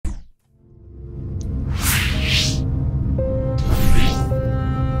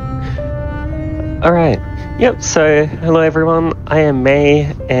Alright, yep, so hello everyone, I am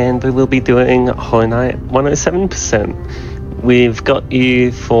May, and we will be doing Hollow Knight 107%. We've got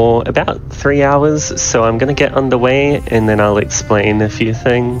you for about 3 hours, so I'm going to get underway and then I'll explain a few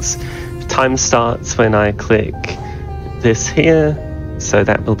things. Time starts when I click this here, so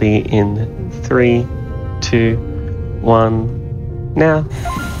that will be in 3, 2, 1, now.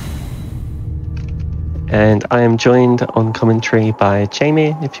 And I am joined on commentary by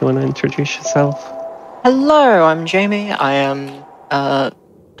Jamie, if you want to introduce yourself. Hello, I'm Jamie. I am,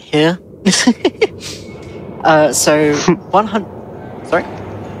 here. So, 100... Sorry?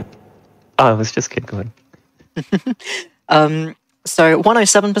 Oh, I was just keep going. So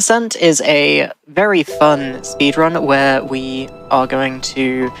 107% is a very fun speedrun where we are going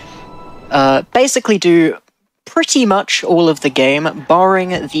to, basically do pretty much all of the game,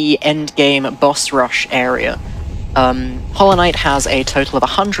 barring the endgame boss rush area. Hollow Knight has a total of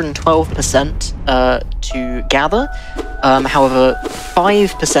 112% to gather. However,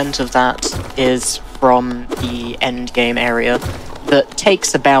 5% of that is from the endgame area that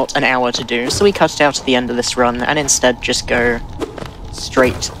takes about an hour to do, so we cut it out at the end of this run and instead just go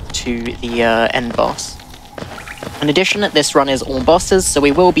straight to the end boss. In addition, this run is all bosses, so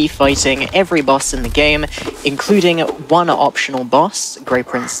we will be fighting every boss in the game, including one optional boss, Grey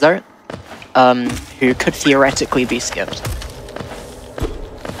Prince Zote, who could theoretically be skipped.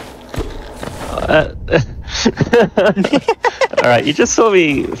 Alright, you just saw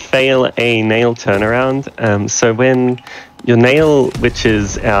me fail a nail turnaround. So when your nail, which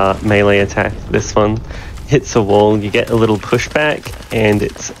is our melee attack, this one, hits a wall, you get a little pushback, and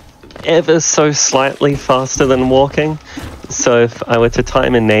it's ever so slightly faster than walking. So if I were to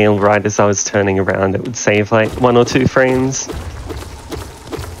time a nail right as I was turning around, it would save like 1 or 2 frames.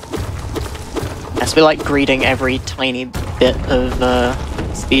 Yes, we like greeting every tiny bit of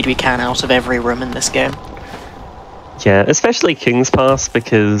speed we can out of every room in this game. Yeah, especially King's Pass,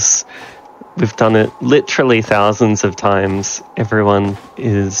 because we've done it literally thousands of times. Everyone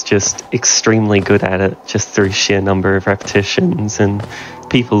is just extremely good at it, just through sheer number of repetitions, and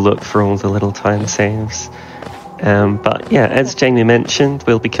people look for all the little time saves. But yeah, as Jamie mentioned,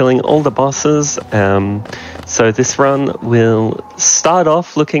 we'll be killing all the bosses. So this run will start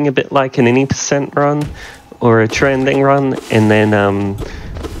off looking a bit like an any percent run or a trending run, and then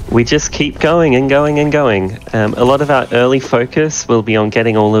we just keep going and going and going. A lot of our early focus will be on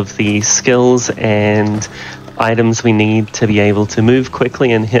getting all of the skills and items we need to be able to move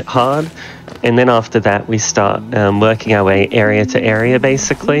quickly and hit hard. And then after that, we start working our way area to area,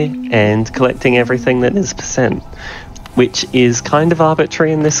 basically, and collecting everything that is percent, which is kind of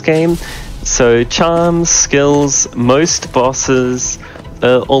arbitrary in this game. So charms, skills, most bosses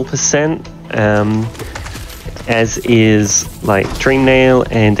are all percent, as is like Dream Nail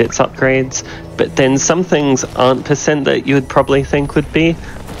and its upgrades. But then some things aren't percent that you would probably think would be,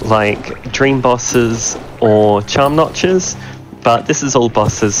 like Dream Bosses or Charm Notches. But this is all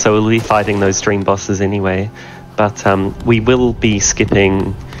bosses, so we'll be fighting those dream bosses anyway. But we will be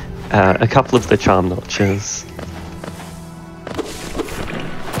skipping a couple of the charm notches.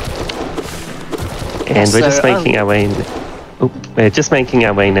 And we're just making our way. We're just making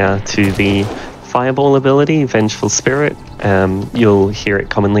our way now to the Fireball ability, Vengeful Spirit. You'll hear it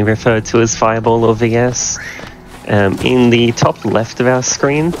commonly referred to as Fireball or VS. In the top left of our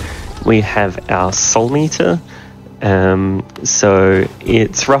screen, we have our Soul Meter. So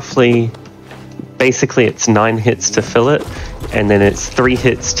it's roughly, basically it's 9 hits to fill it, and then it's 3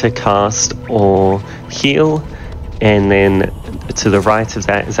 hits to cast or heal, and then to the right of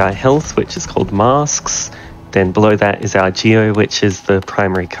that is our health, which is called masks. Then below that is our geo, which is the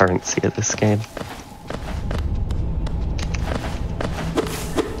primary currency of this game.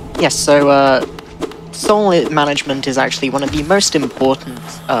 Yes, so soul management is actually one of the most important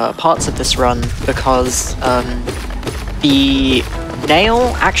parts of this run, because the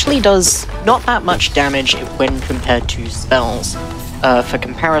nail actually does not that much damage when compared to spells. For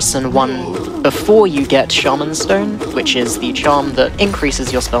comparison, one before you get Shaman Stone, which is the charm that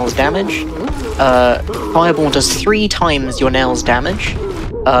increases your spell's damage, Fireball does 3 times your nail's damage,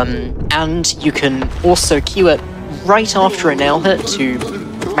 and you can also queue it right after a nail hit to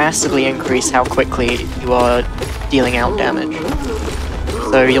massively increase how quickly you are dealing out damage.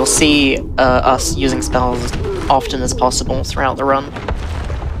 So you'll see us using spells as often as possible throughout the run.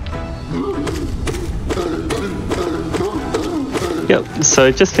 Yep,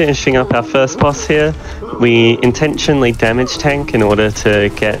 so just finishing up our first boss here, we intentionally damage tank in order to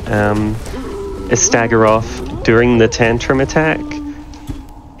get a stagger off during the tantrum attack.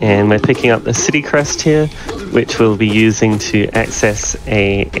 and we're picking up the city crest here, which we'll be using to access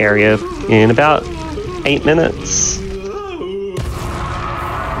a area in about 8 minutes.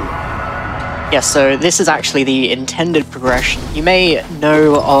 Yeah, so this is actually the intended progression. You may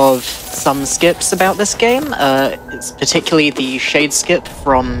know of some skips about this game, it's particularly the shade skip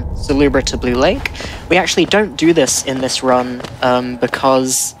from Salubra to Blue Lake. We actually don't do this in this run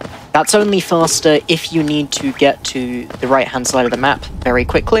because that's only faster if you need to get to the right-hand side of the map very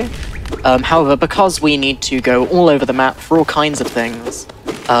quickly. However, because we need to go all over the map for all kinds of things,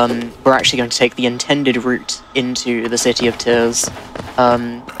 we're actually going to take the intended route into the City of Tears.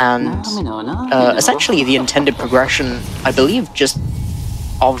 Essentially the intended progression, I believe, just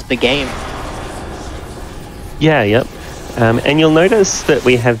of the game. Yeah, yep. And you'll notice that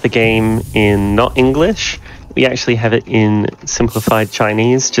we have the game in not English. We actually have it in simplified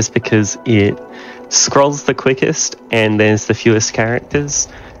Chinese just because it scrolls the quickest and there's the fewest characters.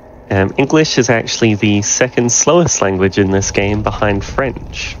 English is actually the second slowest language in this game behind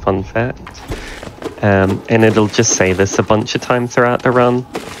French, fun fact. And it'll just say this a bunch of time throughout the run.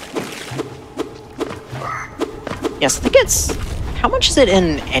 Yes, I think it's... How much is it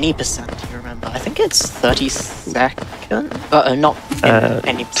in any percent, do you remember? I think it's 30 seconds? Not in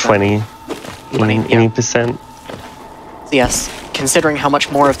any percent. 20 in any percent. So yes, considering how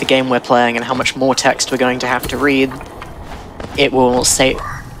much more of the game we're playing and how much more text we're going to have to read, it will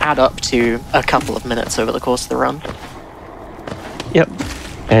add up to a couple of minutes over the course of the run. Yep.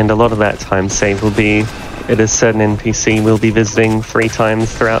 And a lot of that time saved will be at a certain NPC we'll be visiting 3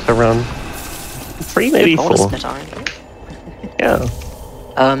 times throughout the run. 3, maybe 4. Yeah.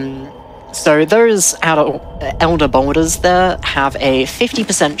 So those elder boulders there have a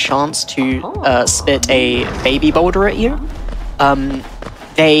 50% chance to spit a baby boulder at you.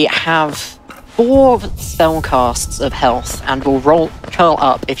 They have 4 spell casts of health and will curl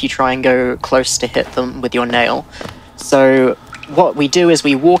up if you try and go close to hit them with your nail. So what we do is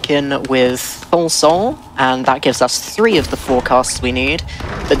we walk in with full soul, and that gives us 3 of the 4 casts we need,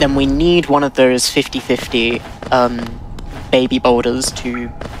 but then we need one of those 50-50 baby boulders to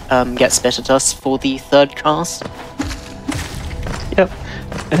get spit at us for the 3rd cast. Yep.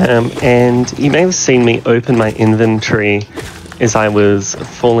 And you may have seen me open my inventory as I was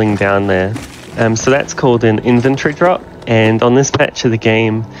falling down there. So that's called an inventory drop, and on this patch of the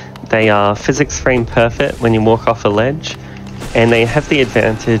game, they are physics frame perfect when you walk off a ledge, and they have the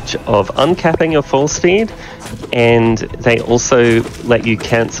advantage of uncapping your fall speed, and they also let you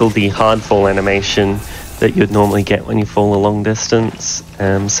cancel the hard fall animation that you'd normally get when you fall a long distance.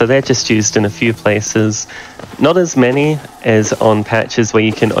 So they're just used in a few places, not as many as on patches where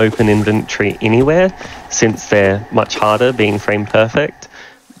you can open inventory anywhere, since they're much harder being frame perfect,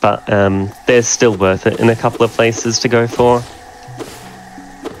 but they're still worth it in a couple of places to go for.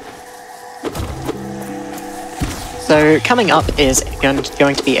 So coming up is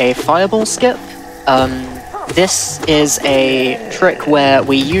going to be a fireball skip. This is a trick where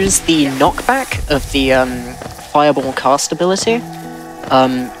we use the knockback of the fireball cast ability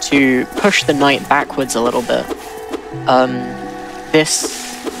to push the knight backwards a little bit.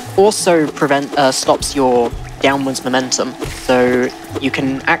 This also stops your downwards momentum, so you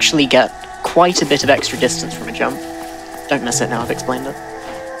can actually get quite a bit of extra distance from a jump. Don't miss it now, I've explained it.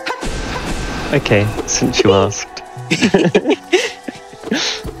 Okay, since you asked.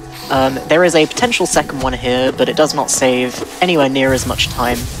 There is a potential second one here, but it does not save anywhere near as much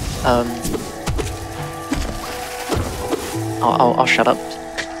time. I'll shut up.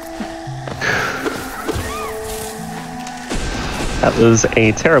 That was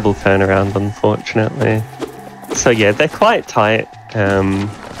a terrible turnaround, unfortunately. So yeah, they're quite tight,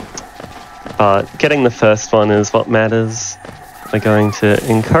 but getting the first one is what matters. We're going to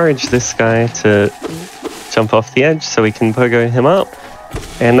encourage this guy to jump off the edge so we can pogo him up.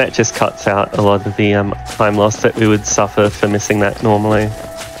 And that just cuts out a lot of the time loss that we would suffer for missing that normally.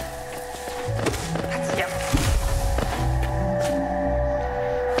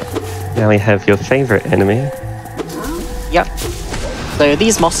 Now we have your favorite enemy. Yep. So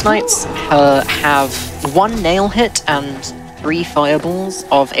these Moss Knights have 1 nail hit and 3 fireballs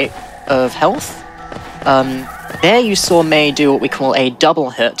of health. There you saw May do what we call a double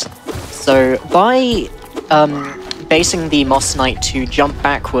hit. So by basing the Moss Knight to jump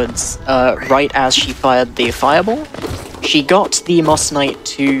backwards right as she fired the fireball, she got the Moss Knight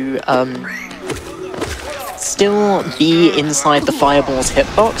to still be inside the fireball's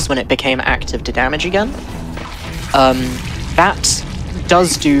hitbox when it became active to damage again. That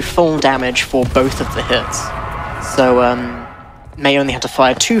does do full damage for both of the hits. So May only had to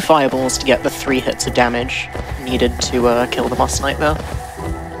fire 2 fireballs to get the 3 hits of damage needed to kill the Moss Knight there.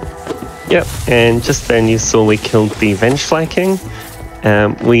 Yep, and just then you saw we killed the Vengefly King.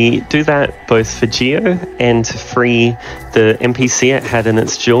 We do that both for Geo and to free the NPC it had in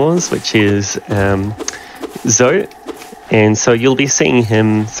its jaws, which is Zote. And so you'll be seeing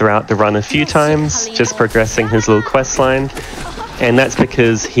him throughout the run a few times, just progressing his little quest line. And that's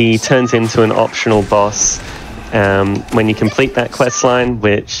because he turns into an optional boss when you complete that quest line,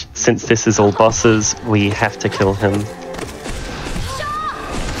 which, since this is all bosses, we have to kill him.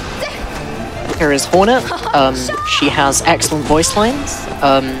 Here is Hornet. She has excellent voice lines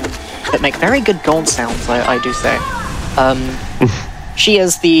that make very good gold sounds, I do say. She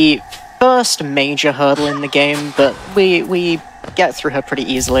is the first major hurdle in the game, but we get through her pretty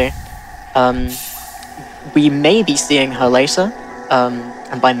easily. We may be seeing her later,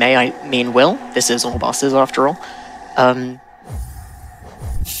 and by may I mean will. This is all bosses after all.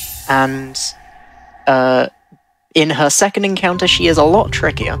 In her second encounter, she is a lot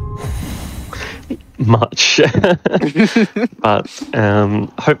trickier. Much. But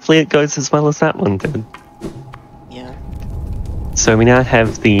hopefully it goes as well as that one did. Yeah. So we now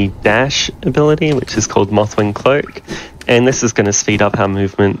have the dash ability, which is called Mothwing Cloak, and this is going to speed up our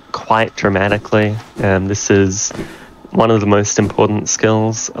movement quite dramatically. This is one of the most important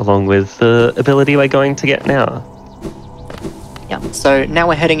skills, along with the ability we're going to get now. Yeah, so now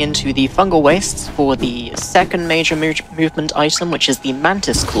we're heading into the Fungal Wastes for the second major movement item, which is the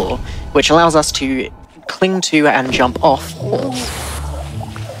Mantis Claw, which allows us to cling to and jump off walls.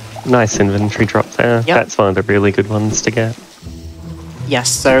 Nice inventory drop there. Yep. That's one of the really good ones to get. Yes,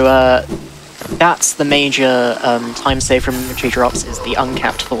 so that's the major time save from inventory drops, is the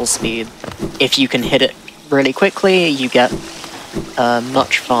uncapped full speed. If you can hit it really quickly, you get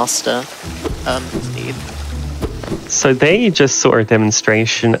much faster speed. So there you just saw a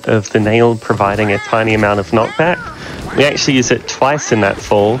demonstration of the nail providing a tiny amount of knockback. We actually use it twice in that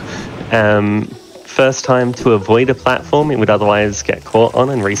fall. First time to avoid a platform it would otherwise get caught on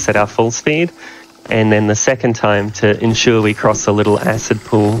and reset our full speed. And then the second time to ensure we cross a little acid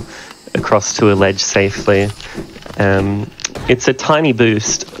pool across to a ledge safely. It's a tiny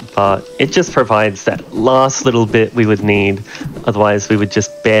boost, but it just provides that last little bit we would need. Otherwise we would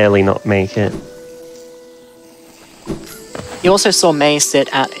just barely not make it. You also saw May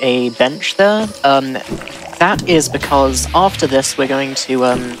sit at a bench there. That is because after this we're going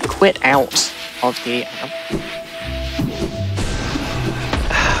to quit out of the...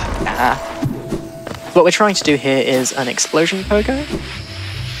 What we're trying to do here is an explosion pogo.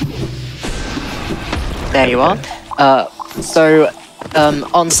 There you are.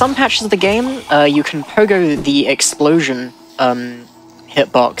 On some patches of the game, you can pogo the explosion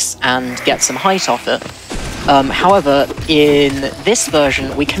hitbox and get some height off it. However, in this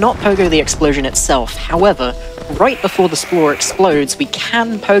version, we cannot pogo the explosion itself. However, right before the spore explodes, we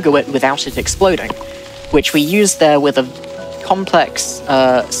can pogo it without it exploding, which we use there with a complex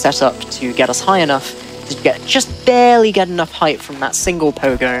setup to get us high enough to just barely get enough height from that single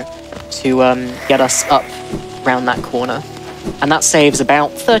pogo to get us up around that corner. And that saves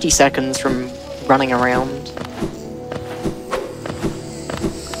about 30 seconds from running around.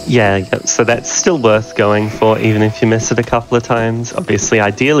 Yeah, so that's still worth going for, even if you miss it a couple of times. Obviously,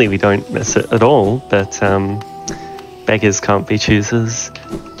 ideally, we don't miss it at all, but beggars can't be choosers.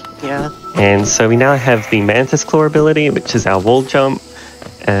 Yeah. And so we now have the Mantis Claw ability, which is our wall jump.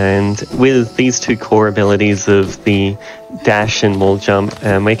 And with these two core abilities of the dash and wall jump,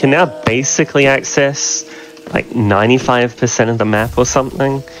 we can now basically access like 95% of the map or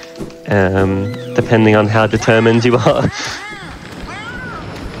something, depending on how determined you are.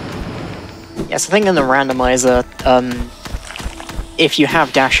 Yes, I think in the randomizer, if you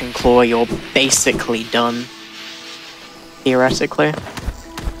have dash and claw, you're basically done, theoretically.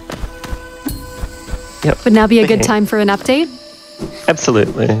 Yep. Would now be a good time for an update?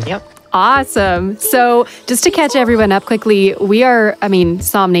 Absolutely. Yep. Awesome. So just to catch everyone up quickly,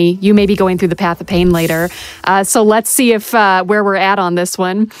 ins0mnia, you may be going through the Path of Pain later. So let's see if where we're at on this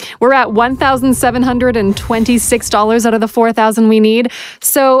one. We're at $1,726 out of the 4,000 we need.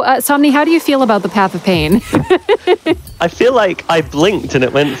 So ins0mnia, how do you feel about the Path of Pain? I feel like I blinked and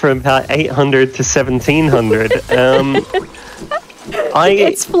it went from about 800 to 1,700.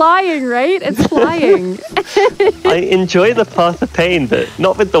 It's flying, right? It's flying. I enjoy the Path of Pain, but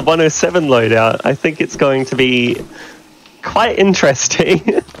not with the 107 loadout. I think it's going to be quite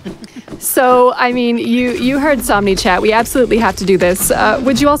interesting. So, I mean, you heard ins0mnia chat. We absolutely have to do this.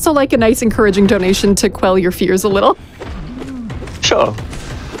 Would you also like a nice, encouraging donation to quell your fears a little? Sure.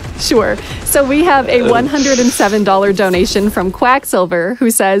 Sure. So we have a $107 donation from Quacksilver, who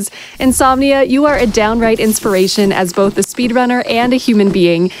says, Insomnia, you are a downright inspiration as both a speedrunner and a human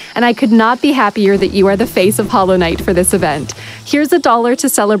being, and I could not be happier that you are the face of Hollow Knight for this event. Here's $1 to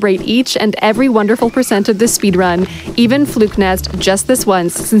celebrate each and every wonderful percent of this speedrun, even Fluke Nest, just this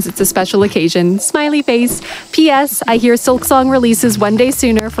once, since it's a special occasion. Smiley face. P.S. I hear Silksong releases one day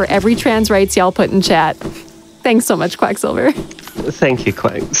sooner for every trans rights y'all put in chat. Thanks so much, Quacksilver. Thank you,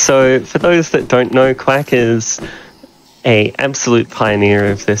 Quack. So, for those that don't know, Quack is a absolute pioneer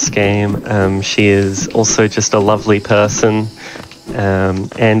of this game. She is also just a lovely person,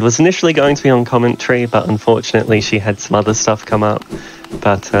 and was initially going to be on commentary, but unfortunately she had some other stuff come up.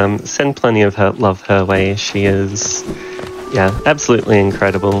 But send plenty of love her way. She is, yeah, absolutely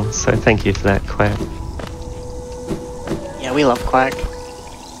incredible. So thank you for that, Quack. Yeah, we love Quack.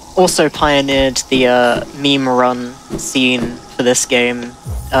 Also pioneered the meme run scene for this game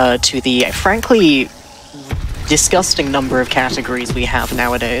to the frankly disgusting number of categories we have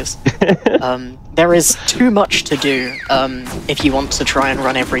nowadays. There is too much to do if you want to try and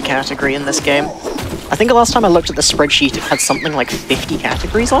run every category in this game. I think the last time I looked at the spreadsheet, it had something like 50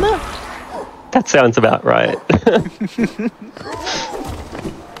 categories on it. That sounds about right.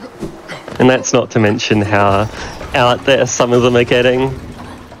 And that's not to mention how out there some of them are getting.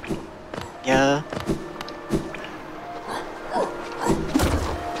 Yeah.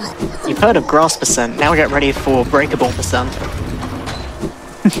 You've heard of grass percent, now get ready for breakable percent.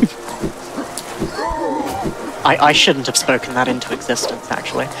 I shouldn't have spoken that into existence,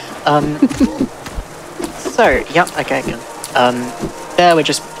 actually. So, yep, okay, good. There we're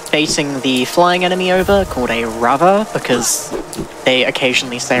just baiting the flying enemy over, called a Rava, because they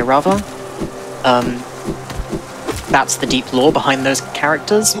occasionally say Rava. That's the deep lore behind those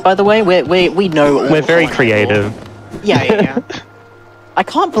characters, by the way. We know all. We're very creative. Yeah. I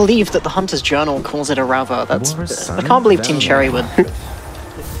can't believe that the Hunter's Journal calls it a Rava. I can't believe Team Cherry would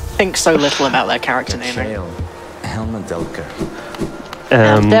think so little about their character naming.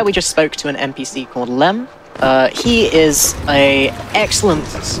 And there we just spoke to an NPC called Lem. He is a excellent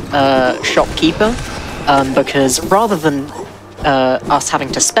shopkeeper, because rather than us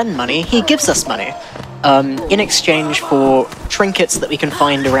having to spend money, he gives us money in exchange for trinkets that we can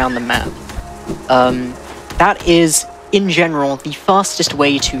find around the map. That is, in general, the fastest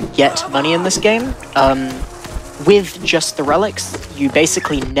way to get money in this game. With just the relics, you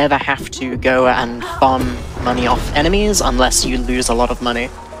basically never have to go and farm money off enemies unless you lose a lot of money.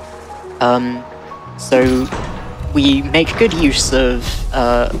 So we make good use of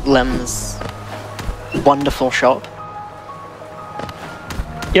Lem's wonderful shop.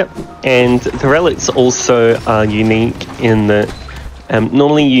 Yep, and the relics also are unique in that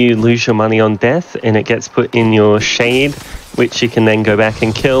normally you lose your money on death and it gets put in your shade, which you can then go back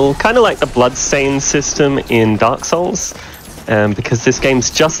and kill, kind of like the bloodstain system in Dark Souls, because this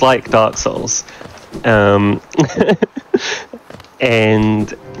game's just like Dark Souls. And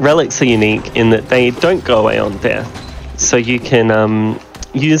relics are unique in that they don't go away on death, so you can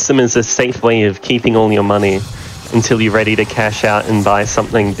use them as a safe way of keeping all your money until you're ready to cash out and buy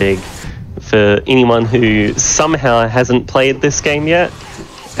something big. For anyone who somehow hasn't played this game yet,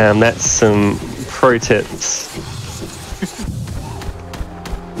 that's some pro tips.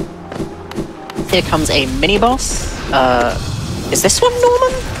 Here comes a mini-boss. Is this one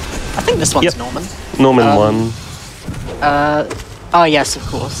Norman? I think this one's Norman. Norman 1. Oh yes, of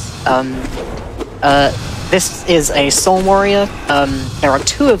course. This is a Soul Warrior. There are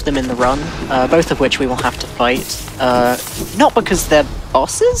 2 of them in the run, both of which we will have to fight. Not because they're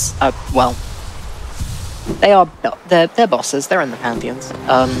bosses. Well, they're bosses. They're in the Pantheons.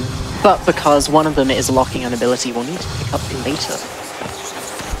 But because one of them is locking an ability we'll need to pick up later.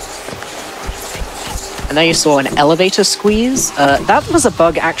 And there you saw an elevator squeeze. That was a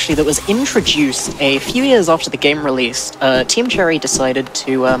bug, actually, that was introduced a few years after the game released. Team Cherry decided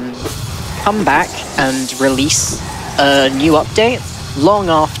to come back and release a new update long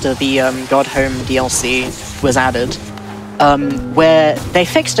after the God Home DLC was added, where they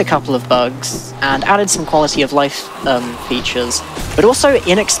fixed a couple of bugs and added some quality of life features, but also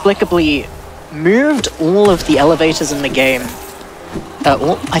inexplicably moved all of the elevators in the game,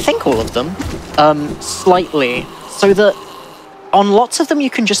 I think all of them, slightly, so that on lots of them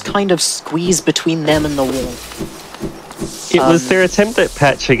you can just kind of squeeze between them and the wall. It was their attempt at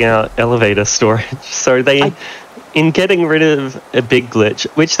patching out elevator storage. So they, in getting rid of a big glitch,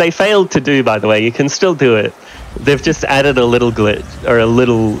 which they failed to do, by the way, you can still do it. They've just added a little glitch, or a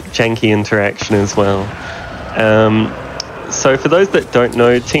little janky interaction as well. So for those that don't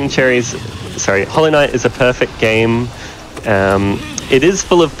know, Hollow Knight is a perfect game. it is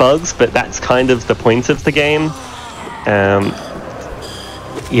full of bugs, but that's kind of the point of the game.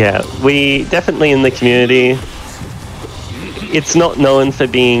 Yeah, we definitely in the community, it's not known for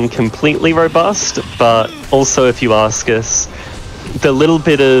being completely robust, but also if you ask us, the little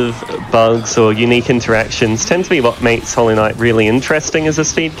bit of bugs or unique interactions tend to be what makes Hollow Knight really interesting as a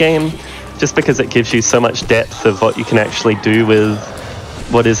speed game, just because it gives you so much depth of what you can actually do with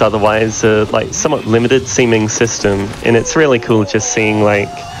what is otherwise a like somewhat limited seeming system. And it's really cool just seeing like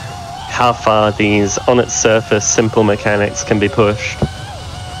how far these on its surface simple mechanics can be pushed.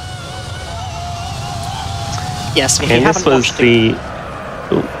 Yes, if you And haven't watched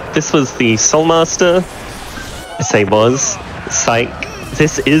this was the Soul Master. I say was. Psych.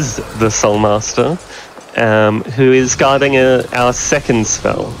 This is the Soul Master, who is guarding our second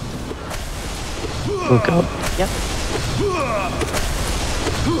spell. Oh god. Yep.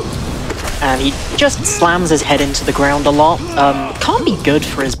 And he just slams his head into the ground a lot. Can't be good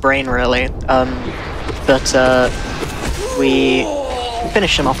for his brain, really. But we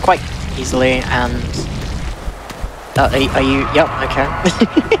finish him off quite easily, and... are you... Yep, okay.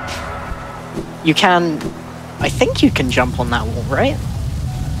 You can... I think you can jump on that wall, right?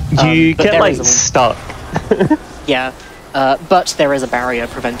 You get, like, stuck. Yeah, but there is a barrier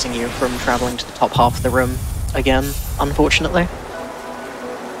preventing you from traveling to the top half of the room again, unfortunately.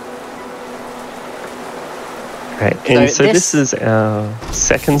 Right, and so this is our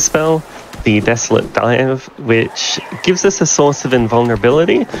second spell, the Desolate Dive, which gives us a source of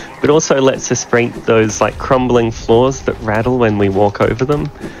invulnerability, but also lets us break those like crumbling floors that rattle when we walk over them.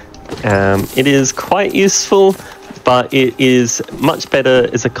 It is quite useful, but it is much better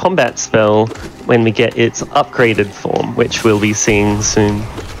as a combat spell when we get its upgraded form, which we'll be seeing soon.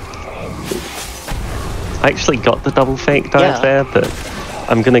 I actually got the double fake dive there, but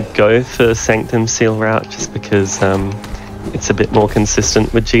I'm going to go for Sanctum Seal route just because it's a bit more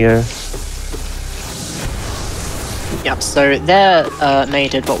consistent with Geo. Yep, so there May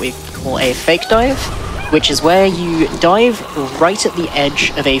did what we call a fake dive, which is where you dive right at the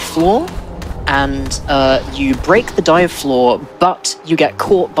edge of a floor, and you break the dive floor, but you get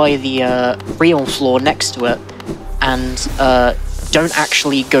caught by the real floor next to it, and don't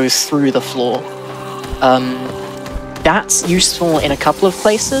actually go through the floor. That's useful in a couple of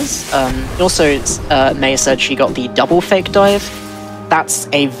places. Also, May said she got the double fake dive. That's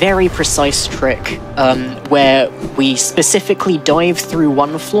a very precise trick where we specifically dive through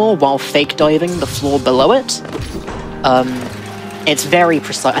one floor while fake diving the floor below it. It's very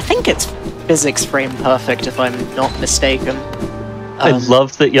precise. I think it's physics frame perfect, if I'm not mistaken. I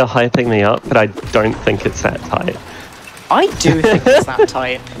love that you're hyping me up, but I don't think it's that tight. I do think it's that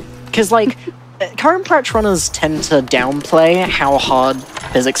tight. Because, like, current patch runners tend to downplay how hard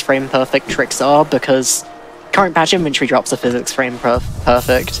physics frame perfect tricks are, because current patch inventory drops are physics frame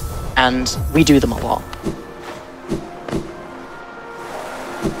perfect, and we do them a lot.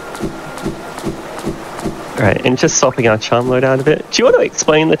 Right, and just swapping our charm load out a bit. Do you want to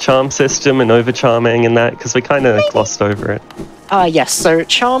explain the charm system and over-charming and that? Because we kind of glossed over it. Yes, so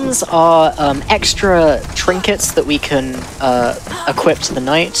charms are extra trinkets that we can equip to the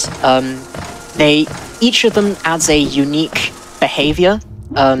knight. Each of them adds a unique behavior,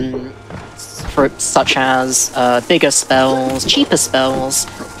 such as bigger spells, cheaper spells,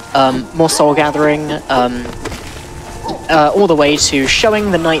 more soul gathering, all the way to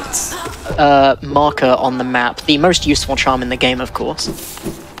showing the knight's marker on the map, the most useful charm in the game, of course.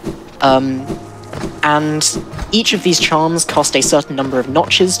 And each of these charms cost a certain number of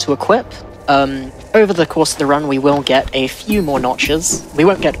notches to equip. Over the course of the run, we will get a few more notches. We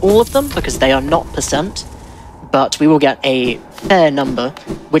won't get all of them, because they are not percent, but we will get a fair number,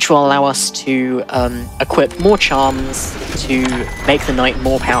 which will allow us to equip more charms to make the knight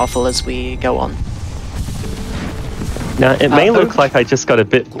more powerful as we go on. Now, it may look like I just got a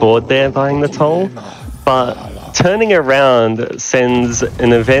bit bored there buying the toll, but turning around sends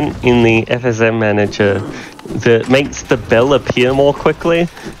an event in the FSM manager that makes the bell appear more quickly,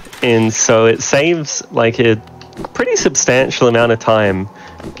 and so it saves like a pretty substantial amount of time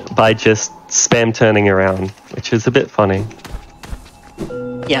by just spam turning around, which is a bit funny.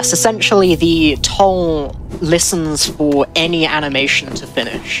 Yes, essentially the toll listens for any animation to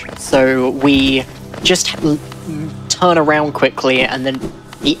finish, so we just turn around quickly, and then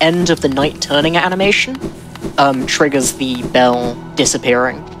the end of the knight turning animation triggers the bell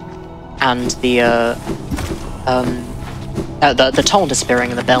disappearing, and the toll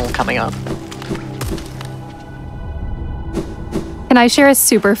disappearing and the bell coming up. Can I share a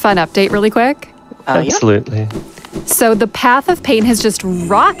super fun update really quick? Absolutely. So the Path of Pain has just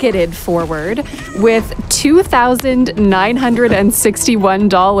rocketed forward with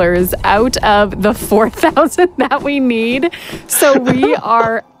 $2,961 out of the $4,000 that we need. So we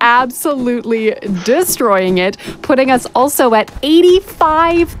are absolutely destroying it, putting us also at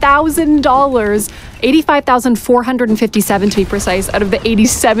 $85,000. 85,457 to be precise, out of the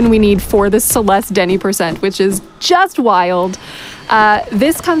 87 we need for the Celeste Denny percent, which is just wild.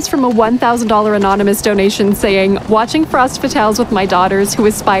 This comes from a $1,000 anonymous donation saying, watching Frost Fatales with my daughters who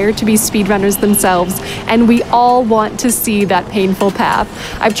aspire to be speedrunners themselves, and we all want to see that painful path.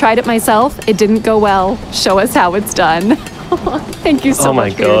 I've tried it myself. It didn't go well. Show us how it's done. Thank you so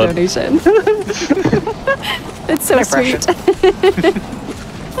much for your donation. It's so sweet.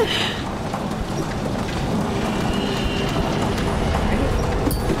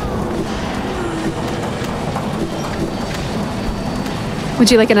 Would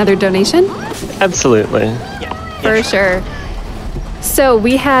you like another donation? Absolutely. Yeah. For sure. So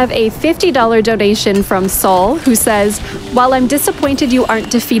we have a $50 donation from Saul, who says, while I'm disappointed you aren't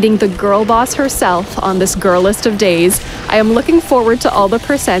defeating the girl boss herself on this girl list of days, I am looking forward to all the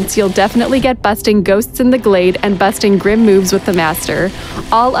percents you'll definitely get busting ghosts in the glade and busting grim moves with the master.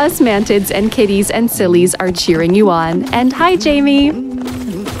 All us mantids and kitties and sillies are cheering you on. And hi, Jamie.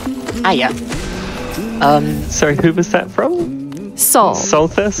 Hiya. Sorry, who was that from? Saul.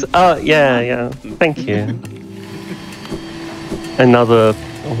 Solthus? Oh, yeah. Thank you. Another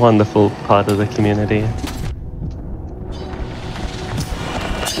wonderful part of the community.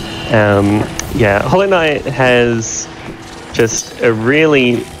 Yeah, Hollow Knight has just a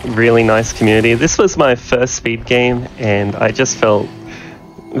really, really nice community. This was my first speed game, and I just felt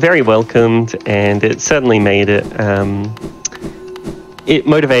very welcomed, and it certainly made it. It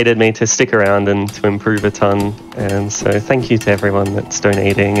motivated me to stick around and to improve a ton, and so thank you to everyone that's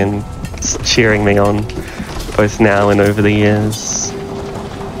donating and cheering me on, both now and over the years.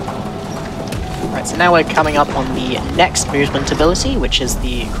 Right, so now we're coming up on the next movement ability, which is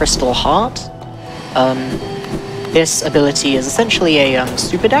the Crystal Heart. This ability is essentially a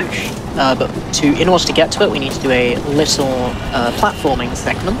super dash, but in order to get to it, we need to do a little platforming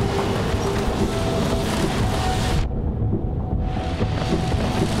segment.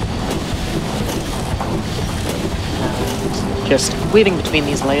 Just weaving between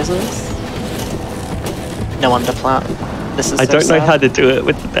these lasers. No underplat. This is I don't know how to do it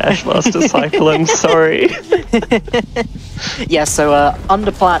with the Dash Master cycle, I'm sorry. Yeah, so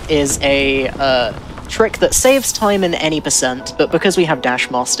underplat is a trick that saves time in any percent, but because we have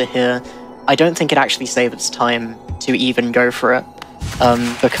Dash Master here, I don't think it actually saves time to even go for it,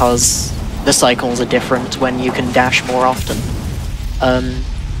 because the cycles are different when you can dash more often.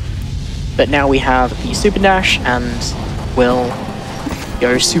 But now we have the Super Dash, and we'll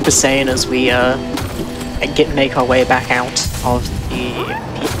go Super Saiyan as we make our way back out of the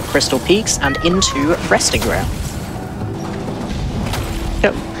Crystal Peaks and into Resting Ground.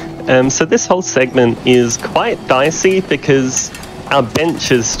 Yep. So this whole segment is quite dicey because our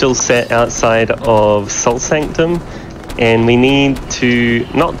bench is still set outside of Soul Sanctum, and we need to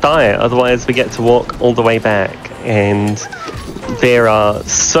not die, otherwise we get to walk all the way back. And there are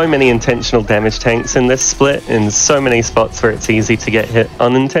so many intentional damage tanks in this split, and so many spots where it's easy to get hit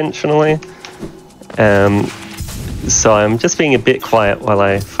unintentionally. So I'm just being a bit quiet while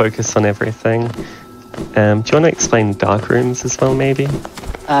I focus on everything. Do you want to explain dark rooms as well, maybe?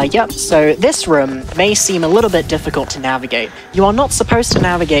 Yep, so this room may seem a little bit difficult to navigate. You are not supposed to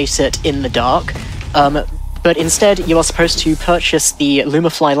navigate it in the dark, but instead you are supposed to purchase the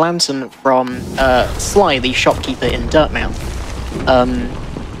Lumafly Lantern from Sly, the shopkeeper in Dirtmouth.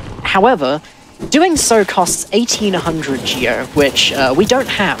 However, doing so costs 1800 Geo, which we don't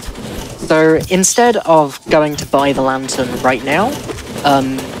have. So instead of going to buy the lantern right now,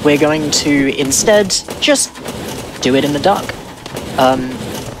 we're going to instead just do it in the dark.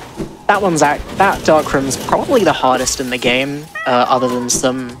 That dark room's probably the hardest in the game, other than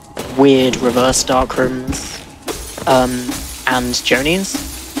some weird reverse dark rooms and Jonies.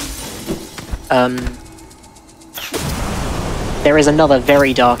 There is another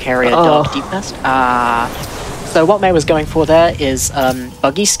very dark area, Dark Deep Nest. So what May was going for there is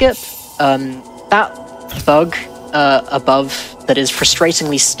Buggy Skip. That bug above that is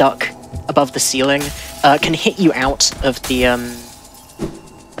frustratingly stuck above the ceiling can hit you out of the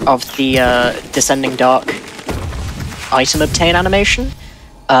Descending Dark item obtain animation,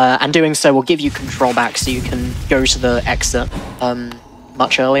 and doing so will give you control back so you can go to the exit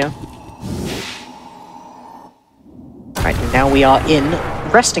much earlier. Right, now we are in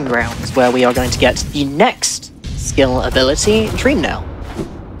Resting Grounds, where we are going to get the next skill ability, Dream Nail.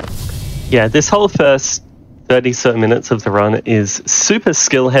 Yeah, this whole first 30 so minutes of the run is super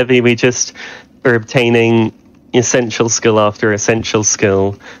skill heavy. We just are obtaining essential skill after essential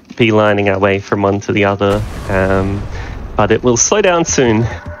skill, beelining our way from one to the other. But it will slow down soon.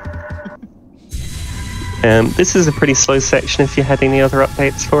 This is a pretty slow section if you had any other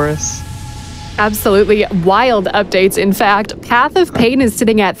updates for us. Absolutely wild updates. In fact, Path of Pain is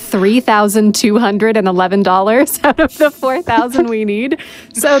sitting at $3,211 out of the $4,000 we need.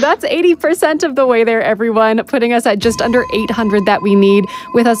 So that's 80% of the way there, everyone, putting us at just under $800 that we need,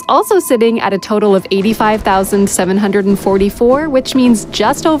 with us also sitting at a total of $85,744, which means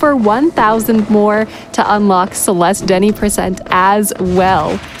just over 1,000 more to unlock Celeste Denny percent as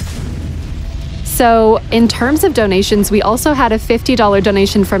well. So in terms of donations, we also had a $50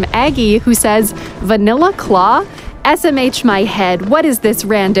 donation from Aggie, who says, Vanilla Claw, SMH my head, what is this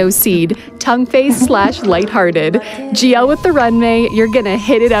rando seed? Tongue face / lighthearted. GL with the runway, you're gonna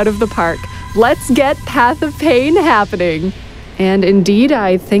hit it out of the park. Let's get Path of Pain happening. And indeed,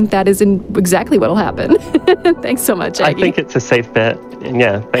 I think that is exactly what will happen. Thanks so much, Aggie. I think it's a safe bet. And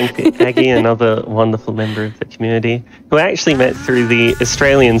yeah, thank you, Aggie, another wonderful member of the community, who I actually met through the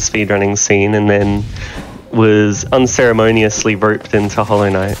Australian speedrunning scene and then was unceremoniously roped into Hollow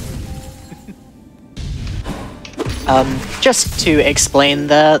Knight. Just to explain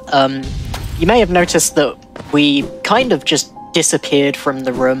that, you may have noticed that we kind of just disappeared from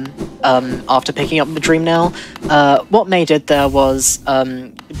the room after picking up the Dream Nail. What May did there was,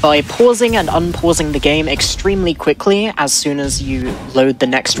 by pausing and unpausing the game extremely quickly as soon as you load the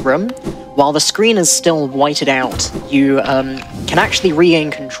next room, while the screen is still whited out, you can actually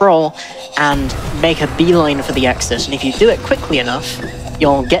regain control and make a beeline for the exit. And if you do it quickly enough,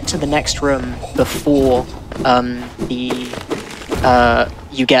 you'll get to the next room before you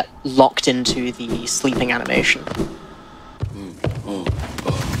get locked into the sleeping animation.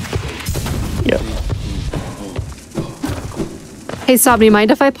 Yep. Hey, Sobney,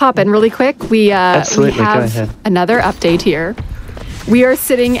 mind if I pop in really quick? We Absolutely, we go have ahead. Another update here. We are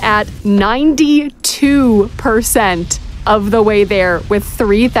sitting at 92% of the way there with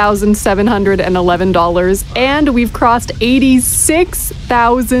 $3,711, and we've crossed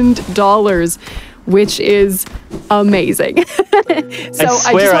 $86,000, which is amazing. So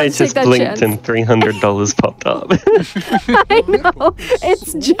I swear I just blinked chance. and $300 popped up. I know.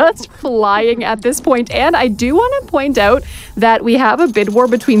 It's just flying at this point. And I do want to point out that we have a bid war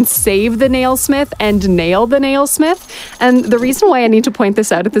between Save the Nailsmith and Nail the Nailsmith. And the reason why I need to point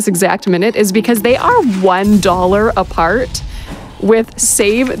this out at this exact minute is because they are $1 apart, with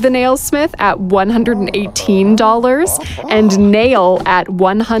Save the Nailsmith at $118 and Nail at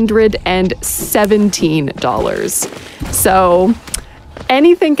 $117. So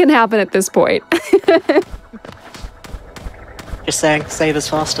anything can happen at this point. Just saying, save us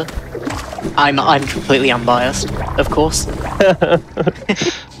faster. I'm completely unbiased, of course.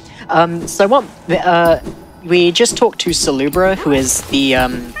 So what? We just talked to Salubra, who is the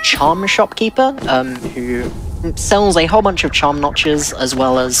charm shopkeeper, who sells a whole bunch of charm notches as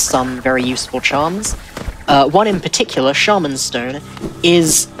well as some very useful charms. One in particular, Shaman's Stone,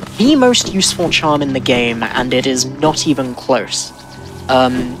 is the most useful charm in the game, and it is not even close.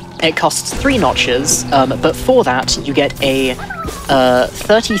 It costs 3 notches, but for that you get a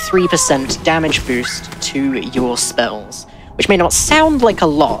 33% damage boost to your spells, which may not sound like a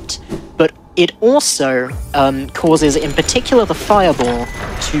lot, but it also causes, in particular, the fireball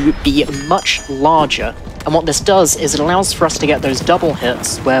to be much larger. And what this does is it allows for us to get those double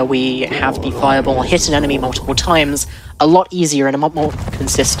hits where we have the fireball hit an enemy multiple times a lot easier and a lot more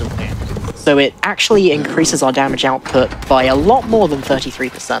consistently. So it actually increases our damage output by a lot more than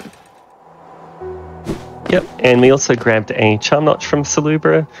 33%. Yep, and we also grabbed a charm notch from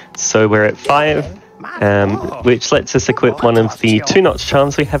Salubra, so we're at 5, which lets us equip one of the 2-notch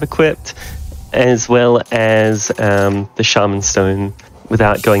charms we have equipped, as well as the Shaman Stone,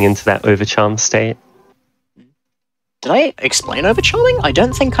 without going into that overcharm state. Did I explain overcharming? I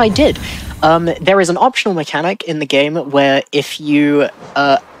don't think I did. There is an optional mechanic in the game where if you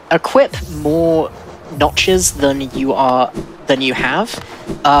equip more notches than you have,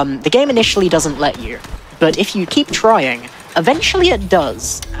 the game initially doesn't let you. But if you keep trying, eventually it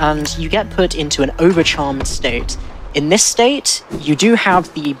does, and you get put into an overcharmed state. In this state, you do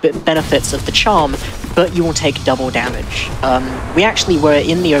have the benefits of the charm, but you will take double damage. We actually were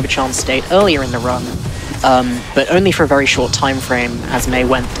in the overcharmed state earlier in the run, but only for a very short time frame, as May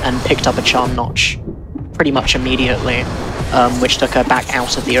went and picked up a charm notch pretty much immediately, which took her back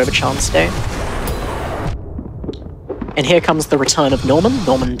out of the overcharmed state. And here comes the return of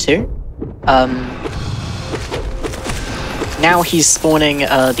Norman 2. now he's spawning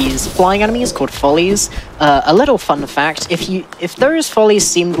these flying enemies called follies. A little fun fact, if those follies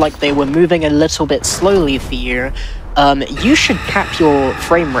seemed like they were moving a little bit slowly for you, you should cap your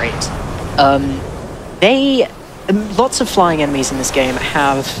frame rate. Lots of flying enemies in this game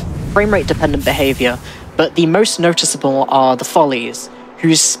have frame rate dependent behavior, but the most noticeable are the follies,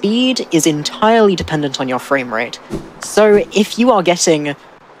 whose speed is entirely dependent on your frame rate. So if you are getting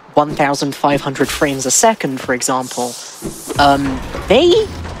 1,500 frames a second, for example, they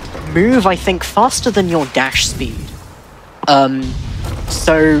move, I think, faster than your dash speed.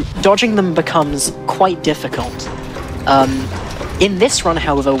 So dodging them becomes quite difficult. In this run,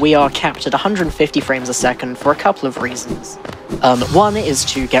 however, we are capped at 150 frames a second for a couple of reasons. One is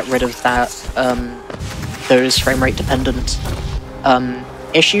to get rid of those frame rate dependent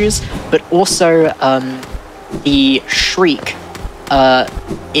issues, but also the shriek,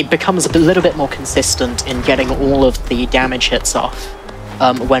 it becomes a little bit more consistent in getting all of the damage hits off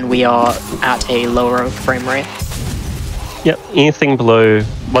when we are at a lower frame rate. Yep, anything below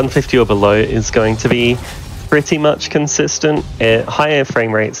 150 or below is going to be pretty much consistent. At higher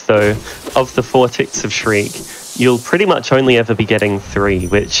frame rates, though, of the 4 ticks of Shriek, you'll pretty much only ever be getting 3,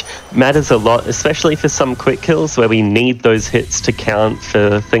 which matters a lot, especially for some quick kills where we need those hits to count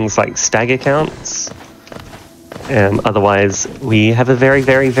for things like stagger counts. Otherwise, we have a very,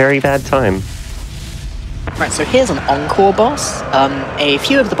 very, very bad time. Right, so here's an Encore boss. A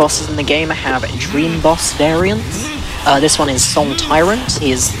few of the bosses in the game have Dream Boss variants. This one is Soul Tyrant.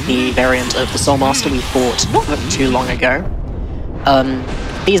 He is the variant of the Soul Master we fought not too long ago.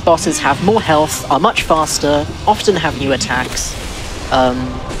 These bosses have more health, are much faster, often have new attacks,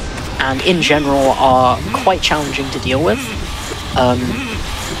 and in general are quite challenging to deal with.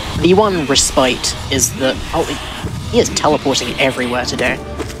 The one respite is that... Oh, he is teleporting everywhere today.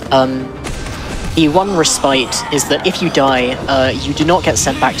 The one respite is that if you die, you do not get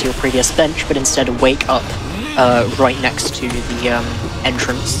sent back to your previous bench, but instead wake up right next to the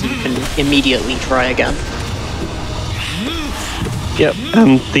entrance. You can immediately try again. Yep,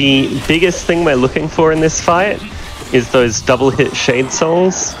 the biggest thing we're looking for in this fight is those double hit Shade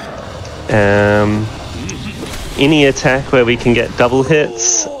Souls. Any attack where we can get double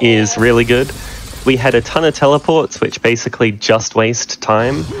hits is really good. We had a ton of teleports, which basically just waste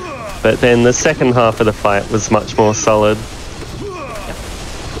time, but then the second half of the fight was much more solid. Yep.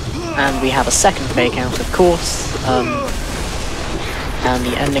 And we have a second fake out, of course, and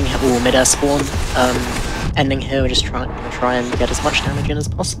the ending, mid-air spawn. Ending here, we're just trying to try and get as much damage in as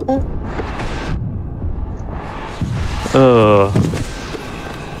possible. Oh.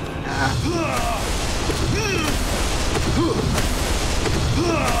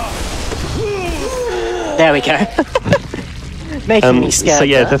 There we go. Making me scared. So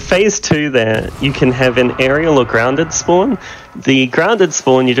yeah, there. the phase 2 there, you can have an aerial or grounded spawn. The grounded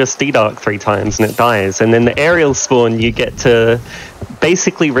spawn, you just D-Dark 3 times and it dies. And then the aerial spawn, you get to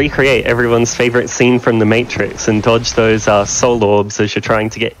basically recreate everyone's favorite scene from The Matrix and dodge those soul orbs as you're trying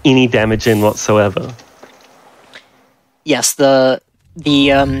to get any damage in whatsoever. Yes, the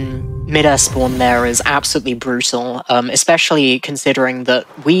mid-air spawn there is absolutely brutal, especially considering that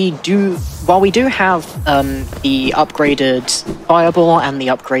while we do have the upgraded Fireball and the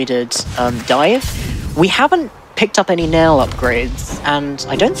upgraded Dive, we haven't picked up any nail upgrades, and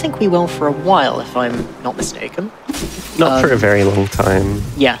I don't think we will for a while, if I'm not mistaken. Not for a very long time.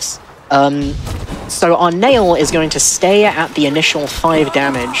 Yes. So our nail is going to stay at the initial 5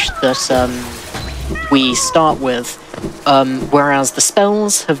 damage that we start with, whereas the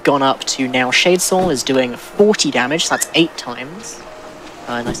spells have gone up to now Shade Soul is doing 40 damage, so that's 8 times.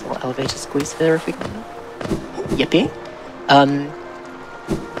 Nice little elevator squeeze here if we can. Yippee.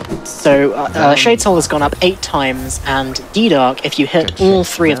 So Shade Soul has gone up 8 times, and D-Dark, if you hit all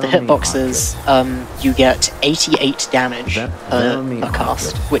 3 of the hitboxes, you get 88 damage per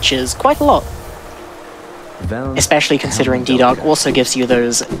cast, which is quite a lot. Especially considering D-Dark also gives you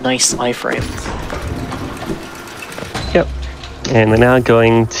those nice iframes. Yep. And we're now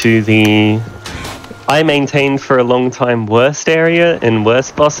going to the... I maintained for a long time worst area and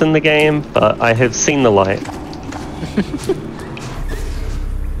worst boss in the game, but I have seen the light.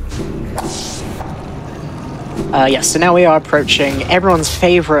 Yes, so now we are approaching everyone's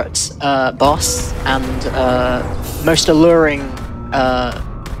favorite boss and most alluring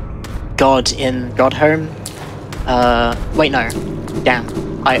god in Godhome. Wait, no. Damn.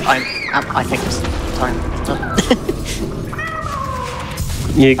 I think it's time.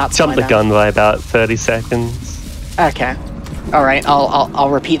 You jumped the gun by about 30 seconds. Okay. Alright, I'll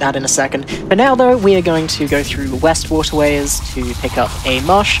repeat that in a second. But now, though, we are going to go through West Waterways to pick up a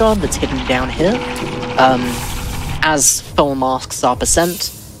Marsh Shard that's hidden down here. as full masks are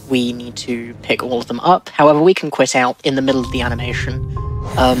percent, we need to pick all of them up. However, we can quit out in the middle of the animation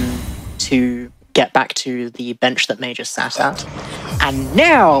to get back to the bench that May just sat at. And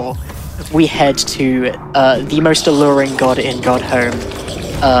now we head to the most alluring god in God Home,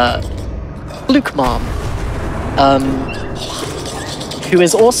 Fluke Mom, who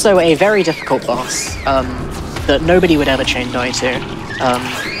is also a very difficult boss that nobody would ever chain die to.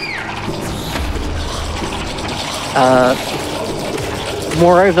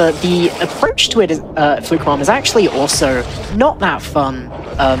 Moreover, the approach to it, Fluke Mom, is actually also not that fun.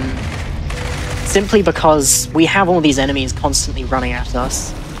 Simply because we have all these enemies constantly running at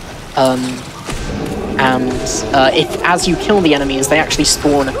us. If as you kill the enemies, they actually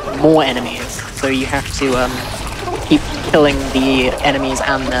spawn more enemies. So you have to keep killing the enemies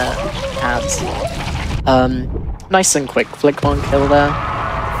and their pads. Nice and quick Flick One kill there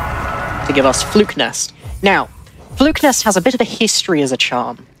to give us Fluke Nest. Now, Fluke Nest has a bit of a history as a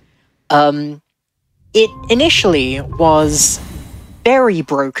charm. It initially was very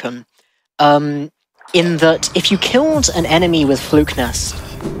broken. In that if you killed an enemy with Fluke Nest,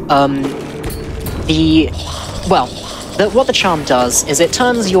 what the charm does is it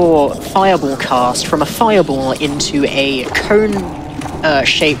turns your fireball cast from a fireball into a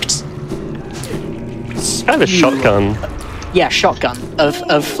cone-shaped... It's kind of a shotgun. Yeah, shotgun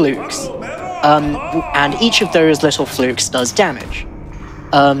of flukes. And each of those little flukes does damage.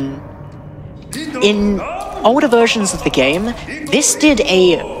 In older versions of the game, this did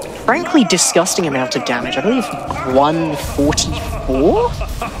a frankly disgusting amount of damage. I believe 144,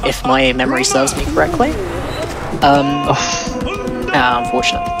 if my memory serves me correctly.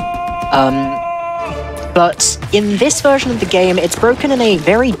 Unfortunate. But in this version of the game, it's broken in a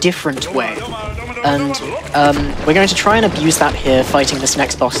very different way. And we're going to try and abuse that here, fighting this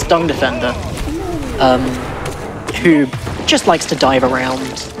next boss, Dung Defender, who just likes to dive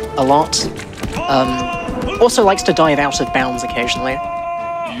around a lot. Also likes to dive out of bounds occasionally.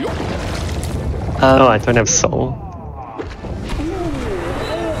 I don't have soul.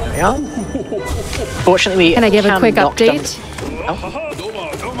 There we are. Fortunately, Can I give a quick update? Oh.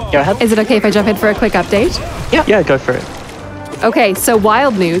 Go ahead. Is it okay if I jump in for a quick update? Yeah, go for it. Okay, so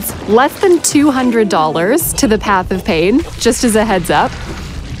wild news. Less than $200 to the Path of Pain, just as a heads up.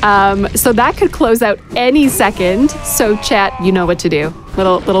 So that could close out any second. So chat, you know what to do.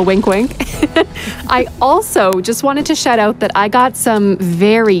 Little wink wink. I also just wanted to shout out that I got some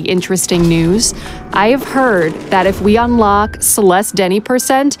very interesting news. I have heard that if we unlock Celeste Denny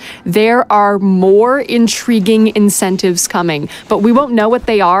 %, there are more intriguing incentives coming, but we won't know what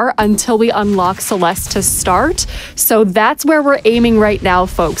they are until we unlock Celeste to start. So that's where we're aiming right now,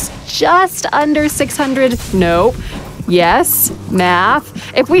 folks. Just under 600. No. Yes.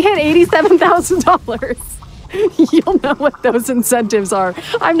 Math. If we hit $87,000. You'll know what those incentives are.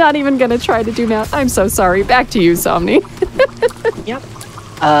 I'm not even going to try to do math. I'm so sorry. Back to you, Somni. Yep.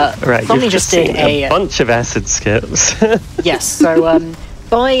 Right, Somni you've just did a bunch of acid skips. Yes, so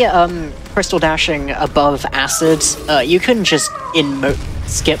by crystal dashing above acid, you can just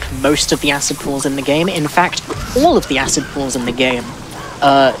skip most of the acid pools in the game. In fact, all of the acid pools in the game.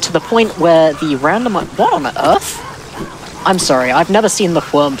 To the point where the random... What on earth? I'm sorry, I've never seen the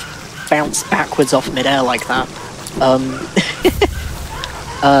Whomp bounce backwards off midair like that.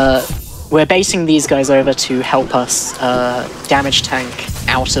 We're basing these guys over to help us damage tank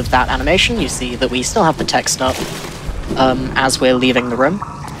out of that animation. You see that we still have the text up as we're leaving the room.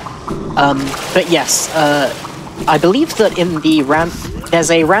 But yes, I believe that in the there's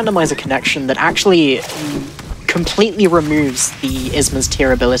a randomizer connection that actually completely removes the Isma's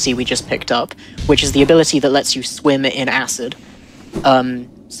tier ability we just picked up, which is the ability that lets you swim in acid.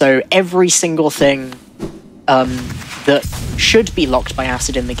 So every single thing that should be locked by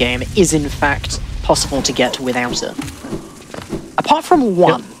acid in the game is in fact possible to get without it. Apart from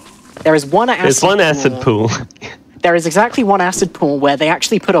one. Yep. There is one acid There's one acid pool. There is exactly one acid pool where they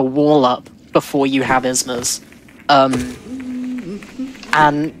actually put a wall up before you have Ismas.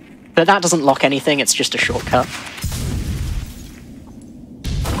 But that doesn't lock anything, it's just a shortcut.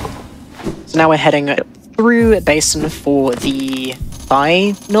 So now we're heading through Basin for the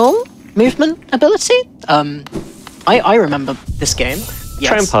final movement ability. I remember this game.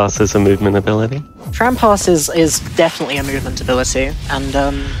 Yes. Trampass is a movement ability. Trampass is definitely a movement ability, and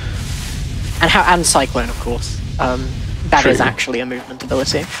Cyclone, of course. That True. is actually a movement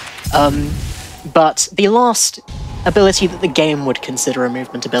ability. But the last ability that the game would consider a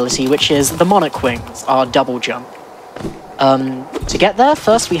movement ability, which is the Monarch Wings, are double jump. To get there,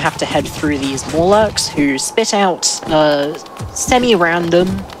 first we have to head through these Morlurks, who spit out semi-random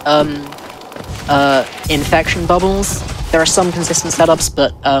infection bubbles. There are some consistent setups,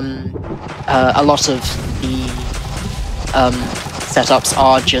 but a lot of the setups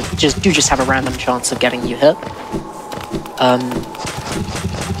are just have a random chance of getting you hit.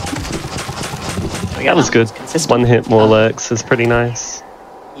 That was good. One hit more lurks is pretty nice.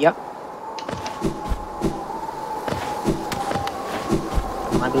 Yep.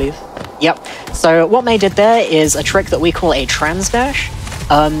 I believe. Yep. So what May did there is a trick that we call a trans dash.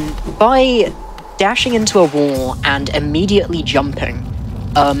 By dashing into a wall and immediately jumping,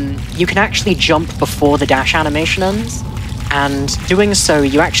 you can actually jump before the dash animation ends, and doing so,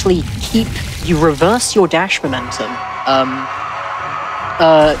 you actually reverse your dash momentum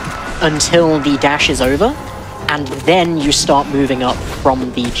until the dash is over, and then you start moving up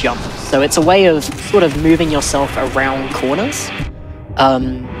from the jump. So it's a way of sort of moving yourself around corners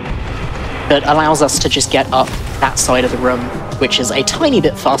that allows us to just get up that side of the room, which is a tiny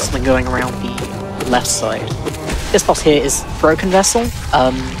bit faster than going around the left side. This boss here is Broken Vessel.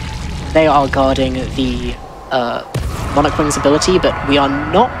 They are guarding the Monarch Wings ability, but we are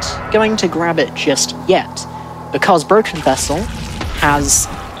not going to grab it just yet, because Broken Vessel has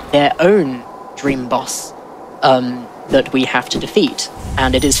their own dream boss that we have to defeat,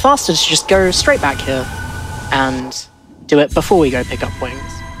 and it is faster to just go straight back here and do it before we go pick up wings.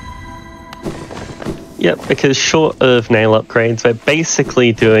 Yep, because short of nail upgrades, we're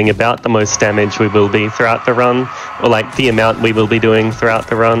basically doing about the most damage we will be throughout the run, or like the amount we will be doing throughout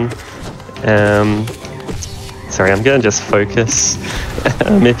the run. Sorry, I'm going to just focus.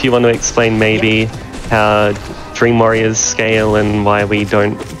 If you want to explain maybe how Dream Warriors scale and why we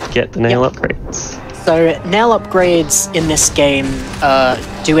don't get the nail upgrades. So nail upgrades in this game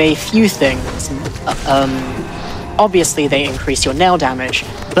do a few things. Obviously they increase your nail damage,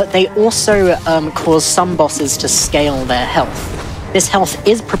 but they also cause some bosses to scale their health. This health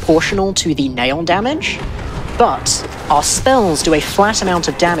is proportional to the nail damage, but our spells do a flat amount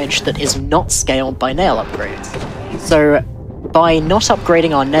of damage that is not scaled by nail upgrades. So by not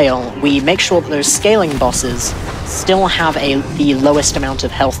upgrading our nail, we make sure that those scaling bosses still have the lowest amount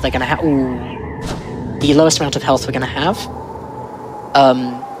of health they're going to have. The lowest amount of health we're going to have.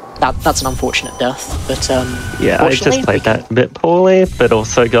 That's an unfortunate death, but yeah, I just played that a bit poorly, but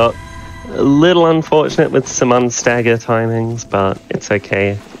also got a little unfortunate with some unstagger timings, but it's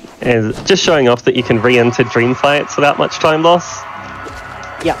okay. And just showing off that you can re-enter dream fights without much time loss.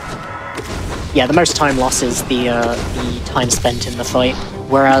 Yeah, the most time loss is the time spent in the fight,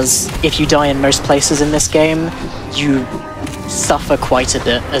 whereas if you die in most places in this game, you suffer quite a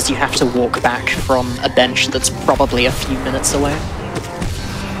bit as you have to walk back from a bench that's probably a few minutes away.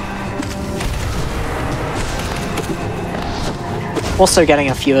 Also getting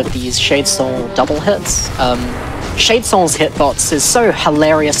a few of these Shade Soul double hits. Shade Soul's hitbox is so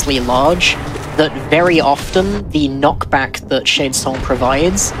hilariously large that very often the knockback that Shade Soul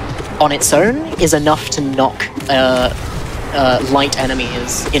provides on its own is enough to knock light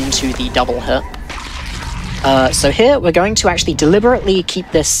enemies into the double hit. So here we're going to actually deliberately keep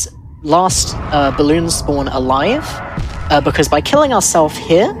this last balloon spawn alive, because by killing ourselves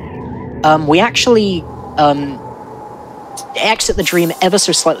here, we actually exit the dream ever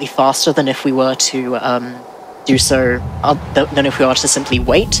so slightly faster than if we were to do so, than if we were to simply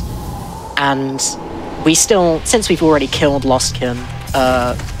wait. And we still, since we've already killed Lostkin,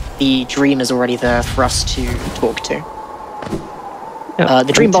 the dream is already there for us to talk to. Yep.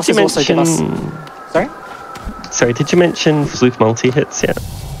 The dream bosses also give us... Sorry? Sorry, did you mention Fluke multi-hits yet?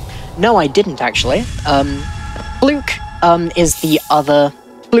 No, I didn't actually. Fluke is the other...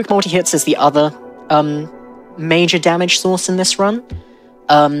 Fluke multi-hits is the other major damage source in this run.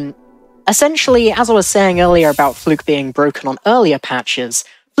 Essentially, as I was saying earlier about Fluke being broken on earlier patches,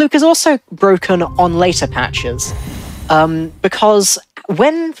 Fluke is also broken on later patches. Because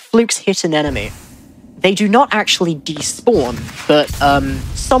when Flukes hit an enemy, they do not actually despawn, but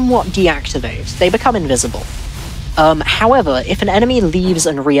somewhat deactivate. They become invisible. However, if an enemy leaves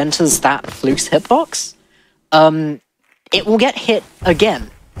and re-enters that Fluke's hitbox, it will get hit again.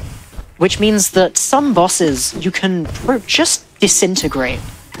 Which means that some bosses you can just disintegrate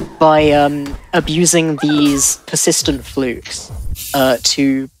by abusing these persistent Flukes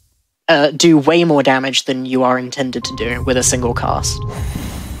to do way more damage than you are intended to do with a single cast.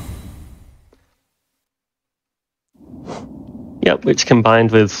 Yep, which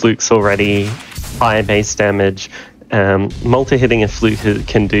combined with Fluke's already high base damage, multi-hitting a Fluke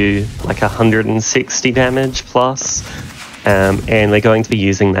can do like 160 damage plus, and we're going to be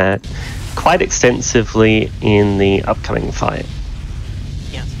using that quite extensively in the upcoming fight.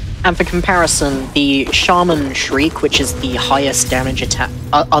 Yes. And for comparison, the Shaman Shriek, which is the highest damage attack,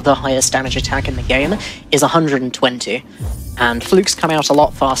 other highest damage attack in the game, is 120. And Flukes come out a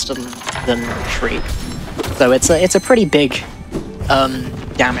lot faster than Shriek. So it's a pretty big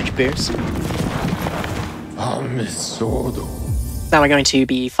damage boost. Now we're going to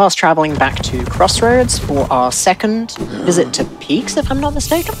be fast traveling back to Crossroads for our second visit to Peaks, if I'm not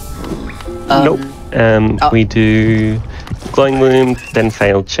mistaken. Nope. We do Glowing Womb, then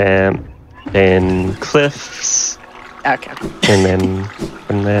Failed Champ, then Cliffs. Okay. And then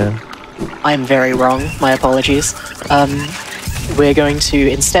from there. I am very wrong. My apologies. We're going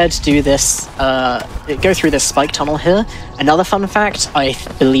to instead do this, go through this spike tunnel here. Another fun fact, I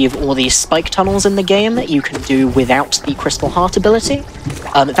believe all these spike tunnels in the game you can do without the Crystal Heart ability.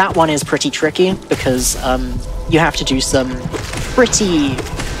 That one is pretty tricky because you have to do some pretty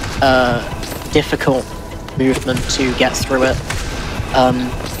difficult movement to get through it.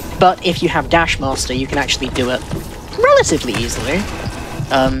 But if you have Dash Master, you can actually do it relatively easily.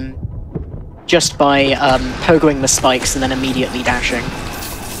 Just by pogoing the spikes and then immediately dashing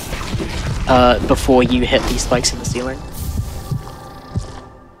before you hit these spikes in the ceiling.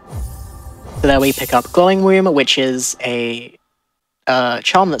 So there we pick up Glowing Womb, which is a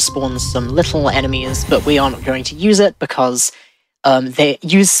charm that spawns some little enemies, but we aren't going to use it because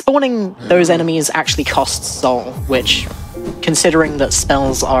spawning those enemies actually costs soul, which, considering that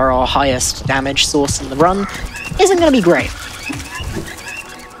spells are our highest damage source in the run, isn't going to be great.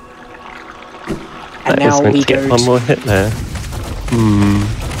 And now we go one more hit there.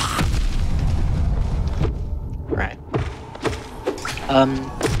 Right.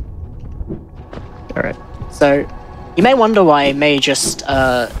 Alright. So, you may wonder why May just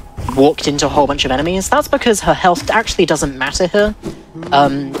walked into a whole bunch of enemies. That's because her health actually doesn't matter here.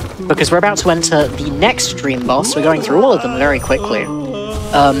 Because we're about to enter the next dream boss. We're going through all of them very quickly.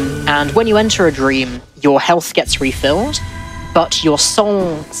 And when you enter a dream, your health gets refilled, but your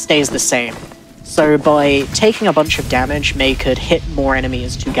soul stays the same. So by taking a bunch of damage, May could hit more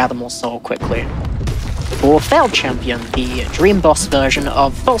enemies to gather more soul quickly. For Failed Champion, the Dream Boss version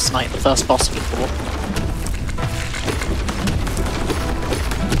of False Knight, the first boss we fought.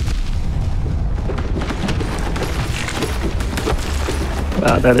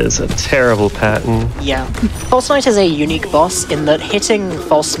 Wow, that is a terrible pattern. Yeah. False Knight is a unique boss in that hitting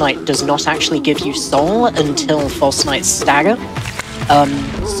False Knight does not actually give you soul until False Knight's stagger.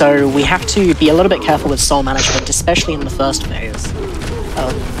 So we have to be a little bit careful with soul management, especially in the first phase.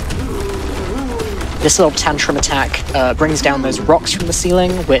 This little tantrum attack brings down those rocks from the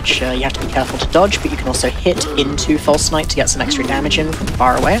ceiling, which you have to be careful to dodge, but you can also hit into False Knight to get some extra damage in from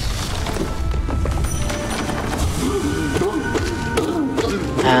far away.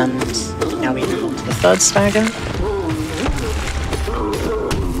 And now we move on to the third stagger.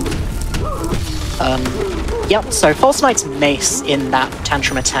 Yep, so False Knight's mace in that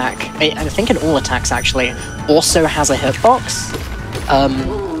tantrum attack, I think in all attacks actually, also has a hitbox.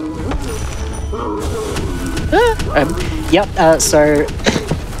 So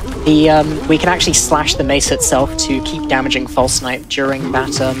we can actually slash the mace itself to keep damaging False Knight during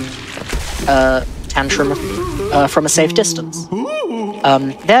that tantrum from a safe distance.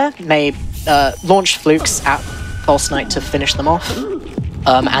 There, May launched Flukes at False Knight to finish them off.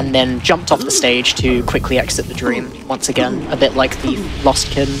 And then jumped off the stage to quickly exit the dream, once again, a bit like the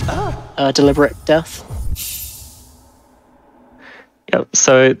Lostkin deliberate death. Yep,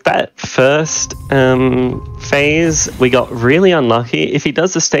 so that first phase, we got really unlucky. If he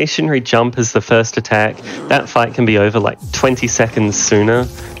does a stationary jump as the first attack, that fight can be over like 20 seconds sooner.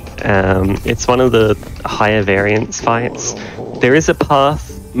 It's one of the higher variance fights. There is a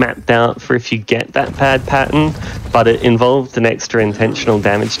path mapped out for if you get that bad pattern, but it involved an extra intentional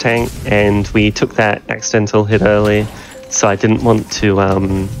damage tank, and we took that accidental hit early, so I didn't want to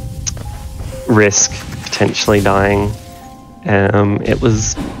risk potentially dying. It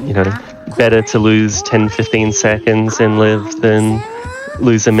was, better to lose 10-15 seconds and live than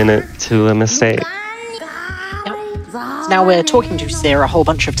lose a minute to a mistake. Yep. So now we're talking to Seer a whole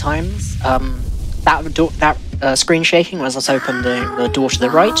bunch of times. That screen shaking was us opening the door to the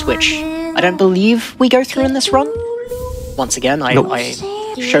right, which I don't believe we go through in this run. Once again, I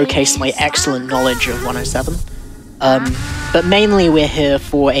showcase my excellent knowledge of 107. But mainly we're here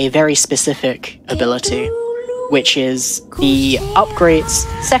for a very specific ability, which is the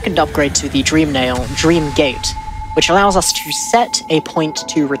second upgrade to the Dream Nail, Dream Gate, which allows us to set a point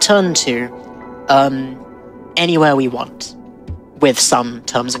to return to anywhere we want, with some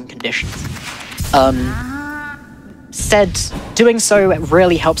terms and conditions. Doing so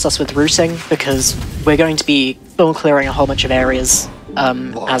really helps us with routing, because we're going to be full clearing a whole bunch of areas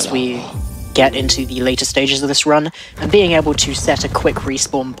as we get into the later stages of this run, and being able to set a quick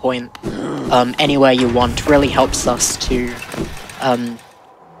respawn point anywhere you want really helps us to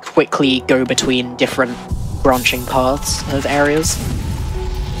quickly go between different branching paths of areas.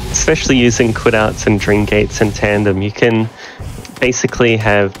 Especially using quitouts and dream gates in tandem, you can basically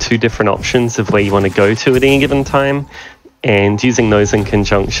have two different options of where you want to go to at any given time, and using those in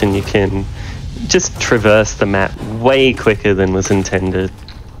conjunction you can just traverse the map way quicker than was intended.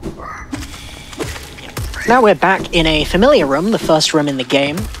 Now we're back in a familiar room, the first room in the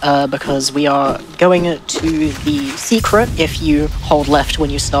game, because we are going to the secret if you hold left when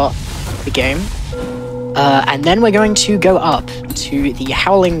you start the game. And then we're going to go up to the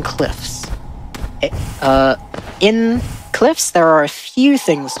Howling Cliffs. In Cliffs, there are a few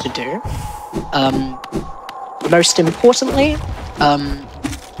things to do. Most importantly,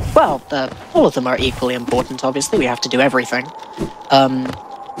 well, all of them are equally important, obviously. We have to do everything.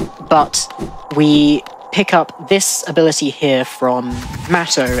 But we pick up this ability here from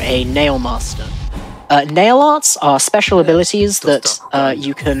Matto, a nail master. Nail arts are special abilities that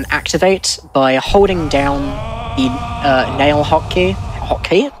you can activate by holding down the nail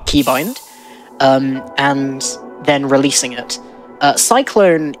keybind, and then releasing it.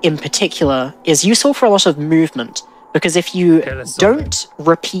 Cyclone, in particular, is useful for a lot of movement, because if you don't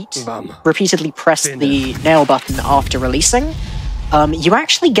repeatedly press the nail button after releasing, you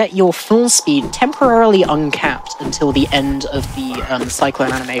actually get your full speed temporarily uncapped until the end of the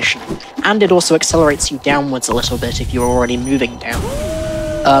cyclone animation, and it also accelerates you downwards a little bit if you're already moving down,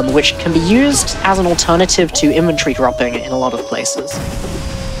 which can be used as an alternative to inventory dropping in a lot of places.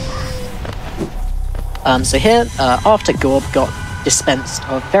 So here, after Gorb got dispensed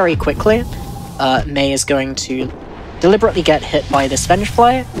of very quickly, May is going to deliberately get hit by this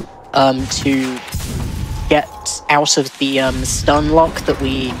Vengefly to get out of the stun lock that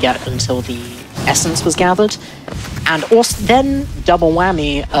we get until the essence was gathered, and also then double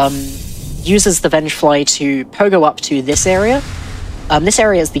whammy uses the Vengefly to pogo up to this area. This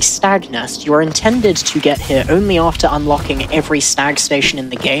area is the Stag Nest. You are intended to get here only after unlocking every stag station in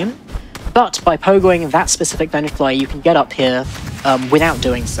the game, but by pogoing that specific Vengefly you can get up here without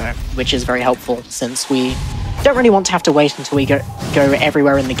doing so, which is very helpful since we don't really want to have to wait until we go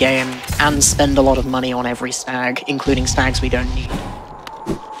everywhere in the game and spend a lot of money on every stag, including stags we don't need.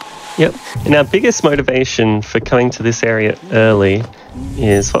 Yep, and our biggest motivation for coming to this area early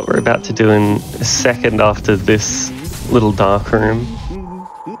is what we're about to do in a second after this little dark room.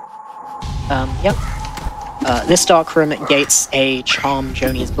 Yep. This dark room gates a Charm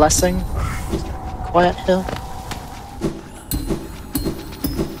Joni's Blessing. Just quiet here.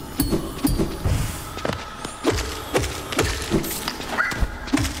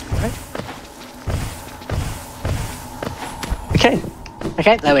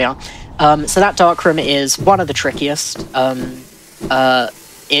 Okay, there we are. So that dark room is one of the trickiest. There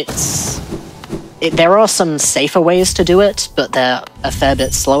are some safer ways to do it, but they're a fair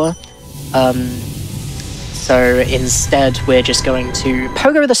bit slower. So instead, we're just going to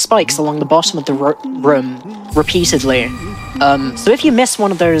pogo the spikes along the bottom of the room repeatedly. So if you miss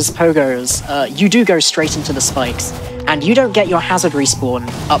one of those pogos, you do go straight into the spikes, and you don't get your hazard respawn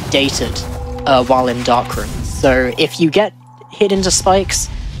updated while in dark rooms. So if you get hit into spikes,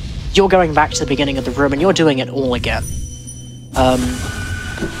 you're going back to the beginning of the room and you're doing it all again.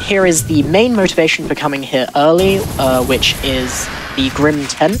 Here is the main motivation for coming here early, which is the Grim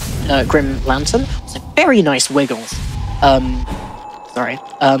Lantern. It's a very nice wiggles. Sorry.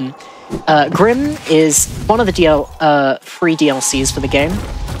 Grim is one of the free DLCs for the game.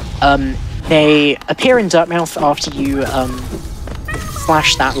 They appear in Dirtmouth after you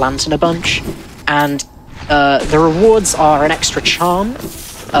slash that lantern a bunch, and the rewards are an extra charm,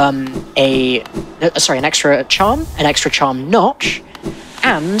 an extra charm notch,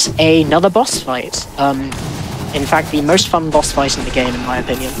 and another boss fight. In fact, the most fun boss fight in the game, in my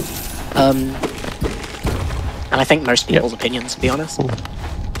opinion. And I think most people's opinions, to be honest.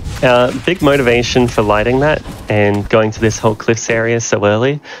 Big motivation for lighting that and going to this whole cliffs area so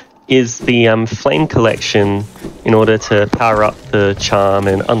early is the flame collection in order to power up the charm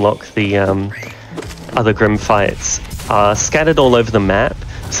and unlock the other grim fights are scattered all over the map.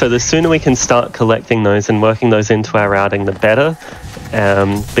 So the sooner we can start collecting those and working those into our routing, the better.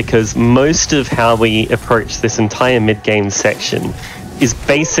 Because most of how we approach this entire mid-game section is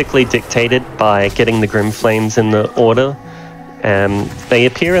basically dictated by getting the Grim Flames in the order. They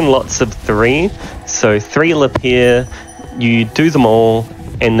appear in lots of 3, so 3 will appear, you do them all,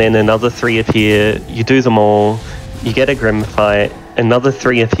 and then another 3 appear, you do them all, you get a Grim fight, another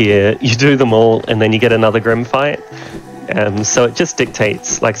 3 appear, you do them all, and then you get another Grim fight. So it just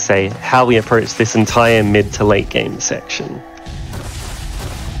dictates, like I say, how we approach this entire mid to late game section.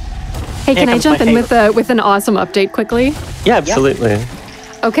 Hey, can I jump in with an awesome update quickly? Yeah, absolutely. Yeah.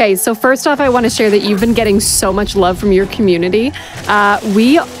 Okay, so first off, I want to share that you've been getting so much love from your community.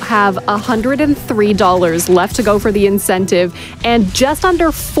 We have $103 left to go for the incentive and just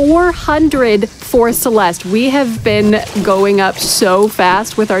under 400 for Celeste. We have been going up so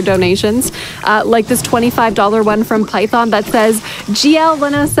fast with our donations, like this $25 one from Python that says,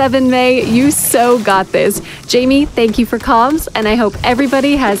 GL107May, you so got this. Jamie, thank you for comms, and I hope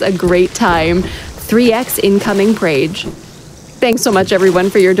everybody has a great time. 3x incoming Prage. Thanks so much, everyone,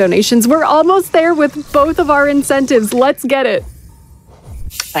 for your donations. We're almost there with both of our incentives. Let's get it.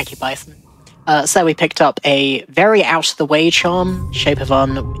 Thank you, Python. So we picked up a very out-of-the-way charm. Shape of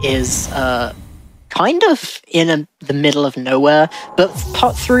Un is kind of in the middle of nowhere, but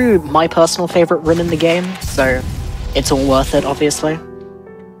put through my personal favorite room in the game, so it's all worth it, obviously.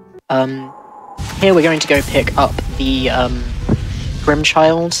 Here we're going to go pick up the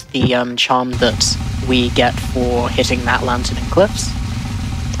Grimchild, the charm that we get for hitting that lantern in cliffs,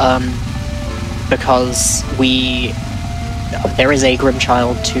 because there is a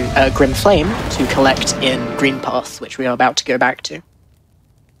Grimchild Grim Flame to collect in Green Path, which we are about to go back to.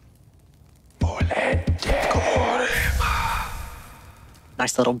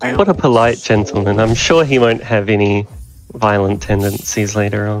 Nice little bounce. What a polite gentleman. I'm sure he won't have any violent tendencies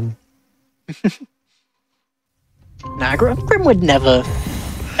later on. Nah, Grim would never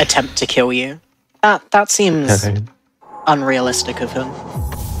attempt to kill you. That seems unrealistic of him.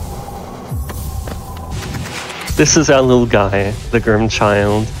 This is our little guy, the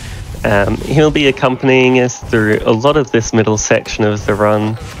Grimchild. He'll be accompanying us through a lot of this middle section of the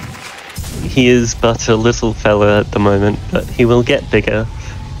run. He is but a little fella at the moment, but he will get bigger,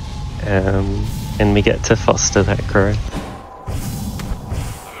 and we get to foster that growth.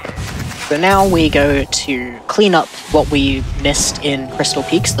 So now we go to clean up what we missed in Crystal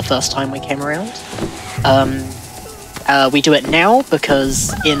Peaks the first time we came around. We do it now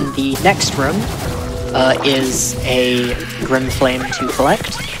because in the next room is a Grim Flame to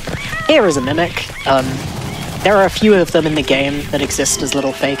collect. Here is a Mimic. There are a few of them in the game that exist as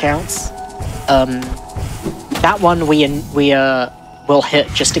little fake-outs. That one we will hit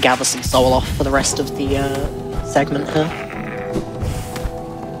just to gather some soul off for the rest of the segment here.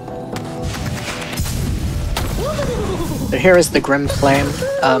 So here is the Grim Flame.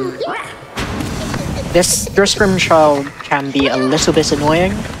 This Grimchild can be a little bit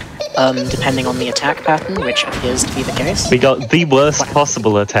annoying, depending on the attack pattern, which appears to be the case. We got the worst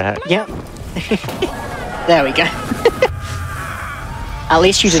possible attack. Yep. There we go. At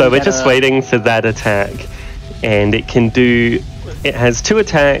least you didn't. So we're just waiting for that attack, and it has 2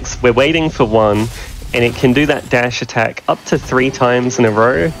 attacks, we're waiting for 1, and it can do that dash attack up to 3 times in a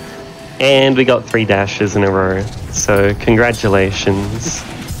row. And we got 3 dashes in a row, so congratulations.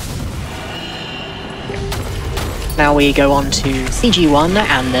 Now we go on to CG1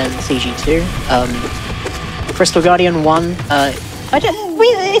 and then CG2. Crystal Guardian 1,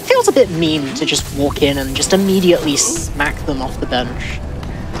 it feels a bit mean to just walk in and just immediately smack them off the bench.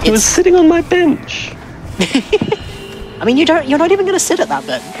 He was sitting on my bench. I mean, you're not even going to sit at that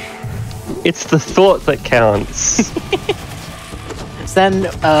bench. It's the thought that counts. Then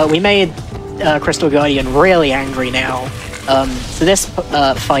we made Crystal Guardian really angry now. So this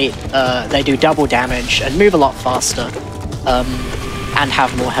fight, they do double damage and move a lot faster, and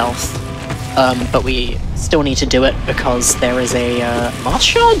have more health. But we still need to do it because there is a Mars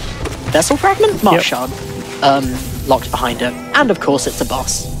Shard? Vessel Fragment? Mars Shard. Locked behind it. And of course it's a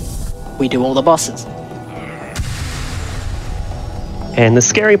boss. We do all the bosses. And the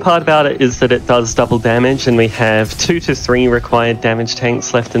scary part about it is that it does double damage, and we have 2 to 3 required damage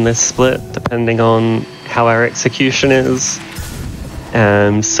tanks left in this split, depending on how our execution is.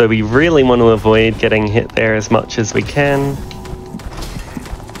 So we really want to avoid getting hit there as much as we can.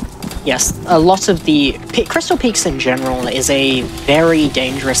 Yes, a lot of the... Crystal Peaks in general is a very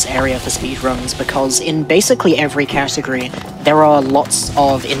dangerous area for speedruns because in basically every category there are lots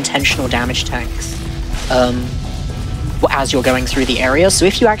of intentional damage tanks. As you're going through the area, so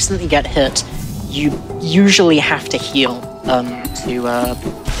if you accidentally get hit, you usually have to heal I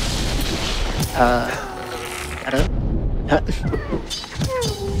don't...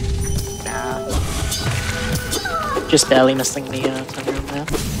 Just barely missing the turnaround there.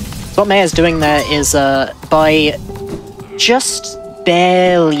 So what Maya's doing there is, by just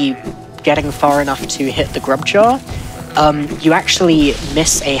barely getting far enough to hit the grub jar, you actually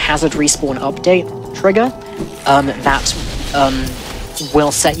miss a hazard respawn update trigger that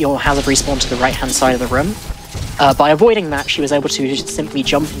will set your hazard respawn to the right-hand side of the room. By avoiding that, she was able to just simply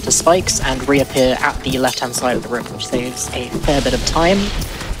jump into spikes and reappear at the left-hand side of the room, which saves a fair bit of time,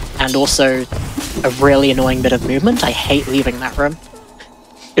 and also a really annoying bit of movement. I hate leaving that room.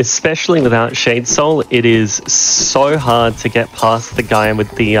 Especially without Shade Soul, it is so hard to get past the guy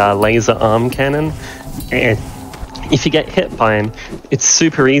with the laser arm cannon, and if you get hit by him, it's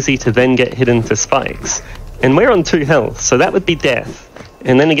super easy to then get hit into spikes. And we're on 2 health, so that would be death.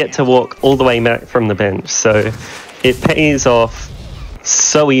 And then you get to walk all the way back from the bench. So it pays off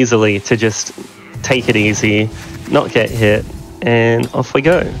so easily to just take it easy, not get hit, and off we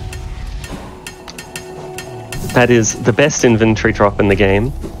go. That is the best inventory drop in the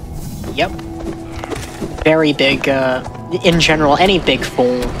game. Yep. Very big, in general, any big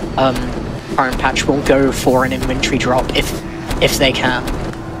fall current patch will go for an inventory drop if they can.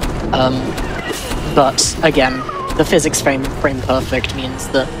 But again, the physics frame perfect means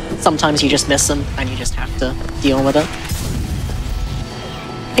that sometimes you just miss them and you just have to deal with it.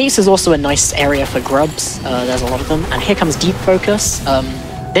 Peace is also a nice area for grubs. There's a lot of them. And here comes Deep Focus.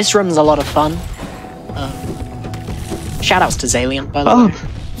 This room's a lot of fun. Shoutouts to Zalian, by the way.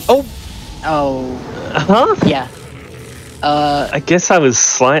 Oh. Huh? Yeah. I guess I was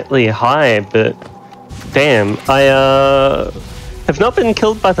slightly high, but damn, I have not been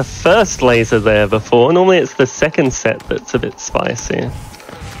killed by the first laser there before. Normally it's the second set that's a bit spicy.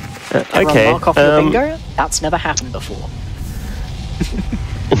 Okay. Mark off your bingo? That's never happened before.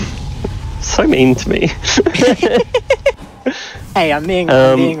 So mean to me. Hey, I'm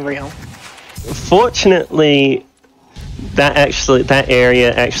being real. Fortunately, that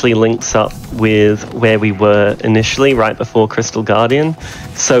area actually links up with where we were initially, right before Crystal Guardian.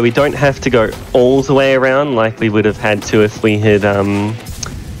 So we don't have to go all the way around like we would have had to if we had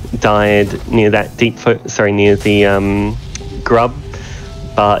died near that near the grub.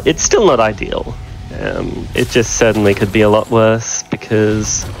 But it's still not ideal. It just certainly could be a lot worse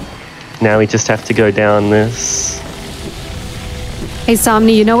because now we just have to go down this. Hey,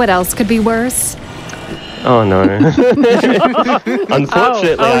 Somni, you know what else could be worse? Oh no.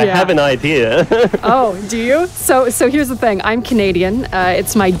 Unfortunately, I have an idea. Oh, do you? So here's the thing. I'm Canadian.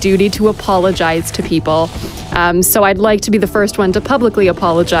 It's my duty to apologize to people. So I'd like to be the first one to publicly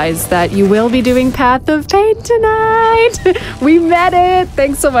apologize that you will be doing Path of Pain tonight. We met it.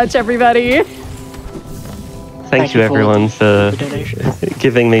 Thanks so much, everybody. Thank you everyone for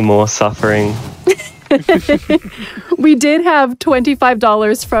giving me more suffering. We did have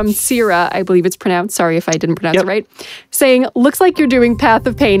 $25 from Sierra, I believe it's pronounced, sorry if I didn't pronounce it right, saying, looks like you're doing Path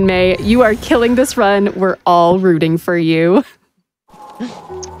of Pain, May. You are killing this run. We're all rooting for you.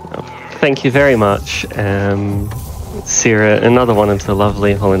 Thank you very much, Sierra, another one of the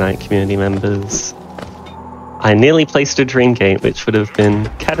lovely Hollow Knight community members. I nearly placed a Dream Gate, which would have been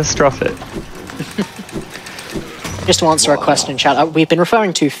catastrophic. Just to answer a question in chat, we've been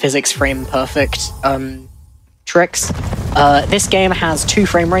referring to physics frame perfect tricks. This game has 2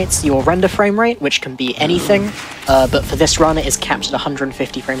 frame rates, your render frame rate, which can be anything, but for this run it is capped at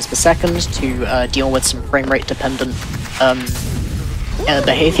 150 frames per second to deal with some frame rate dependent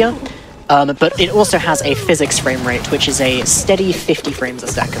behavior. But it also has a physics frame rate, which is a steady 50 frames a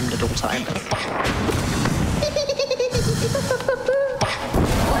second at all times.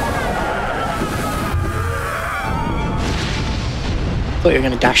 I thought you were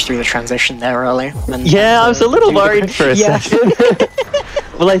going to dash through the transition there early. Yeah, I was a little worried for a second.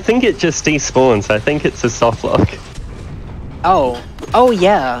 Well, I think it just despawns. I think it's a soft lock. Oh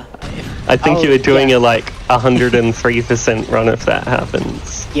yeah. I think you were doing a like 103% run if that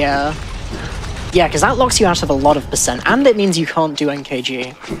happens. Yeah. Yeah, because that locks you out of a lot of percent, and it means you can't do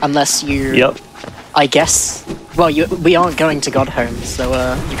NKG unless you... Yep. I guess... Well, we aren't going to Godhome, so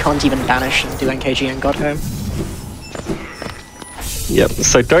you can't even banish and do NKG in Godhome. Yep,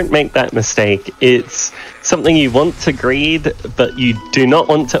 so don't make that mistake. It's something you want to greed, but you do not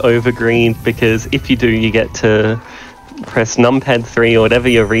want to overgreed, because if you do, you get to press numpad 3 or whatever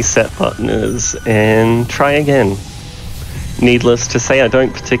your reset button is, and try again. Needless to say, I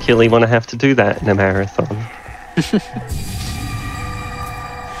don't particularly want to have to do that in a marathon.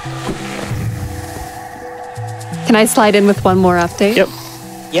 Can I slide in with one more update? Yep.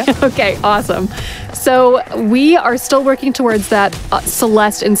 Yeah. Okay, awesome. So we are still working towards that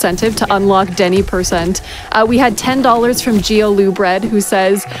Celeste incentive to unlock Denny %. We had $10 from GeoLubred, who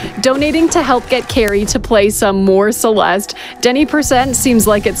says, donating to help get Carrie to play some more Celeste. Denny % seems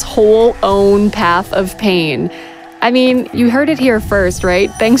like its whole own Path of Pain. I mean, you heard it here first,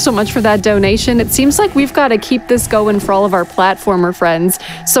 right? Thanks so much for that donation. It seems like we've got to keep this going for all of our platformer friends.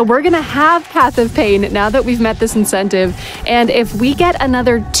 So we're going to have Path of Pain now that we've met this incentive. And if we get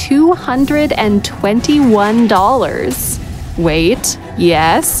another $221, wait,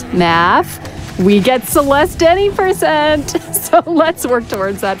 yes, math, we get Celeste any percent. So let's work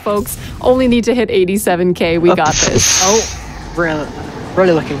towards that, folks. Only need to hit 87K. We got this. Oh,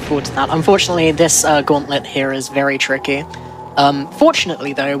 really looking forward to that. Unfortunately, this gauntlet here is very tricky.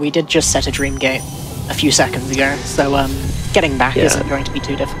 Fortunately, though, we did just set a dream gate a few seconds ago, so getting back isn't going to be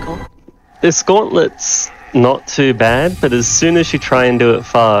too difficult. This gauntlet's not too bad, but as soon as you try and do it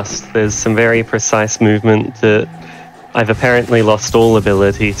fast, there's some very precise movement that I've apparently lost all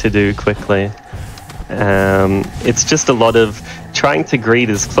ability to do quickly. It's just a lot of trying to greet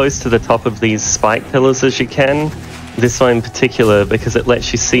as close to the top of these spike pillars as you can. This one in particular, because it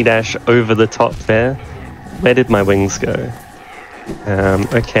lets you C-dash over the top there. Where did my wings go?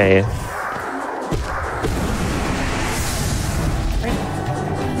 Okay.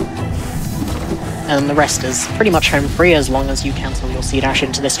 And the rest is pretty much home free as long as you cancel your C-dash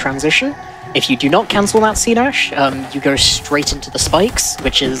into this transition. If you do not cancel that C-dash, you go straight into the spikes,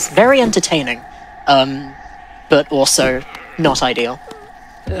 which is very entertaining, but also not ideal.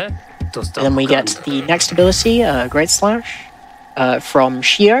 Then we get the next ability, Great Slash, from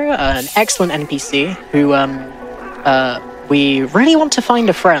Shio, an excellent NPC who we really want to find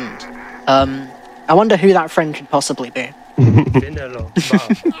a friend. I wonder who that friend could possibly be.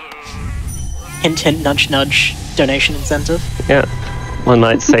 Hint, hint, nudge, nudge, donation incentive. Yeah, one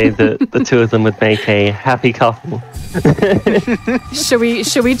might say that the two of them would make a happy couple. Should we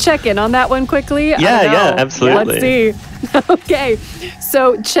check in on that one quickly? Yeah, absolutely. Let's see. Okay,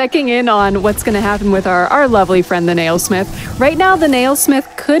 so checking in on what's going to happen with our lovely friend the Nailsmith. Right now, the Nailsmith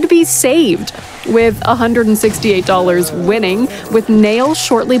could be saved with $168 winning, with Nail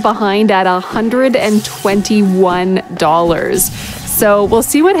shortly behind at $121. So we'll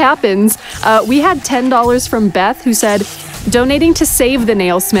see what happens. We had $10 from Beth, who said, donating to save the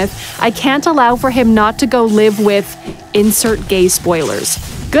Nailsmith, I can't allow for him not to go live with insert gay spoilers.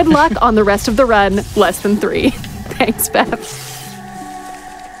 Good luck on the rest of the run, less than 3. Thanks, Beth.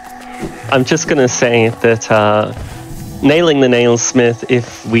 I'm just going to say that nailing the Nailsmith,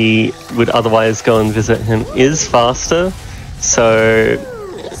 if we would otherwise go and visit him, is faster. So,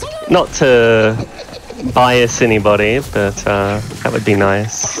 not to bias anybody, but that would be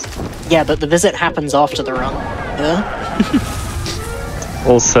nice. Yeah, but the visit happens after the run.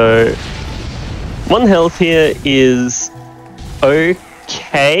 Also, 1 health here is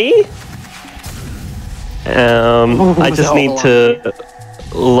okay. I just need to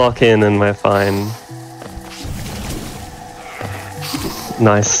lock in and we're fine.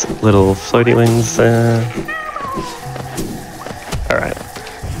 Nice little floaty wings there. Alright.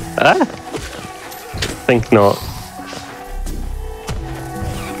 I think not.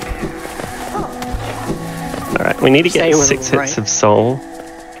 Alright, we need to get 6 hits of soul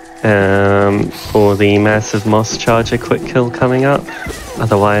for the massive moss charger quick kill coming up.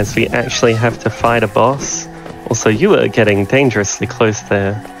 Otherwise, we actually have to fight a boss. Also, you are getting dangerously close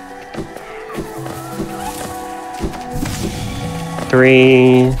there.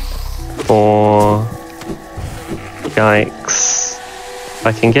 3, 4. Yikes. If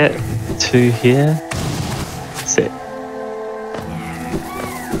I can get 2 here. That's it.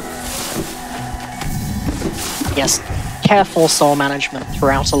 Yes, careful soul management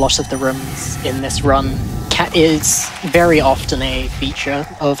throughout a lot of the rooms in this run is very often a feature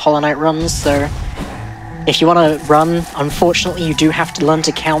of Hollow Knight runs, so if you want to run, unfortunately you do have to learn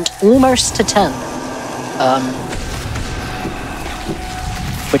to count almost to 10.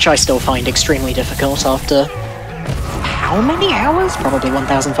 Which I still find extremely difficult after how many hours? Probably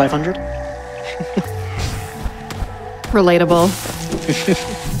 1,500. Relatable.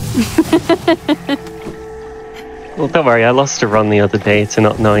 Well, don't worry, I lost a run the other day to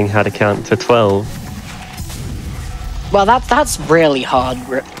not knowing how to count to 12. Well, that's really hard,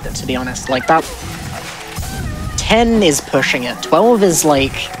 to be honest. Like, that... 10 is pushing it. 12 is,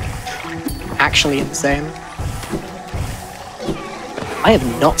 like, actually insane. I have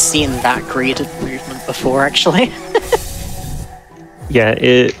not seen that greeted movement before, actually. Yeah,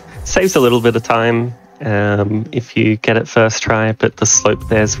 it saves a little bit of time if you get it first try, but the slope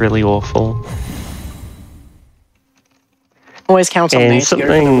there's really awful. Always count on me to go for the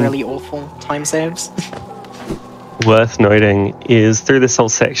something really awful time saves. worth noting is through this whole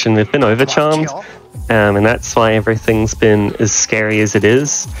section we've been overcharmed, and that's why everything's been as scary as it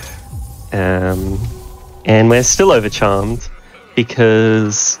is. And we're still overcharmed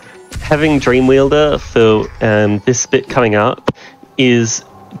because having Dreamwielder for this bit coming up is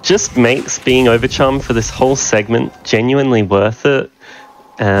just makes being overcharmed for this whole segment genuinely worth it,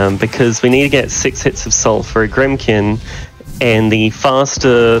 because we need to get 6 hits of soul for a Grimkin, and the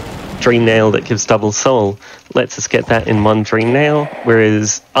faster Dream Nail that gives double soul lets us get that in 1 Dream Nail,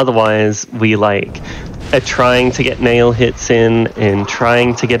 whereas otherwise we are trying to get nail hits in and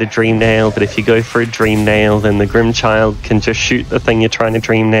trying to get a Dream Nail, but if you go for a Dream Nail, then the Grim Child can just shoot the thing you're trying to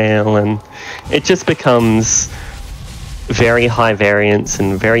Dream Nail, and it just becomes very high variance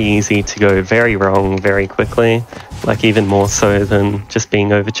and very easy to go very wrong very quickly, like even more so than just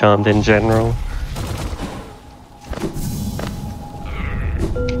being overcharmed in general.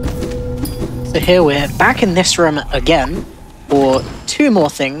 So here we're back in this room again for 2 more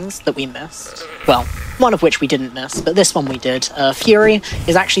things that we missed. Well, one of which we didn't miss, but this one we did. Fury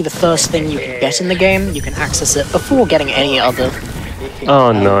is actually the first thing you can get in the game. You can access it before getting any other.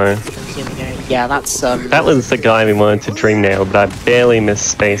 Oh no. Yeah, that's That was the guy we wanted to Dream Nail, but I barely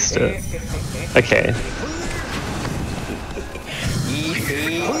misspaced it. Okay.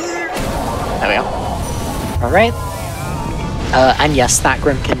 There we go. Alright. And yes, that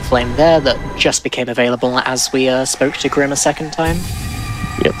Grimkin Flame there that just became available as we spoke to Grim a second time.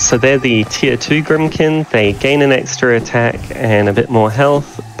 Yep, so they're the tier 2 Grimkin. They gain an extra attack and a bit more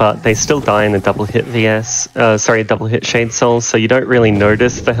health, but they still die in a double hit double hit Shade Soul, so you don't really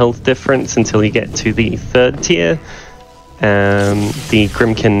notice the health difference until you get to the 3rd tier, the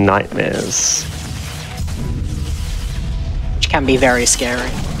Grimkin Nightmares. Which can be very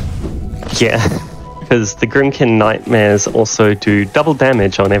scary. Yeah, because the Grimkin Nightmares also do double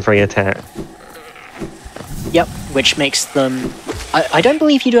damage on every attack. Yep, which makes them... I don't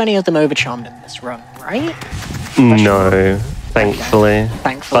believe you do any of them overcharmed in this run, right? No, thankfully. Okay.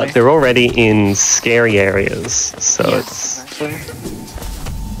 Thankfully. But they're already in scary areas, so yes, exactly.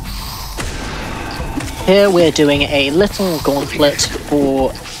 Here we're doing a little gauntlet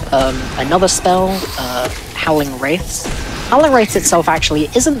for another spell, Howling Wraiths. Howling Wraiths itself actually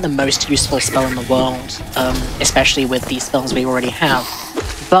isn't the most useful spell in the world, especially with the spells we already have.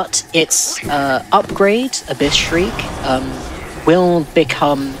 But its upgrade, Abyss Shriek, will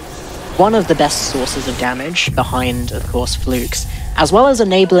become one of the best sources of damage behind, of course, Flukes, as well as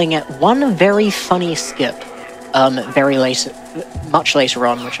enabling it one very funny skip much later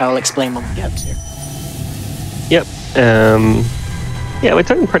on, which I'll explain when we get to. Yep. Yeah, we're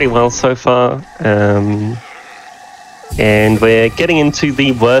doing pretty well so far. And we're getting into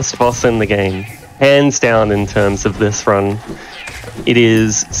the worst boss in the game, hands down in terms of this run. It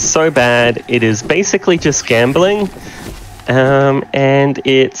is so bad, it is basically just gambling. And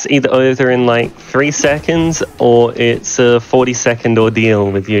it's either over in like 3 seconds or it's a 40-second ordeal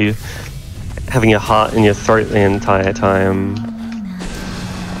with you having your heart in your throat the entire time.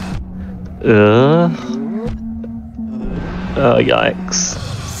 Oh, yikes.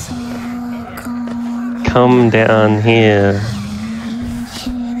 Come down here.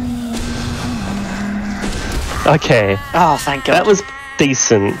 Okay. Oh, thank God. That was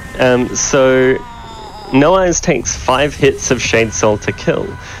decent. So Noah's takes 5 hits of Shade Soul to kill.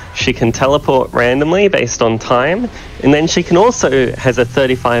 She can teleport randomly based on time, and then she can also has a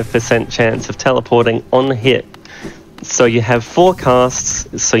 35% chance of teleporting on hit. So you have 4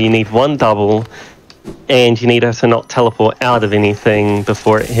 casts, so you need 1 double, and you need her to not teleport out of anything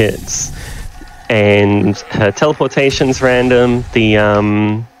before it hits. And her teleportation's random.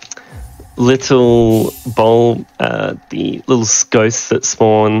 The little bowl, the little ghosts that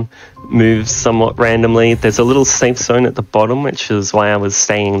spawn moves somewhat randomly. There's a little safe zone at the bottom, which is why I was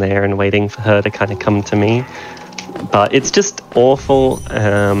staying there and waiting for her to kind of come to me. But it's just awful.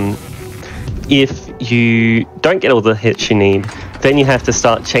 If you don't get all the hits you need, then you have to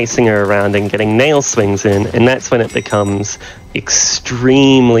start chasing her around and getting nail swings in, and that's when it becomes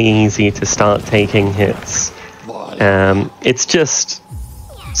extremely easy to start taking hits. It's just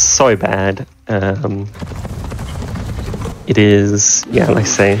so bad. It is, yeah, like I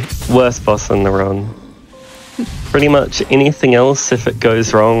say, worst boss in the run. Pretty much anything else, if it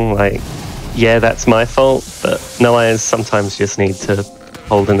goes wrong, like, yeah, that's my fault, but no, I sometimes just need to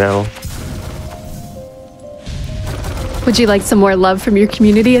hold an L. Would you like some more love from your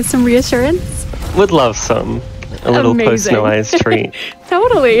community as some reassurance? Would love some. A little post-No Eyes treat.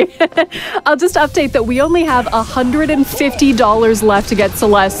 Totally. I'll just update that we only have $150 left to get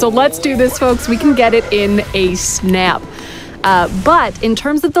Celeste. So let's do this, folks. We can get it in a snap. But in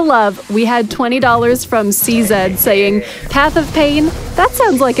terms of the love, we had $20 from CZ saying, Path of Pain, that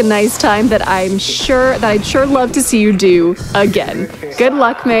sounds like a nice time that I'd sure love to see you do again. Good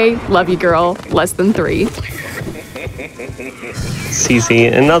luck, May. Love you, girl. Less than 3.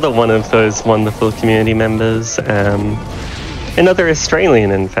 CZ, another one of those wonderful community members. Another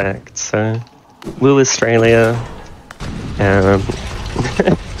Australian, in fact. So, woo Australia.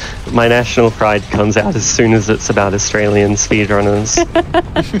 My national pride comes out as soon as it's about Australian speedrunners.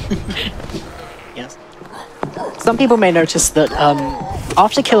 Yes. Some people may notice that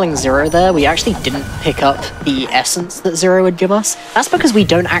after killing Zero there, we actually didn't pick up the essence that Zero would give us. That's because we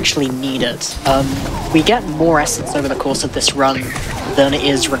don't actually need it. We get more essence over the course of this run than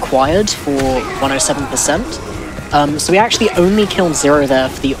is required for 107%. So we actually only killed Zero there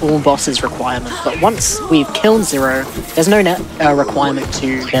for the all bosses requirement, but once we've killed Zero, there's no requirement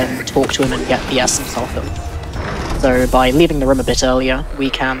to then talk to him and get the essence off him. So by leaving the room a bit earlier, we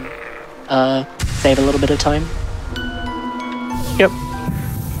can save a little bit of time. Yep.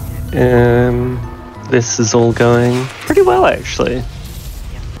 This is all going pretty well, actually.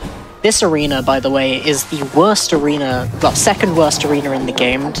 This arena, by the way, is the worst arena, well, second worst arena in the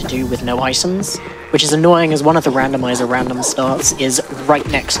game to do with no items, which is annoying as one of the randomizer random starts is right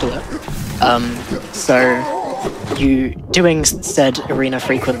next to it. So you doing said arena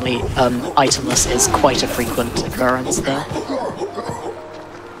frequently, itemless is quite a frequent occurrence there.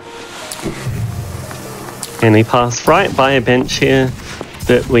 And we pass right by a bench here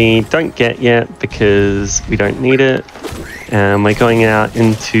that we don't get yet because we don't need it. We're going out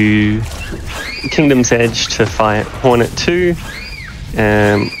into Kingdom's Edge to fight Hornet 2,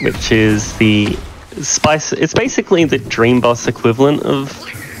 which is the spice. It's basically the Dream Boss equivalent of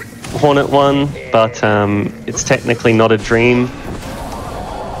Hornet 1, but it's technically not a dream.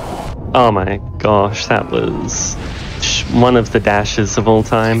 Oh my gosh, that was one of the dashes of all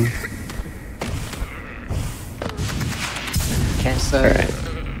time. Okay, so Alright.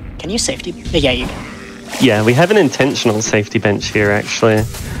 Can you safety? Yeah, you can. Yeah, we have an intentional safety bench here, actually,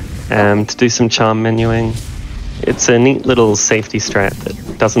 to do some charm menuing. It's a neat little safety strat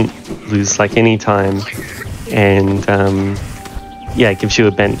that doesn't lose, like, any time, and, yeah, it gives you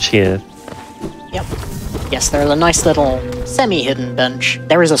a bench here. Yep. Yes, there's a nice little semi-hidden bench.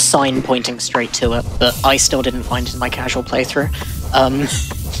 There is a sign pointing straight to it, but I still didn't find it in my casual playthrough.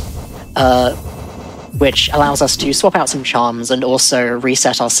 Which allows us to swap out some charms and also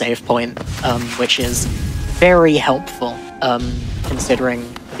reset our save point, which is very helpful,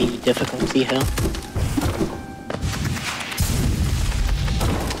 considering the difficulty here.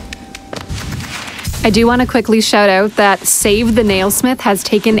 I do want to quickly shout out that Save the Nailsmith has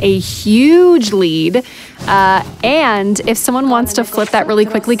taken a huge lead. And if someone wants to flip that really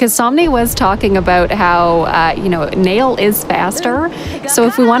quickly, because ins0mnia was talking about how, you know, Nail is faster. So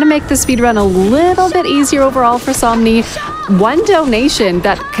if we want to make the speedrun a little bit easier overall for ins0mnia, one donation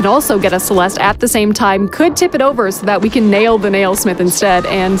that can also get a Celeste at the same time could tip it over so that we can nail the Nailsmith instead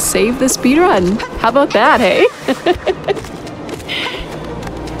and save the speedrun. How about that, hey?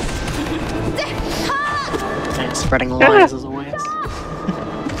 Spreading lies as always.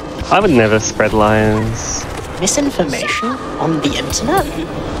 I would never spread lies. Misinformation on the internet?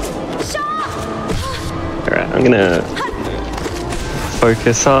 Alright, I'm gonna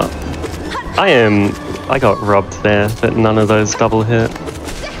focus up. I got robbed there, but none of those double hit.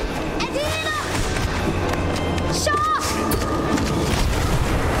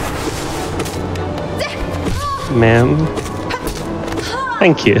 Ma'am.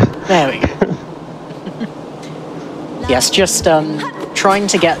 Thank you. There we go. Yes, just trying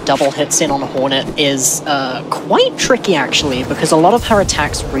to get double hits in on Hornet is quite tricky actually, because a lot of her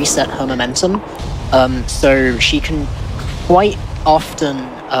attacks reset her momentum, so she can quite often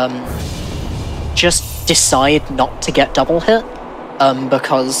just decide not to get double hit,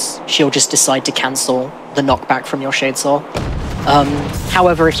 because she'll just decide to cancel the knockback from your Shade Saw.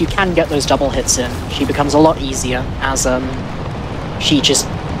 However, if you can get those double hits in, she becomes a lot easier, as she just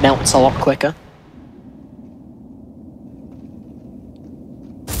melts a lot quicker.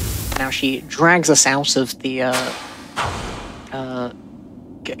 Now she drags us out of the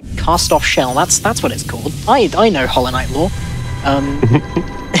cast-off shell. That's what it's called. I know Hollow Knight lore.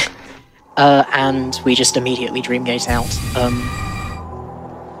 And we just immediately Dreamgate out.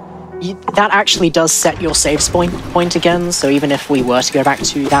 That actually does set your save point again, so even if we were to go back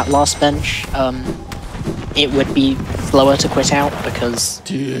to that last bench, it would be slower to quit out because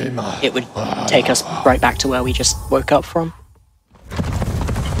it would take us right back to where we just woke up from.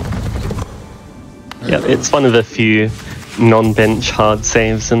 Yeah, it's one of the few non-bench hard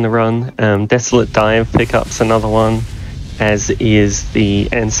saves in the run. Desolate Dive pickups another one, as is the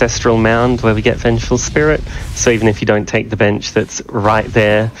Ancestral Mound where we get Vengeful Spirit. So even if you don't take the bench that's right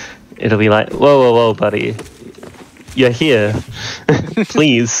there, it'll be like, whoa, whoa, whoa, buddy. You're here.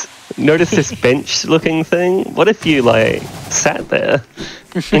 Please. Notice this bench-looking thing? What if you, like, sat there,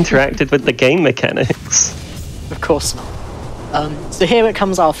 interacted with the game mechanics? Of course not. So here it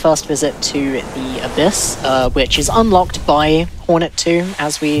comes our first visit to the Abyss, which is unlocked by Hornet 2,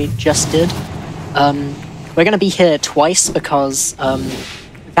 as we just did. We're going to be here twice because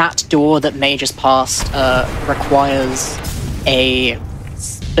that door that May just passed requires a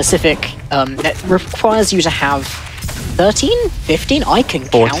specific... it requires you to have 13? 15? I can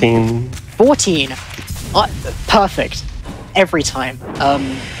 14. count. 14. Perfect. Every time.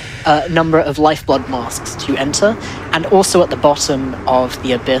 Number of lifeblood masks to enter, and also at the bottom of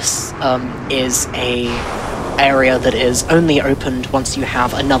the Abyss is a area that is only opened once you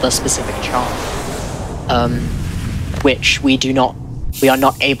have another specific charm, which we are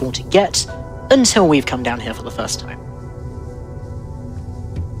not able to get until we've come down here for the first time.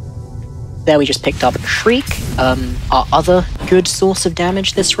 There we just picked up Shriek, our other good source of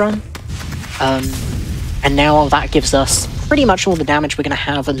damage this run, and now that gives us pretty much all the damage we're going to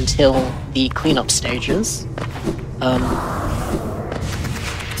have until the cleanup stages.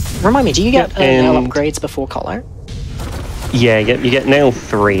 Remind me, do you get nail upgrades before call-out? Yeah, you get nail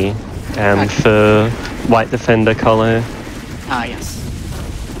 3 for White Defender color. Ah, yes.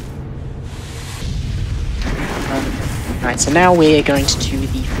 Alright, so now we're going to do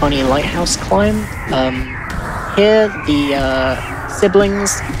the funny lighthouse climb. Here, the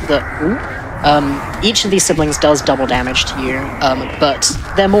siblings that... each of these siblings does double damage to you, but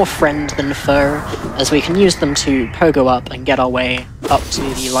they're more friend than foe, as we can use them to pogo up and get our way up to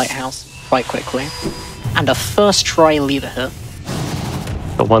the lighthouse quite quickly. And a first try lever hit.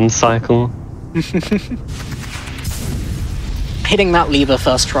 The one cycle. Hitting that lever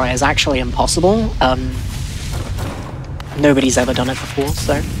first try is actually impossible. Nobody's ever done it before,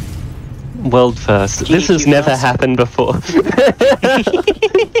 so... World first. This has never happened before.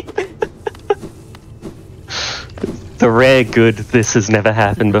 The rare good, this has never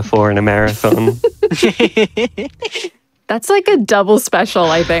happened before in a marathon. That's like a double special,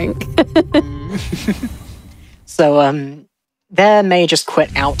 I think. So, there May just quit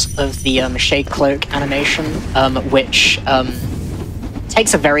out of the Shade Cloak animation, which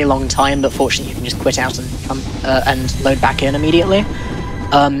takes a very long time, but fortunately you can just quit out and come and load back in immediately.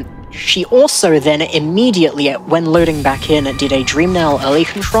 She also then immediately, when loading back in, did a Dreamnail early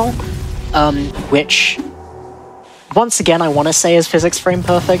control, which... Once again, I want to say is physics frame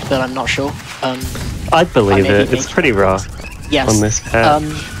perfect, but I'm not sure. I believe it. It's pretty rough on this pad.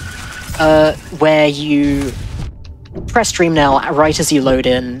 Where you press Dreamnail right as you load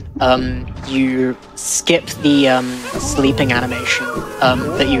in, you skip the sleeping animation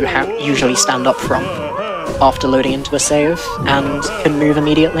that you usually stand up from after loading into a save, and can move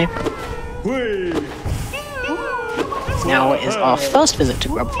immediately. Now is our first visit to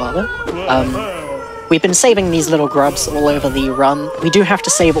Grubfather. We've been saving these little grubs all over the run. We do have to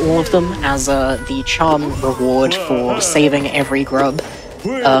save all of them, as the charm reward for saving every grub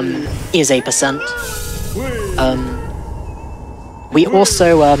is 8%. We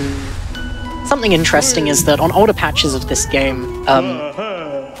also... something interesting is that on older patches of this game,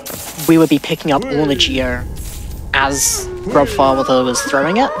 we would be picking up all the Geo as Grubfather was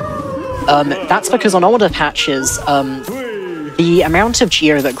throwing it. That's because on older patches, the amount of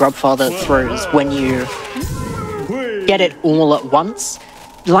Geo that Grubfather throws when you get it all at once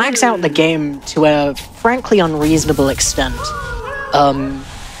lags out the game to a frankly unreasonable extent,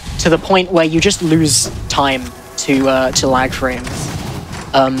 to the point where you just lose time to lag frames.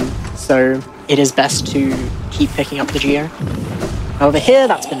 So it is best to keep picking up the Geo. Over here,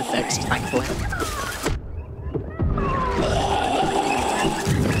 that's been fixed, thankfully.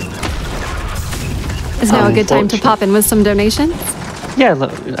 Is now a good time to pop in with some donations? Yeah,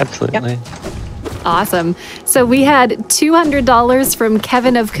 absolutely. Yep. Awesome. So we had $200 from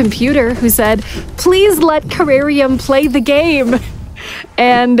Kevin of Computer, who said, please let Carrarium play the game.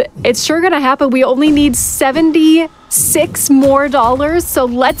 And it's sure going to happen. We only need $76 more, so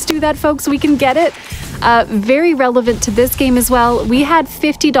let's do that, folks. We can get it. Very relevant to this game as well. We had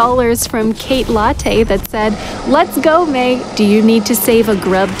 $50 from Kate Latte that said, let's go, May. Do you need to save a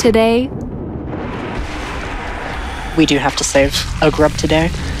grub today? We do have to save a grub today.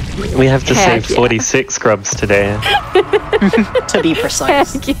 We have to save 46 grubs today. To be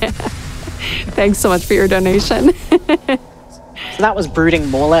precise. Heck yeah. Thanks so much for your donation. So that was Brooding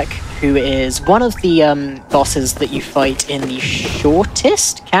Morlek, who is one of the bosses that you fight in the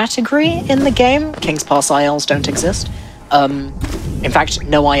shortest category in the game. King's Pass ILs don't exist. In fact,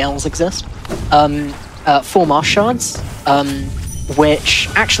 no ILs exist. 4 Marsh Shards, which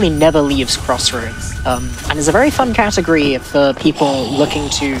actually never leaves Crossroads, and is a very fun category for people looking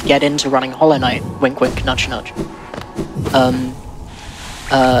to get into running Hollow Knight. Wink, wink, nudge, nudge.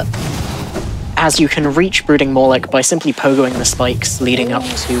 As you can reach Brooding Morlock by simply pogoing the spikes leading up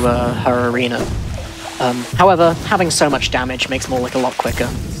to her arena. However, having so much damage makes Morlock a lot quicker,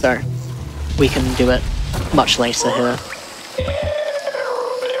 so we can do it much later here.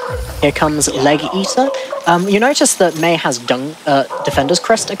 Here comes Leg Eater. You notice that May has Defender's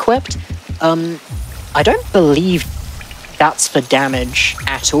Crest equipped. I don't believe that's for damage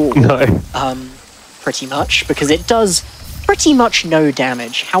at all. No. Pretty much, because it does pretty much no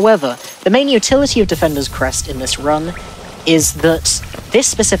damage. However, the main utility of Defender's Crest in this run is that this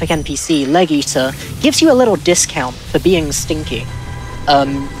specific NPC, Leg Eater, gives you a little discount for being stinky,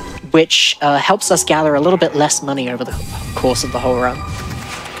 which helps us gather a little bit less money over the course of the whole run.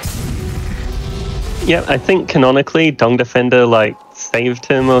 Yeah, I think canonically, Dung Defender, like, saved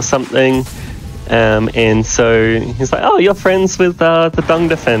him or something, and so he's like, oh, you're friends with the Dung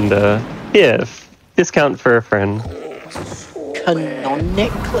Defender. Here, discount for a friend.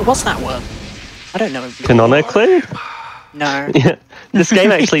 Canonic? What's that word? I don't know. Canonically? No. Yeah. This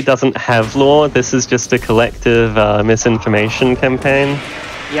game actually doesn't have lore. This is just a collective misinformation campaign.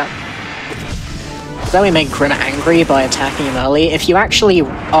 Yep. Then we make Grim angry by attacking him early. If you actually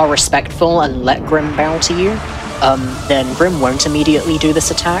are respectful and let Grim bow to you, then Grim won't immediately do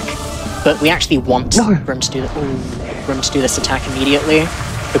this attack. But we actually want Grim to do this attack immediately,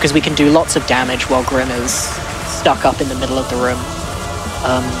 because we can do lots of damage while Grim is stuck up in the middle of the room.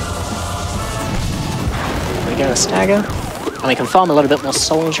 There we go, a stagger. And we can farm a little bit more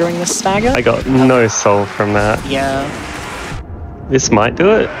soul during this stagger. I got no soul from that. Yeah. This might do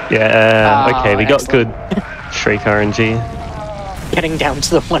it. Yeah, okay, we got excellent. good Shriek RNG. Getting down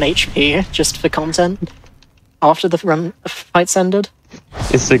to the 1 HP just for content after the fight's ended.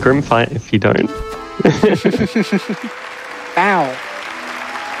 It's a grim fight if you don't. Bow.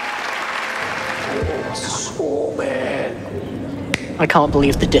 I can't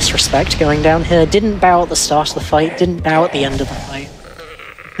believe the disrespect going down here. Didn't bow at the start of the fight, didn't bow at the end of the fight.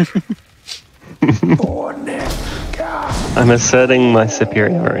 I'm asserting my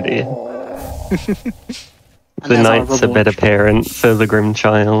superiority. The knight's a better parent for the grim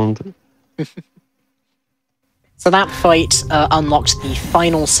child. So that fight unlocked the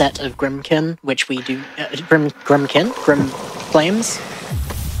final set of Grimkin, which we do... Grim Flames.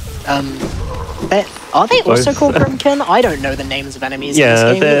 Are they also called Grimkin? I don't know the names of enemies in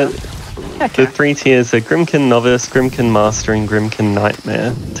this game. The 3 tiers are Grimkin Novice, Grimkin Master, and Grimkin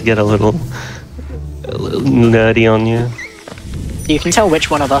Nightmare, to get a little nerdy on you. You can tell which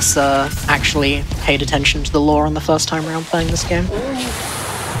one of us actually paid attention to the lore on the first time around playing this game.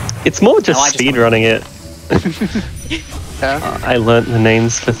 It's more just speedrunning it. I learnt the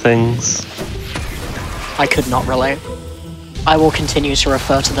names for things. I could not relate. I will continue to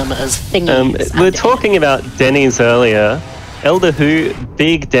refer to them as thingies. We were talking about Denny's earlier. Elder Who,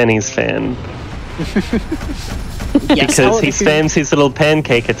 big Denny's fan. Yes, because he spams his little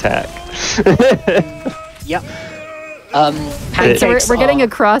pancake attack. Yep. So we're getting a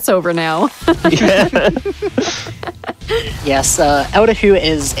crossover now. Yes, Elder Who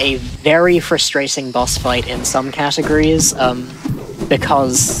is a very frustrating boss fight in some categories,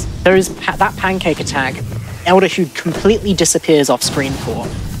 because that pancake attack, Elder Who completely disappears off screen for,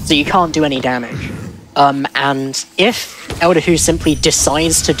 so you can't do any damage. And if Elder Who simply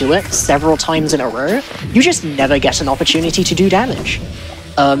decides to do it several times in a row, you just never get an opportunity to do damage.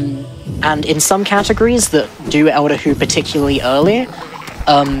 And in some categories that do Elder Who particularly early,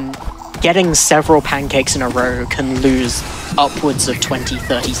 getting several pancakes in a row can lose upwards of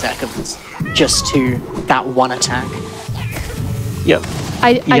 20-30 seconds just to that one attack. Yep.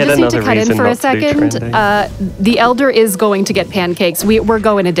 I just need to cut in for a second. The Elder is going to get pancakes. We're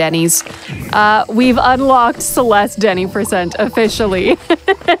going to Denny's. We've unlocked Celeste Denny % officially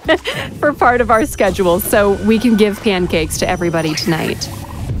for part of our schedule, so we can give pancakes to everybody tonight.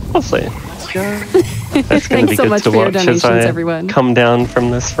 Lovely. That's going to be so good much to for your watch donations, as I everyone. come down from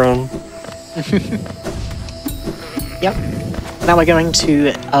this run. Yep. Now we're going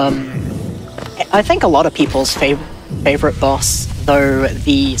to, I think a lot of people's favorite boss, though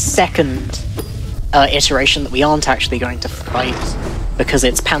the second iteration that we aren't actually going to fight because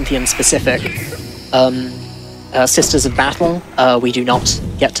it's Pantheon specific. Sisters of Battle, we do not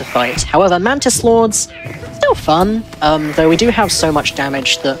get to fight. However, Mantis Lords, still fun, though we do have so much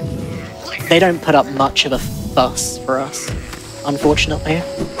damage that they don't put up much of a fuss for us, unfortunately.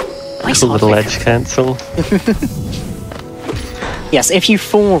 Nice a little edge cancel. Yes, if you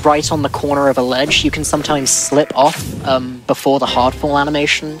fall right on the corner of a ledge, you can sometimes slip off before the hard fall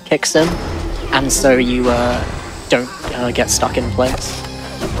animation kicks in, and so you don't get stuck in place.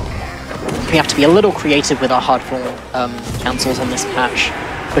 We have to be a little creative with our hard fall cancels on this patch,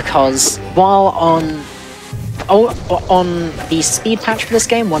 because while on the speed patch for this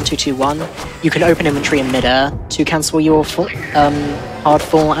game, 1221, you can open inventory in midair to cancel your hard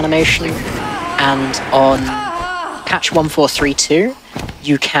fall animation, and on patch 1432,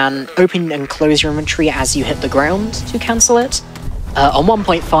 you can open and close your inventory as you hit the ground to cancel it. On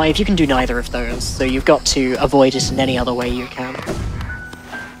 1.5, you can do neither of those, so you've got to avoid it in any other way you can.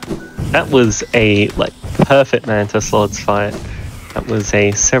 That was a perfect Mantis Lords fight. That was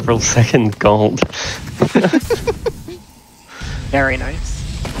a several second gold. Very nice.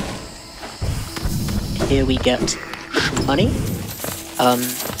 Here we get money.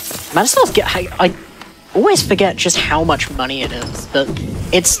 Mantis Lords get... I always forget just how much money it is, but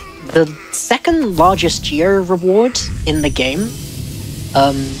it's the second largest geo reward in the game,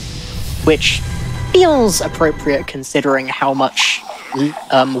 which feels appropriate considering how much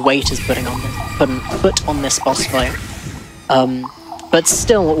weight is put on this boss fight. But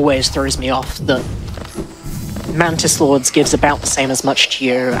still always throws me off that Mantis Lords gives about the same as much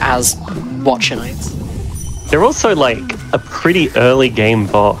geo as Watcher Knights. They're also a pretty early game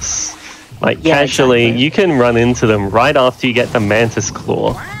boss. Casually, exactly. You can run into them right after you get the Mantis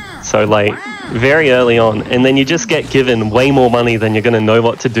Claw. So, very early on. And then you just get given way more money than you're going to know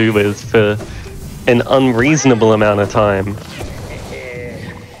what to do with for an unreasonable amount of time.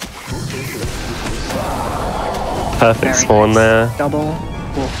 Perfect Very spawn nice. there. Double.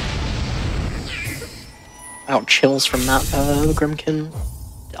 Out chills from that Grimkin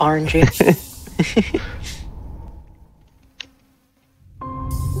RNG.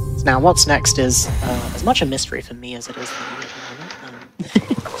 Now, what's next is as much a mystery for me as it is for you at the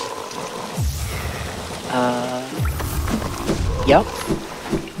moment. Yep.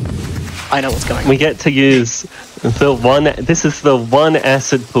 I know what's going on. We get to use the one... This is the one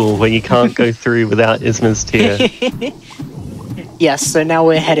acid pool where you can't go through without Isma's tear. Yes, so now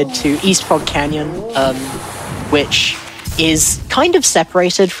we're headed to East Fog Canyon, which is kind of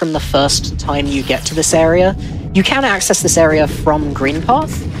separated from the first time you get to this area. You can access this area from Green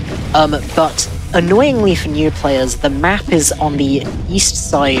Path, but annoyingly for new players, the map is on the east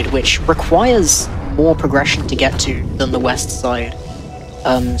side, which requires more progression to get to than the west side.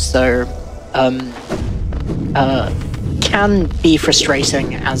 Can be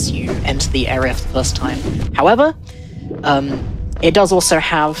frustrating as you enter the area for the first time. However, it does also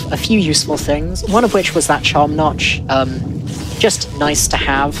have a few useful things, one of which was that charm notch. Just nice to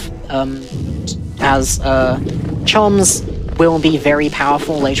have, as charms will be very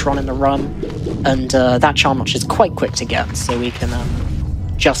powerful later on in the run, and that charm notch is quite quick to get, so we can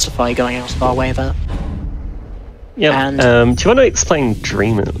justify going out of our way there. Yeah. And do you want to explain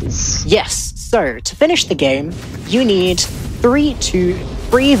Dreamers? yes, so to finish the game, you need free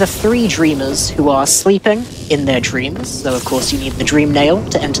the 3 dreamers who are sleeping in their dreams. So of course you need the dream nail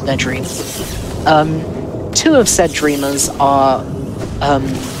to enter their dreams. 2 of said dreamers are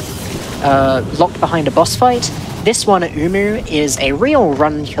locked behind a boss fight. This one, Umu, is a real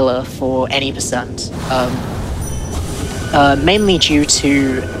run killer for any percent. Mainly due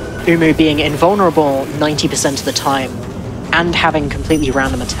to Umu being invulnerable 90% of the time and having completely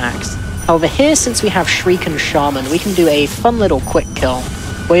random attacks. However, here, since we have Shriek and Shaman, we can do a fun little quick kill,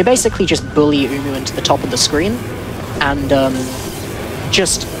 where you basically just bully Umu into the top of the screen, and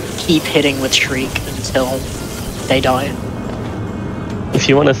just keep hitting with Shriek until they die. If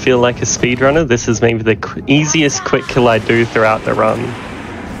you want to feel like a speedrunner, this is maybe the easiest quick kill I do throughout the run.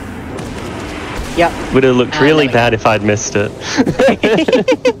 Yep. Would have looked really bad if I'd missed it.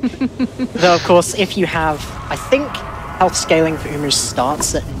 Though, of course, if you have, I think, health scaling for Umu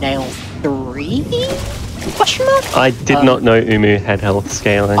starts at nail 3? Question mark? I did not know Umu had health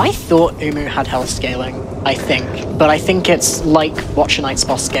scaling. I thought Umu had health scaling, I think. But I think it's like Watcher Knight's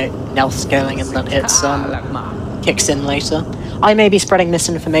boss health scaling in that it's kicks in later. I may be spreading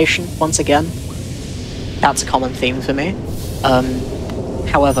misinformation once again. That's a common theme for me.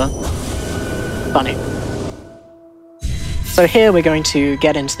 However, funny. So here we're going to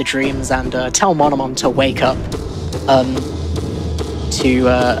get into the dreams and tell Monomon to wake up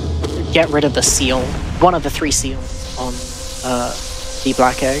to get rid of the seal, one of the 3 seals on the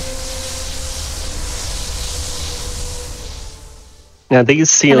Black Egg. Now, these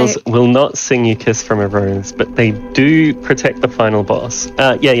seals will not sing you Kiss from a Rose, but they do protect the final boss.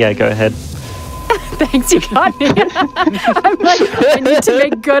 Yeah, go ahead. Thanks, you got me. I'm like, I need to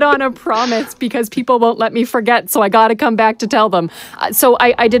make good on a promise because people won't let me forget, so I got to come back to tell them. So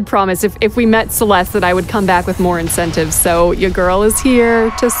I did promise if we met Celeste that I would come back with more incentives. So your girl is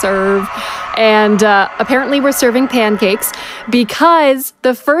here to serve. And apparently we're serving pancakes because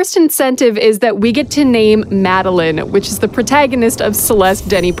the first incentive is that we get to name Madeline, which is the protagonist of Celeste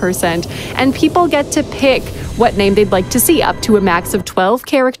Denny Percent. And people get to pick what name they'd like to see, up to a max of 12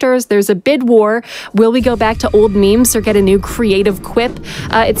 characters. There's a bid war. Will we go back to old memes or get a new creative quip?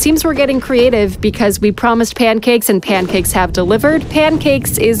 It seems we're getting creative because we promised pancakes and pancakes have delivered.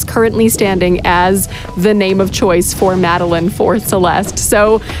 Pancakes is currently standing as the name of choice for Madeline for Celeste.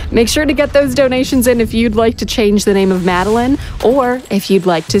 So make sure to get those donations in if you'd like to change the name of Madeline or if you'd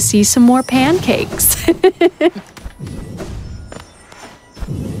like to see some more pancakes.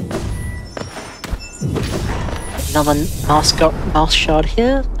 Another mask shard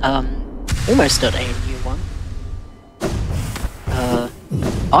here. Almost got a new one.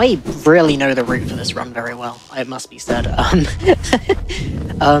 I really know the route for this run very well, it must be said.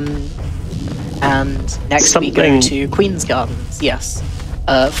 And next we go to Queen's Gardens, yes.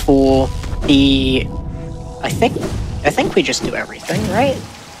 For the... I think we just do everything, right?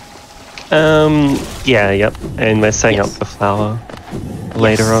 Yeah, yep. And we're setting up the flower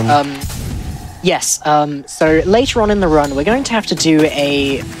later on. Yes, so later on in the run, we're going to have to do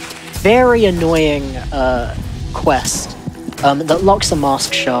a very annoying quest that locks a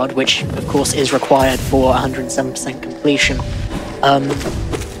mask shard, which, of course, is required for 107% completion.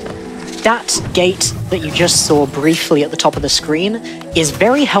 That gate that you just saw briefly at the top of the screen is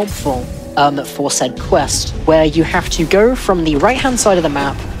very helpful for said quest, where you have to go from the right-hand side of the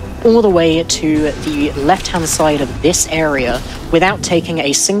map all the way to the left-hand side of this area without taking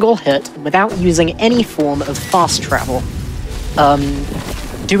a single hit, without using any form of fast travel.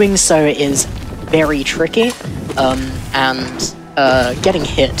 Doing so is very tricky, and getting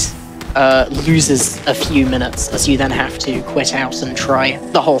hit loses a few minutes as you then have to quit out and try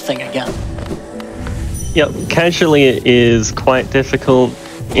the whole thing again. Yep, casually it is quite difficult.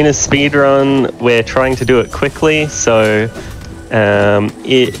 In a speedrun, we're trying to do it quickly, so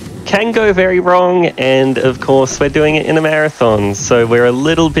it can go very wrong, and of course we're doing it in a marathon, so we're a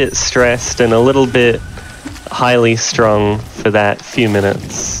little bit stressed and a little bit highly strung for that few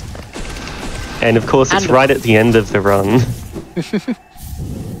minutes. And of course it's right at the end of the run.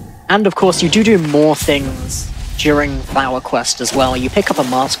 And of course you do more things during Flower Quest as well. You pick up a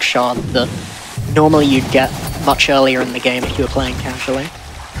mask shard that normally you'd get much earlier in the game if you were playing casually.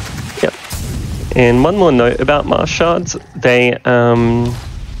 Yep. And one more note about mask shards, they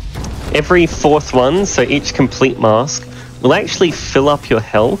every fourth one, so each complete mask, will actually fill up your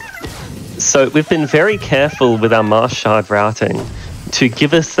health. So we've been very careful with our mask shard routing to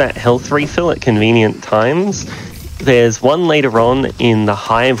give us that health refill at convenient times. There's one later on in the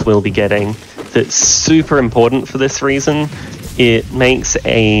hive we'll be getting that's super important for this reason. It makes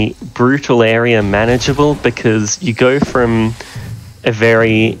a brutal area manageable because you go from a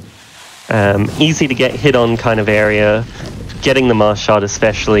very easy to get hit on kind of area. Getting the mask shard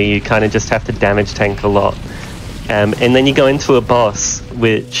especially, you kind of just have to damage tank a lot. And then you go into a boss,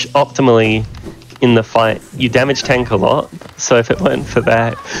 which optimally in the fight, you damage tank a lot. So if it weren't for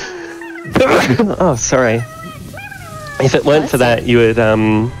that... oh, sorry. If it weren't for that, you would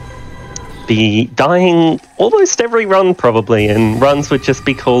be dying almost every run probably, and runs would just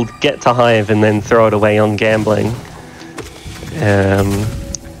be called Get to Hive and then throw it away on gambling.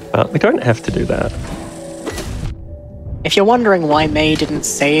 But we don't have to do that. If you're wondering why May didn't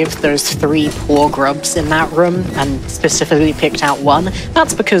save those 3 poor grubs in that room, and specifically picked out one,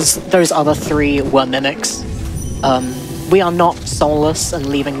 that's because those other 3 were mimics. We are not soulless and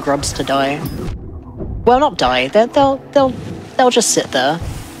leaving grubs to die. Well, not die, they'll just sit there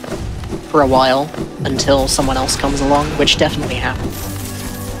for a while until someone else comes along, which definitely happens.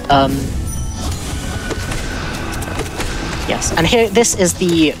 Yes, and here, this is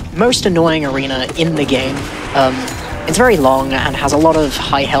the most annoying arena in the game. It's very long and has a lot of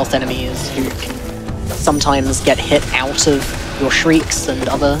high health enemies who can sometimes get hit out of your shrieks and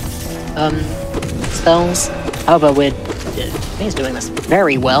other spells. However, he's doing this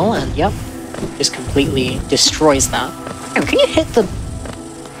very well, and yep, just completely destroys that. Oh, can you hit the...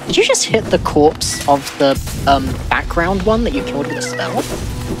 Did you just hit the corpse of the background one that you killed with a spell?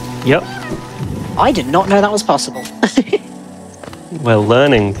 Yep. I did not know that was possible. We're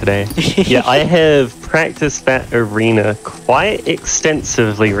learning today. Yeah, I have practiced that arena quite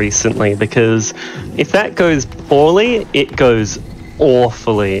extensively recently, because if that goes poorly, it goes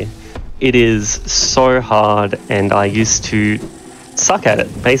awfully. It is so hard, and I used to suck at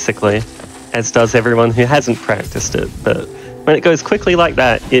it, basically. as does everyone who hasn't practiced it. But when it goes quickly like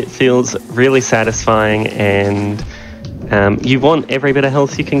that, it feels really satisfying, and you want every bit of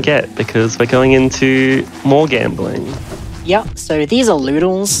health you can get because we're going into more gambling. Yep, so these are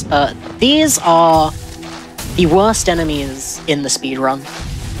Loodles. These are the worst enemies in the speedrun,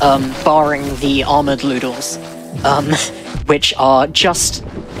 barring the armored Loodles, which are just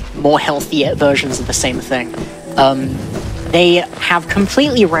more healthy versions of the same thing. They have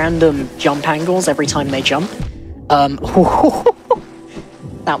completely random jump angles every time they jump.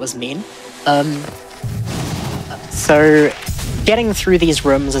 That was mean. So getting through these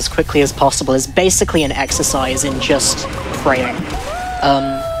rooms as quickly as possible is basically an exercise in just praying.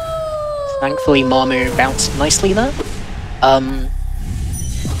 Thankfully, Mamu bounced nicely there.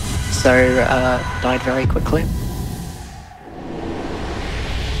 Died very quickly.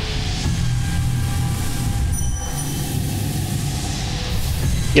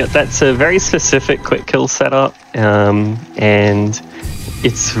 Yeah, that's a very specific quick kill setup, and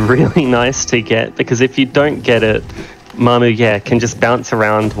it's really nice to get, because if you don't get it, Mamu, can just bounce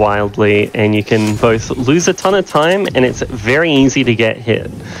around wildly, and you can both lose a ton of time, and it's very easy to get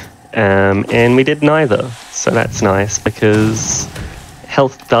hit. And we did neither, so that's nice, because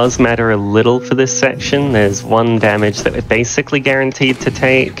health does matter a little for this section. There's one damage that we're basically guaranteed to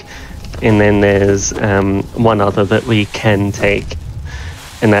take, and then there's one other that we can take.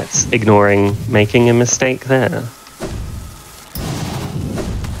 And that's ignoring making a mistake there.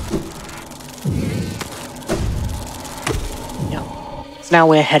 Yeah. So now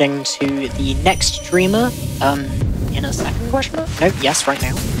we're heading to the next dreamer. In a second, question mark? No, yes, right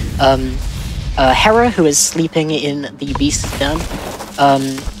now. Hera, who is sleeping in the beast's den.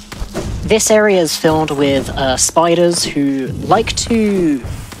 This area is filled with spiders who like to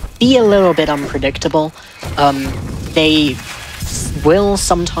be a little bit unpredictable. They will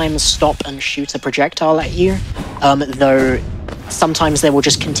sometimes stop and shoot a projectile at you, though sometimes they will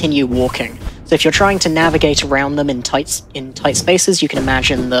just continue walking. So if you're trying to navigate around them in tight spaces, you can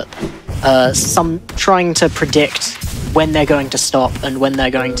imagine that trying to predict when they're going to stop and when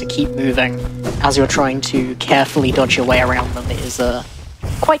they're going to keep moving as you're trying to carefully dodge your way around them is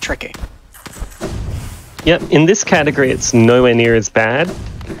quite tricky. Yep, in this category it's nowhere near as bad.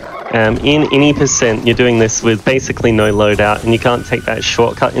 In any percent, you're doing this with basically no loadout, and you can't take that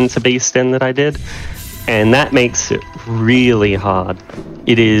shortcut into Beast Den that I did, and that makes it really hard.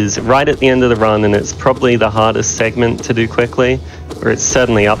 It is right at the end of the run, and it's probably the hardest segment to do quickly, or it's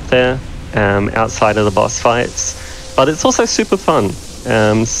certainly up there, outside of the boss fights, but it's also super fun.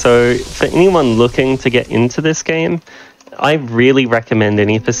 So for anyone looking to get into this game, I really recommend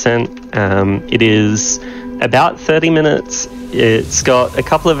any percent. It is about 30 minutes. It's got a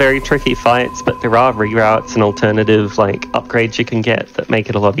couple of very tricky fights, but there are reroutes and alternative upgrades you can get that make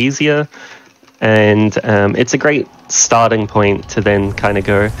it a lot easier. And it's a great starting point to then kind of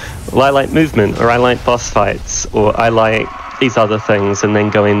go, well, I like movement, or I like boss fights, or I like these other things, and then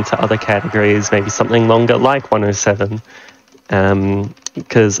go into other categories, maybe something longer like 107.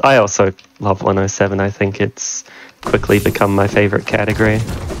 Because I also love 107. I think it's quickly become my favorite category.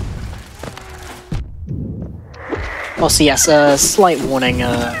 Also, yes, slight warning,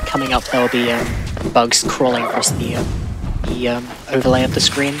 coming up there'll be bugs crawling across the overlay of the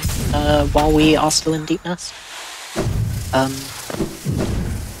screen while we are still in Deepness.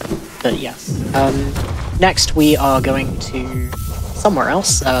 But yes. Next we are going to somewhere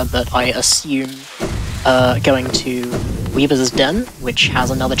else, but I assume going to Weaver's Den, which has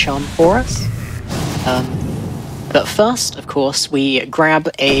another charm for us. But first, of course, we grab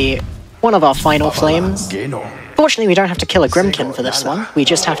one of our final flames. Fortunately, we don't have to kill a Grimkin for this one. We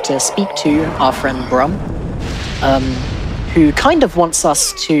just have to speak to our friend Brum, who kind of wants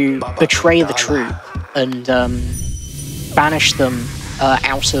us to betray the troop and banish them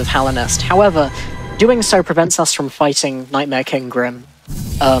out of Hallanest. However, doing so prevents us from fighting Nightmare King Grim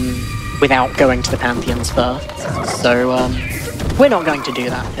without going to the Pantheons first. So we're not going to do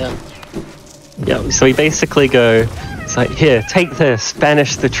that here. Yeah, so we basically go, it's like, here, take this,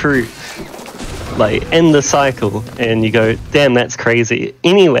 banish the troop. End the cycle, and you go, damn, that's crazy.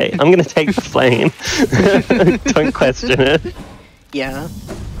 Anyway, I'm gonna take the flame. Don't question it. Yeah.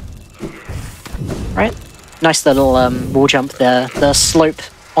 Right. Nice little wall jump there. The slope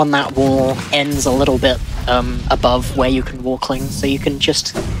on that wall ends a little bit above where you can wall cling, so you can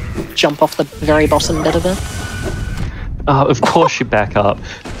just jump off the very bottom bit of it. Oh, of course you back up.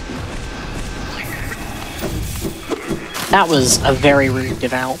 That was a very rude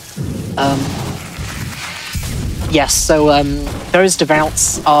devout. Yes, so those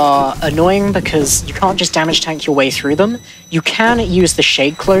devouts are annoying because you can't just damage tank your way through them. You can use the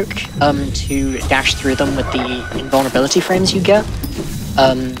Shade Cloak to dash through them with the invulnerability frames you get,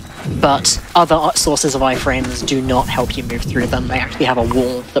 but other sources of iframes do not help you move through them. They actually have a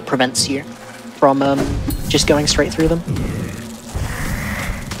wall that prevents you from just going straight through them.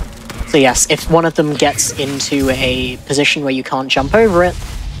 So yes, if one of them gets into a position where you can't jump over it,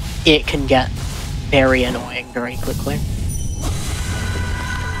 it can get very annoying very quickly.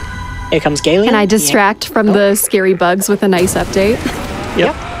 Here comes Galen. Can I distract from the scary bugs with a nice update?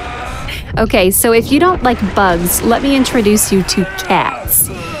 Yep. Okay, so if you don't like bugs, let me introduce you to cats.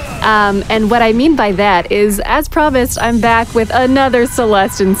 And what I mean by that is, as promised, I'm back with another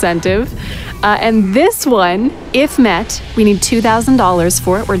Celeste incentive. And this one, if met, we need $2,000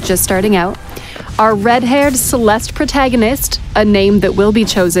 for it. We're just starting out. Our red-haired Celeste protagonist, a name that will be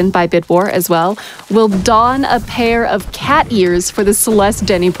chosen by Bidwar as well, will don a pair of cat ears for the Celeste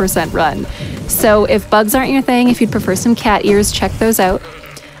Denny % run. So if bugs aren't your thing, if you'd prefer some cat ears, check those out.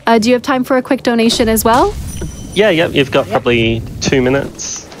 Do you have time for a quick donation as well? Yeah, you've got probably 2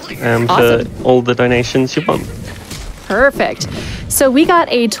 minutes Awesome. for all the donations you want. Perfect. So we got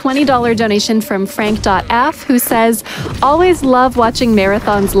a $20 donation from Frank.af, who says, always love watching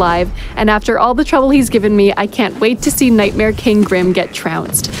marathons live, and after all the trouble he's given me, I can't wait to see Nightmare King Grim get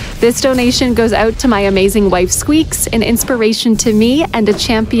trounced. This donation goes out to my amazing wife Squeaks, an inspiration to me and a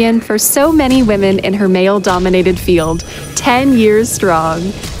champion for so many women in her male-dominated field. 10 years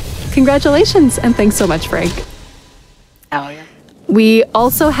strong. Congratulations, and thanks so much, Frank. Oh, yeah. We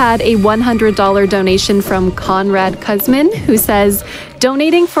also had a $100 donation from Conrad Kuzmin, who says,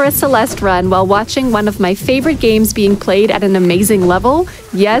 donating for a Celeste run while watching one of my favorite games being played at an amazing level?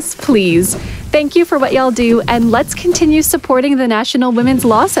 Yes, please. Thank you for what y'all do, and let's continue supporting the National Women's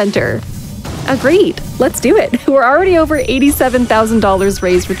Law Center. Agreed. Let's do it. We're already over $87,000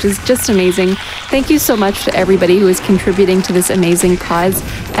 raised, which is just amazing. Thank you so much to everybody who is contributing to this amazing cause.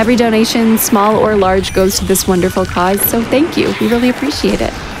 Every donation, small or large, goes to this wonderful cause, so thank you. We really appreciate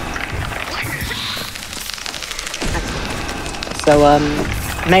it. So,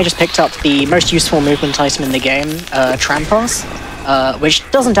 May just picked up the most useful movement item in the game, Trampas, which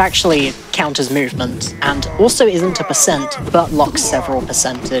doesn't actually count as movement, and also isn't a percent, but locks several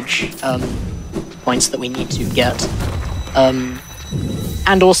percentage points that we need to get.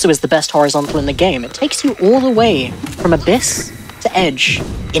 And also is the best horizontal in the game. It takes you all the way from Abyss to Edge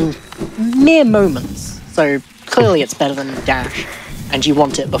in mere moments, so clearly it's better than Dash, and you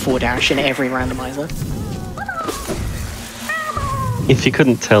want it before Dash in every randomizer. If you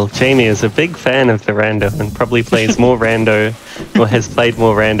couldn't tell, Jamie is a big fan of the rando and probably plays more rando, or has played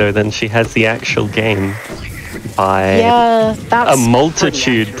more rando than she has the actual game by that's a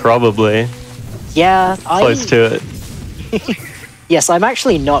multitude, probably. Yeah, Close to it. Yes, I'm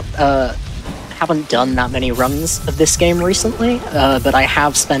actually not, haven't done that many runs of this game recently, but I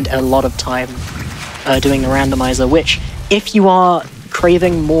have spent a lot of time doing the randomizer, which, if you are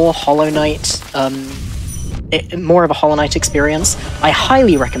craving more Hollow Knight, more of a Hollow Knight experience, I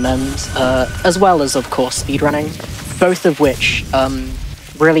highly recommend, as well as, of course, speedrunning, both of which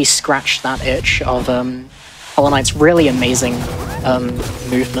really scratch that itch of Hollow Knight's really amazing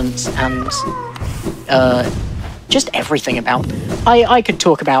movement and just everything about. I could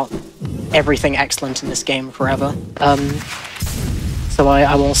talk about everything excellent in this game forever, so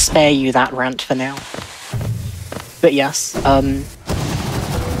I will spare you that rant for now. But yes, we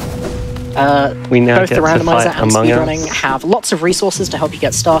now both get the to randomizer fight and Among speedrunning Us. have lots of resources to help you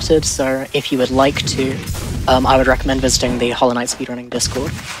get started, so if you would like to, I would recommend visiting the Hollow Knight speedrunning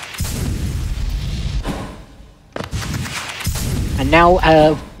Discord. And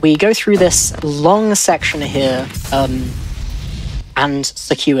now we go through this long section here, and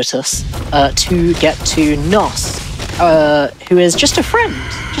circuitous, to get to Nos, who is just a friend,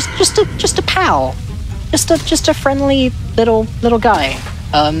 just a pal, just a friendly little guy.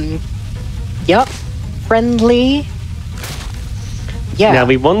 Yep, friendly. Yeah. Now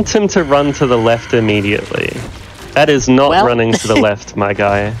we want him to run to the left immediately. That is not running to the left, my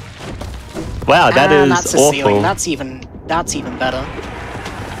guy. Wow, that is that's a awful. ceiling. That's even better.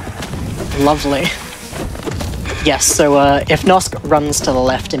 Lovely. Yes, so if Nosk runs to the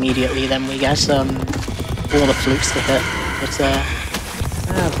left immediately, then we get all the flukes to hit. But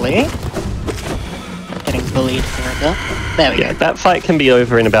sadly, getting bullied here a bit. There we go. That fight can be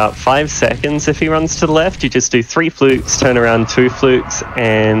over in about 5 seconds if he runs to the left. You just do 3 flukes, turn around 2 flukes,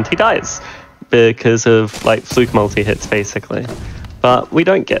 and he dies because of like fluke multi-hits basically. But we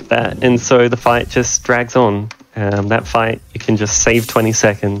don't get that, and so the fight just drags on. That fight, you can just save 20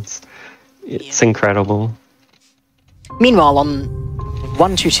 seconds. It's incredible. Meanwhile, on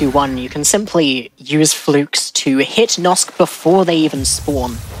 1221, you can simply use flukes to hit Nosk before they even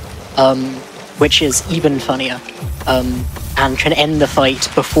spawn, which is even funnier, and can end the fight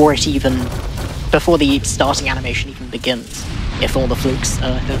before the starting animation even begins, if all the flukes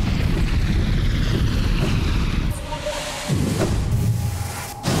hit.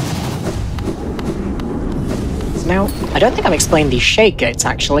 So now, I don't think I've explained these shade gates,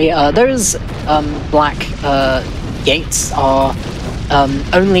 actually. Those black gates are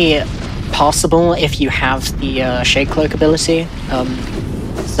only passable if you have the Shade Cloak ability.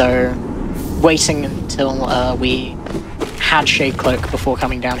 So waiting until we had Shade Cloak before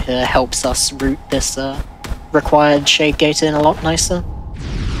coming down here helps us route this required Shade Gate in a lot nicer.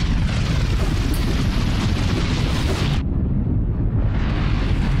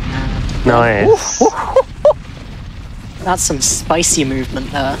 Nice. That's some spicy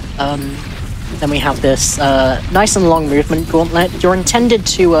movement there. Then we have this nice and long movement gauntlet. You're intended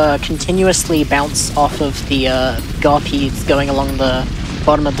to continuously bounce off of the Garpedes going along the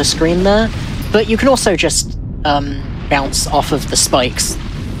bottom of the screen there, but you can also just bounce off of the spikes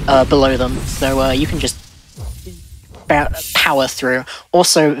below them, so you can just power through.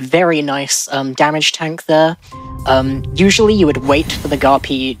 Also, very nice damage tank there. Usually you would wait for the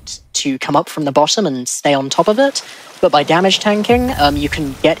Garpede to come up from the bottom and stay on top of it, but by damage tanking, you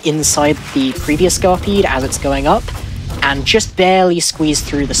can get inside the previous Garpede as it's going up, and just barely squeeze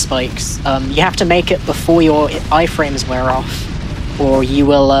through the spikes. You have to make it before your iframes wear off, or you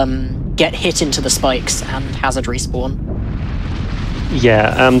will get hit into the spikes and hazard respawn.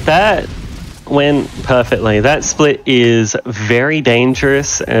 Yeah, that went perfectly. That split is very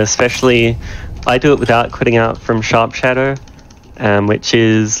dangerous, especially I do it without quitting out from Sharp Shadow, which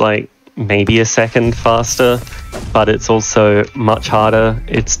is like maybe a second faster, but it's also much harder.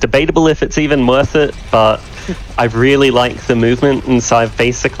 It's debatable if it's even worth it, but I really like the movement, and so I've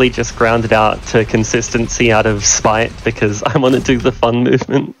basically just ground it out to consistency out of spite because I want to do the fun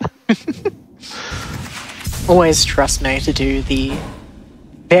movement. Always trust me to do the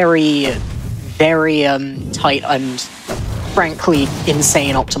very, very tight and frankly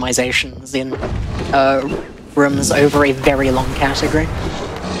insane optimizations in rooms over a very long category.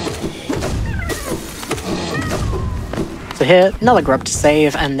 So here, another grub to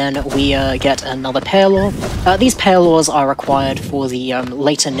save, and then we get another pair law. These pair laws are required for the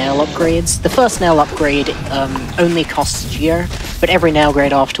later nail upgrades. The first nail upgrade only costs Geo, but every nail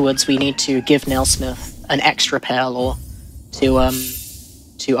grade afterwards we need to give Nailsmith an extra pair law to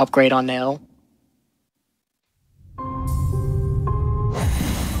upgrade our nail.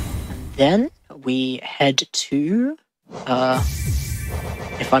 Then we head to,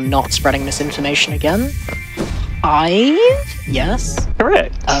 if I'm not spreading misinformation again, yes?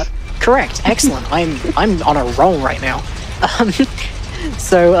 Correct. Correct. Excellent. I'm on a roll right now.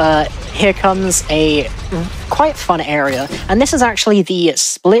 So here comes a quite fun area, and this is actually the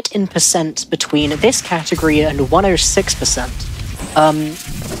split in percent between this category and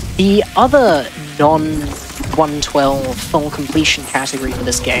 106%. The other non-112 full completion category for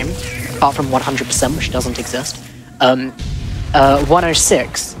this game, apart from 100%, which doesn't exist,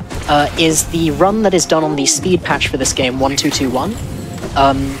 106 is the run that is done on the speed patch for this game, 1221.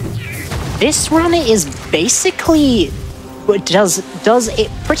 This run is basically does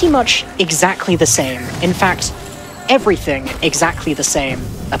it pretty much exactly the same. In fact, everything exactly the same,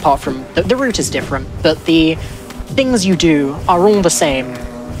 apart from the route is different, but the things you do are all the same,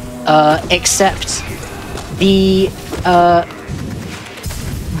 except the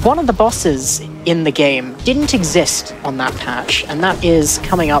one of the bosses in the game didn't exist on that patch, and that is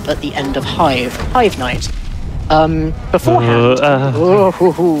coming up at the end of Hive Night. Beforehand,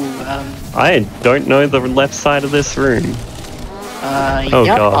 I don't know the left side of this room. Oh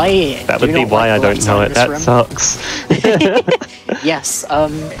yep, god, that would be why I don't know it. That sucks. Yes,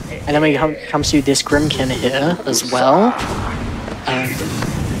 and then we come to this Grimkin here as well.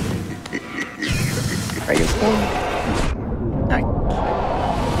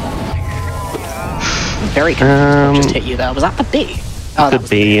 Very confused what just hit you there. Was that the bee? Oh, the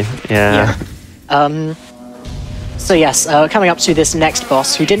bee, yeah. So yes, coming up to this next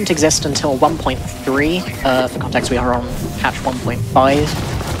boss, who didn't exist until 1.3. For context, we are on patch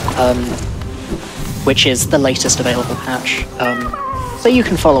 1.5, which is the latest available patch. So you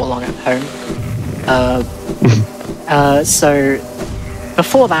can follow along at home. So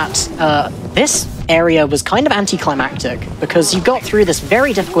before that, this area was kind of anticlimactic because you got through this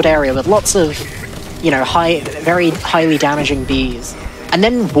very difficult area with lots of, very highly damaging bees, and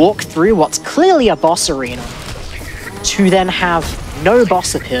then walk through what's clearly a boss arena, to then have no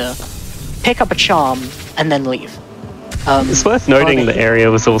boss appear, pick up a charm, and then leave. It's worth noting the area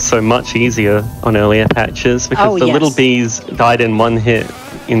was also much easier on earlier patches because the little bees died in 1 hit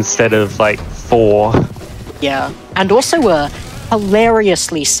instead of like 4. Yeah, and also were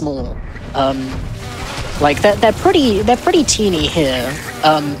hilariously small. Like they're pretty teeny here,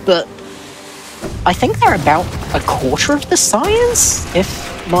 but I think they're about a quarter of the size, if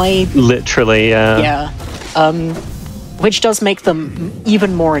my... Literally, yeah. Which does make them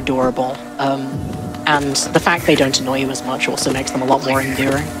even more adorable. And the fact they don't annoy you as much also makes them a lot more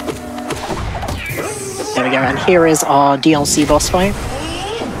endearing. There we go, and here is our DLC boss fight.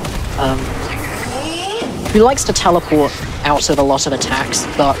 Who likes to teleport out of a lot of attacks,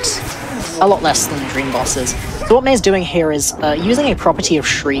 but a lot less than dream bosses. So what May's doing here is using a property of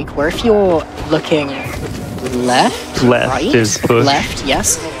Shriek, where if you're looking left, right, is push. Left,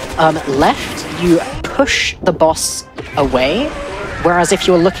 yes. Left, you push the boss away, whereas if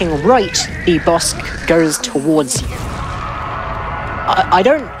you're looking right, the boss goes towards you. I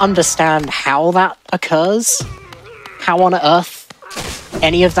don't understand how that occurs, how on earth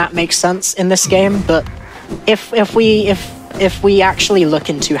any of that makes sense in this game, but if we actually look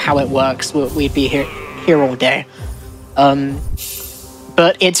into how it works, we'd be here all day.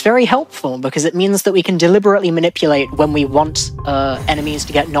 But it's very helpful because it means that we can deliberately manipulate when we want enemies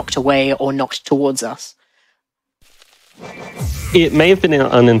to get knocked away or knocked towards us. It may have been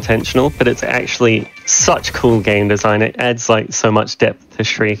unintentional, but it's actually such cool game design. It adds like so much depth to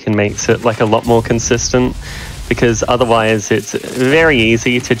Shriek and makes it like a lot more consistent, because otherwise it's very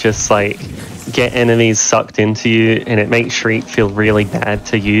easy to just like get enemies sucked into you, and it makes Shriek feel really bad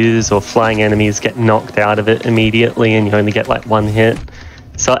to use, or flying enemies get knocked out of it immediately and you only get like 1 hit.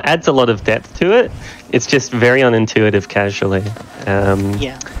 So it adds a lot of depth to it. It's just very unintuitive casually.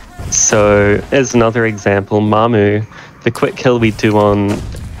 Yeah. So as another example, Mamu, the quick kill we do on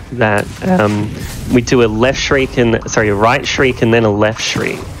that, we do a right shriek and then a left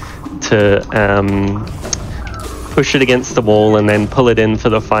shriek to push it against the wall and then pull it in for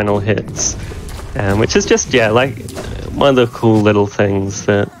the final hits, which is just, yeah, like one of the cool little things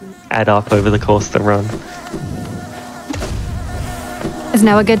that add up over the course of the run. Is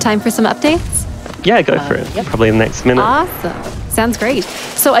now a good time for some updates? Yeah, go for it. Yep. Probably in the next minute. Awesome. Sounds great.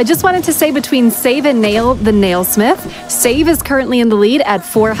 So I just wanted to say, between Save and Nail the Nailsmith, Save is currently in the lead at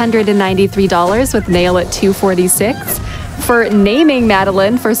 $493 with Nail at $246. For Naming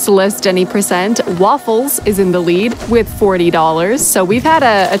Madeline for Celeste Jenny Percent, Waffles is in the lead with $40. So we've had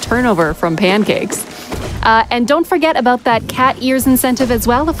a turnover from Pancakes. And don't forget about that cat ears incentive as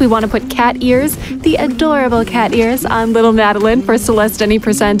well. If we want to put cat ears, the adorable cat ears, on Little Madeline for Celeste Any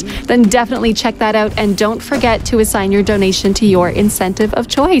Percent, then definitely check that out. And don't forget to assign your donation to your incentive of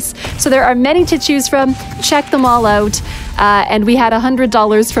choice. So there are many to choose from. Check them all out. And we had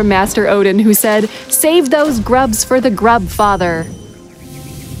 $100 from Master Odin, who said, "Save those grubs for the grub father."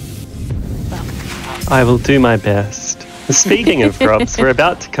 I will do my best. Speaking of grubs, we're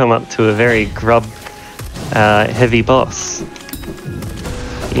about to come up to a very grub heavy boss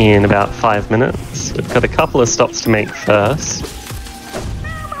in about 5 minutes. We've got a couple of stops to make first.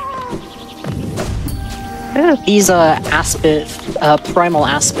 Yeah. These primal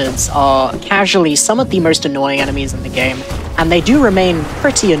aspids are casually some of the most annoying enemies in the game, and they do remain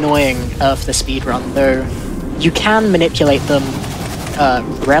pretty annoying for the speedrun, though you can manipulate them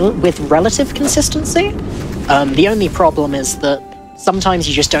with relative consistency. The only problem is that sometimes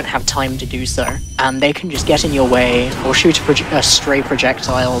you just don't have time to do so, and they can just get in your way or shoot a stray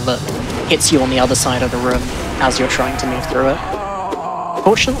projectile that hits you on the other side of the room as you're trying to move through it.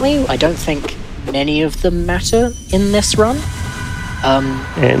 Fortunately, I don't think many of them matter in this run.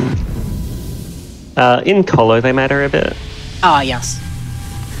 And in Colo they matter a bit. Ah, yes.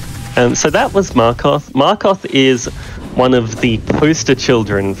 So that was Markoth. Markoth is one of the poster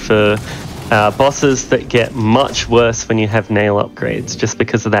children for bosses that get much worse when you have nail upgrades, just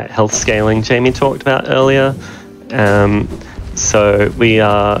because of that health scaling Jamie talked about earlier. So we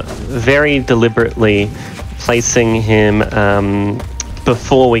are very deliberately placing him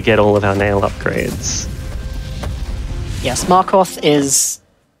before we get all of our nail upgrades. Yes, Markoth is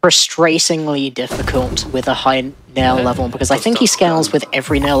frustratingly difficult with a high nail level, because I think he scales with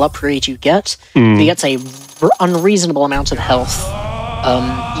every nail upgrade you get. He gets a unreasonable amount of health,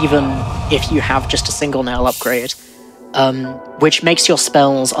 even if you have just a single nail upgrade, which makes your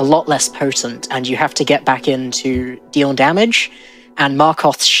spells a lot less potent, and you have to get back in to deal damage, and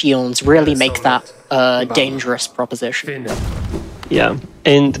Markoth's shields really make that a dangerous proposition. Yeah,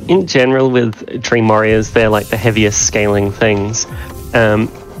 and in general with Dream Warriors, they're like the heaviest scaling things.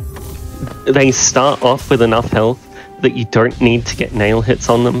 They start off with enough health that you don't need to get nail hits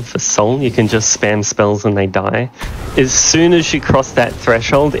on them for soul. You can just spam spells and they die. As soon as you cross that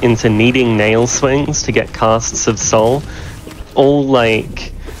threshold into needing nail swings to get casts of soul, all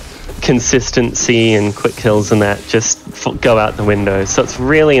like consistency and quick kills and that just go out the window. So it's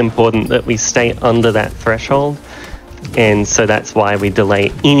really important that we stay under that threshold, and so that's why we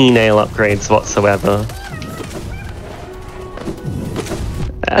delay any nail upgrades whatsoever.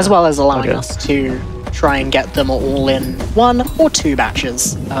 As well as allowing us to try and get them all in 1 or 2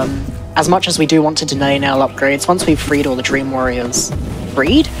 batches. As much as we do want to deny nail upgrades, once we've freed all the Dream Warriors...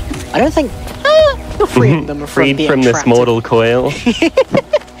 Freed? I don't think... we're freeing them from freed being from this trapped. mortal coil.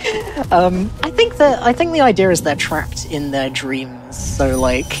 I think the idea is they're trapped in their dreams, so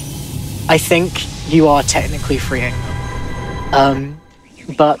like, I think you are technically freeing them.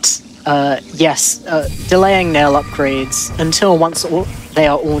 But yes, delaying nail upgrades until once they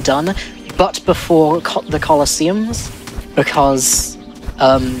are all done, but before the Colosseums, because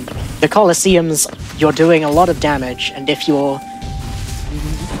the Colosseums, you're doing a lot of damage, and if you're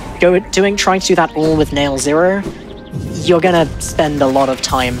trying to do that all with nail 0, you're gonna spend a lot of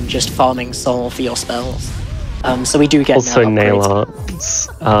time just farming soul for your spells. So we do get also nail upgrades. arts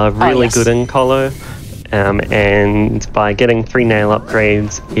are really good in Colo. And by getting 3 nail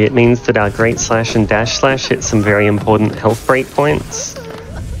upgrades, it means that our Great Slash and Dash Slash hit some very important health breakpoints.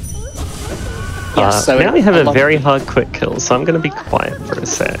 Yes, so now we have a very hard quick kill, so I'm going to be quiet for a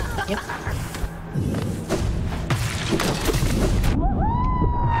sec. Yep.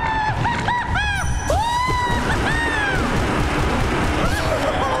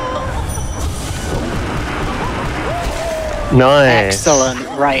 Nice. Excellent,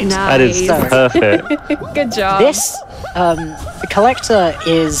 right. Nice. That is perfect. Good job. This, the Collector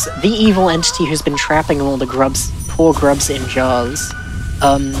is the evil entity who's been trapping all the poor grubs in jars.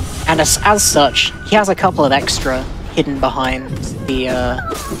 And as such, he has a couple of extra hidden behind the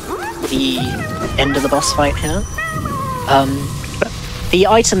end of the boss fight here. The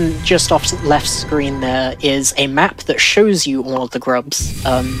item just off left screen there is a map that shows you all of the grubs,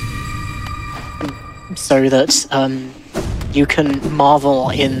 so that you can marvel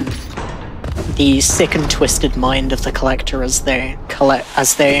in the sick and twisted mind of the Collector as they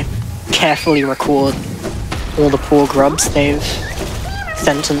carefully record all the poor grubs they've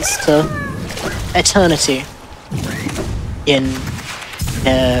sentenced to eternity in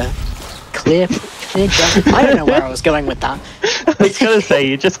their clear judgment. I don't know where I was going with that. I was going to say,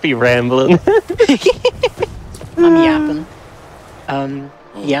 you just be rambling. I'm yapping.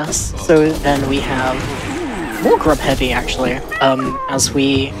 Yes, so then we have more grub heavy, actually, as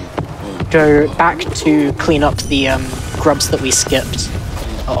we go back to clean up the grubs that we skipped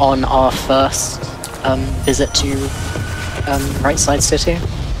on our first visit to Right Side City.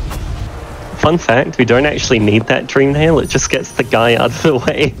 Fun fact, we don't actually need that dream nail, it just gets the guy out of the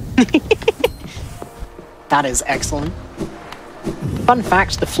way. That is excellent. Fun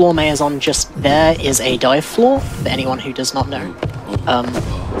fact, the floor Maison just there is a dive floor, for anyone who does not know.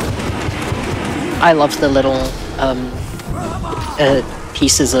 I love the little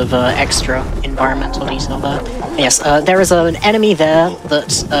pieces of extra environmental detail there. Yes, there is an enemy there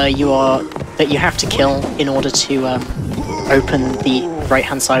that you have to kill in order to open the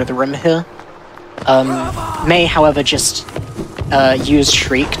right-hand side of the room here. May, however, just use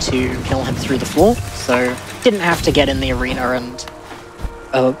Shriek to kill him through the floor, so didn't have to get in the arena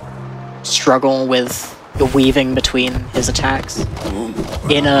and struggle with the weaving between his attacks.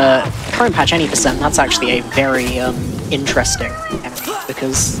 In current patch any percent, that's actually a very interesting enemy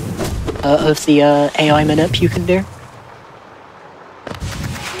because of the AI manip you can do.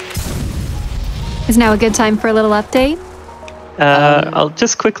 Is now a good time for a little update? I'll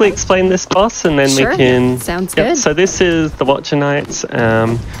just quickly explain this boss and then Sure. we can... Sounds Yep, good. so this is the Watcher Knights.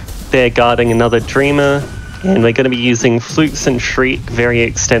 They're guarding another Dreamer, and we're going to be using Flukes and Shriek very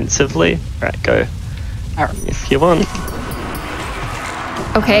extensively. Right, go. Alright. If you want.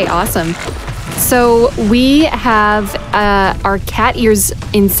 Okay, awesome. So we have our cat ears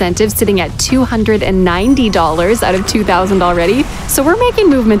incentive sitting at $290 out of $2,000 already. So we're making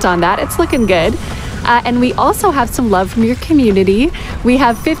movement on that. It's looking good. And we also have some love from your community. We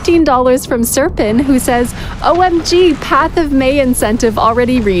have $15 from Serpin, who says, OMG, Path of May incentive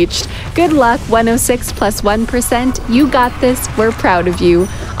already reached. Good luck, 106 plus 1%. You got this. We're proud of you.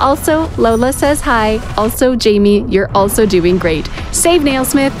 Also, Lola says hi. Also, Jamie, you're also doing great. Save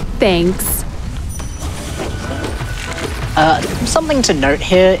Nailsmith. Thanks. Something to note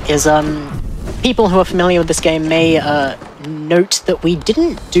here is people who are familiar with this game may note that we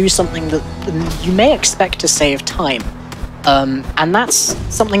didn't do something that you may expect to save time. And that's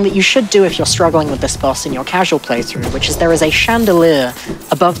something that you should do if you're struggling with this boss in your casual playthrough, which is there is a chandelier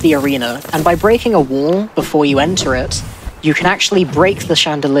above the arena, and by breaking a wall before you enter it, you can actually break the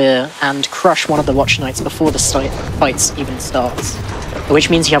chandelier and crush one of the Watcher Knights before the fight even starts,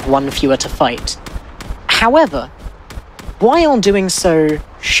 which means you have one fewer to fight. However, while doing so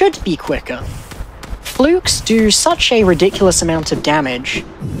should be quicker, flukes do such a ridiculous amount of damage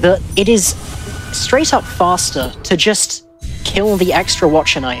that it is straight up faster to just kill the extra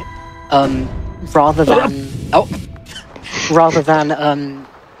Watcher Knight, rather than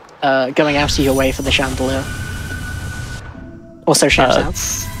going out of your way for the chandelier. Also shout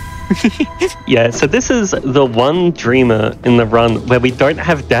outs. Yeah, so this is the one Dreamer in the run where we don't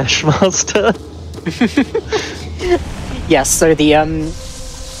have Dash Master. Yes, so the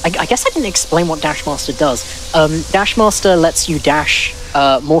I guess I didn't explain what Dash Master does. Dash Master lets you dash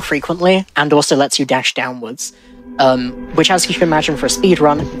more frequently and also lets you dash downwards, which, as you can imagine, for a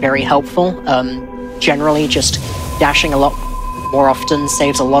speedrun, very helpful. Generally, just dashing a lot more often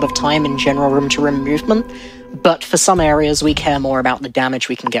saves a lot of time in general room-to-room movement, but for some areas we care more about the damage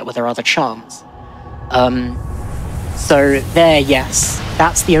we can get with our other charms. So there, yes,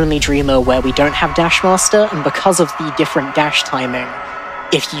 that's the only Dreamer where we don't have Dash Master, and because of the different dash timing,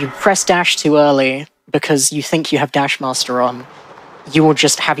 if you press dash too early because you think you have Dash Master on, you will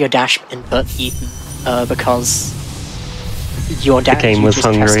just have your dash input eaten because your dash game was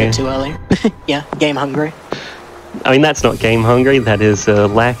hungry. pressed it too early. Yeah, game hungry. I mean, that's not game hungry, that is a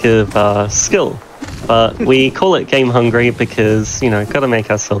lack of skill. But we call it game hungry because, you know, gotta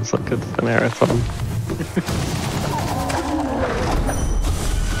make ourselves look good for the marathon.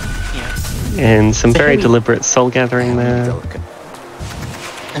 Yes. And some very deliberate soul gathering there.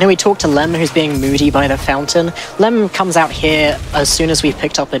 I know we talked to Lem, who's being moody by the fountain. Lem comes out here as soon as we've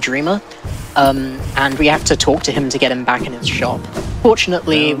picked up a Dreamer, and we have to talk to him to get him back in his shop.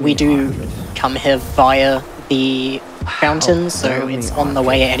 Fortunately, we do come here via the fountain, so it's on the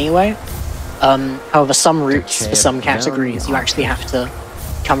way anyway. However, some routes for some categories, you actually have to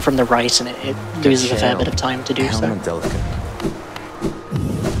come from the right, and it loses a fair bit of time to do so.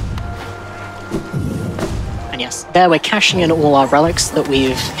 And yes, there we're cashing in all our relics that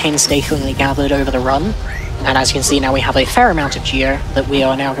we've painstakingly gathered over the run. And as you can see, now we have a fair amount of geo that we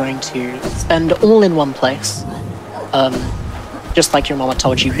are now going to spend all in one place. Just like your mama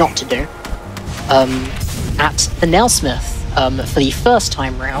told you not to do. At the Nailsmith, for the first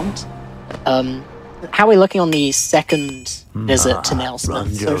time round. How are we looking on the second visit to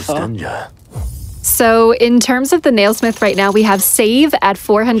Nailsmith so far? So in terms of the Nailsmith right now, we have Save at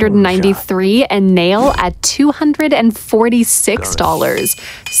 $493 and Nail at $246.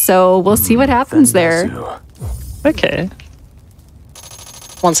 So we'll see what happens there. Okay.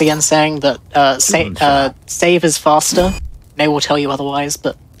 Once again saying that Save is faster. Nail will tell you otherwise,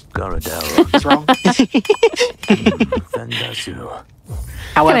 but he's wrong.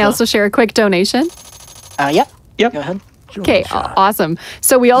 However, Can I also share a quick donation? Yep. Yep. Go ahead. Okay, awesome.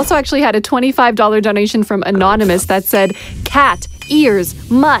 So we also actually had a $25 donation from Anonymous that said, "Cat ears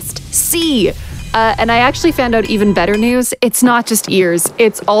must see." And I actually found out even better news. It's not just ears,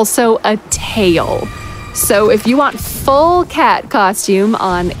 it's also a tail. So if you want full cat costume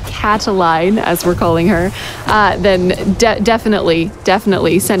on Cataline, as we're calling her, then definitely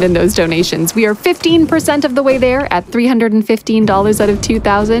send in those donations. We are 15% of the way there at $315 out of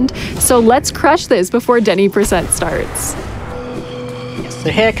 2,000. So let's crush this before Denny percent starts. So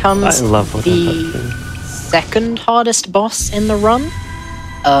here comes the second hardest boss in the run,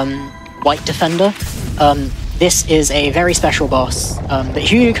 White Defender. This is a very special boss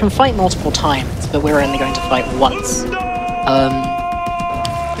that you can fight multiple times, but we're only going to fight once.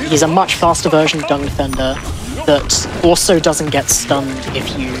 He's a much faster version of Dung Defender that also doesn't get stunned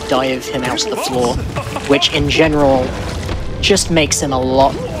if you dive him out of the floor, which in general just makes him a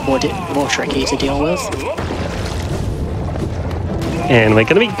lot more tricky to deal with. And we're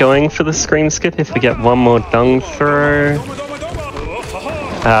going to be going for the screen skip if we get one more dung throw.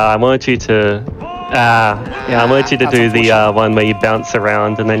 I wanted you to... I wanted you to do the one where you bounce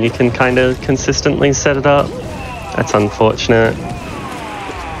around and then you can kind of consistently set it up. That's unfortunate.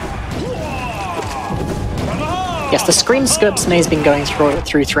 Yes, the screen skips May's been going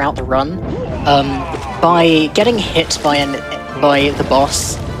throughout the run. By getting hit by the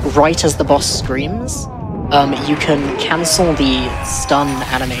boss right as the boss screams, you can cancel the stun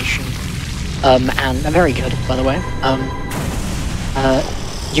animation. And very good, by the way.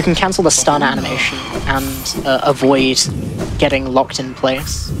 You can cancel the stun animation and avoid getting locked in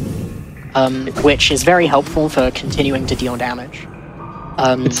place, which is very helpful for continuing to deal damage.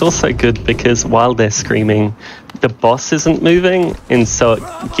 It's also good because while they're screaming, the boss isn't moving, and so it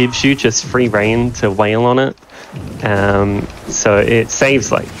gives you just free reign to wail on it. So it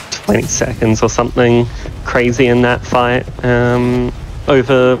saves like 20 seconds or something crazy in that fight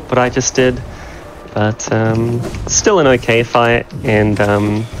over what I just did. But still an okay fight, and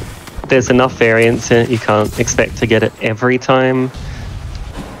there's enough variance in it, you can't expect to get it every time.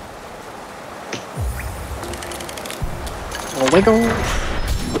 Wiggle.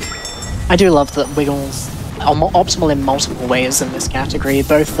 I do love that wiggles are optimal in multiple ways in this category,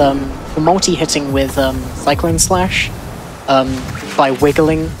 both for multi-hitting with Cyclone Slash. By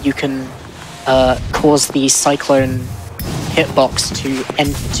wiggling, you can cause the Cyclone hitbox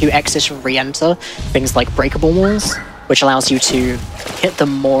to exit and re-enter things like breakable walls, which allows you to hit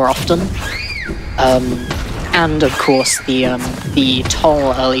them more often. And of course, the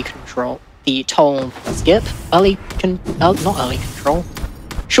toll early control. The toll skip, not early control.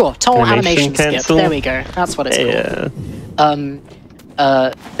 Sure, toll animation skip. There we go. That's what it's called.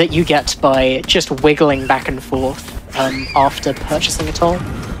 That you get by just wiggling back and forth after purchasing a toll.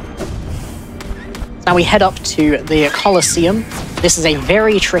 Now we head up to the Colosseum. This is a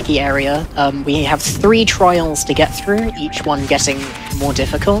very tricky area. We have 3 trials to get through, each one getting more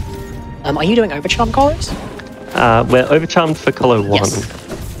difficult. Are you doing Overcharm colors? We're Overcharmed for Colo 1. Yes.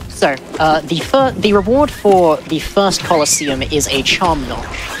 So, the reward for the first Colosseum is a Charm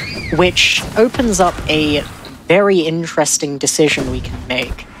Notch, which opens up a very interesting decision we can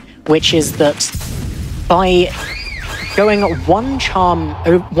make, which is that by going one Charm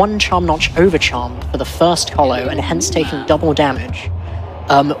Notch Overcharmed for the first Colo, and hence taking double damage,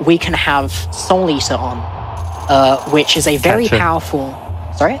 we can have Soul Eater on, which is a very powerful...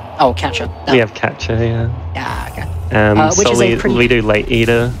 Sorry? Oh, Catcher. We have Catcher, yeah. Yeah, okay. Which is a pretty... we do Late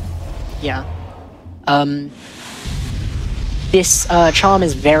Eater. Yeah. This charm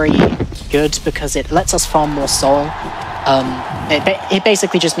is very good because it lets us farm more soul. It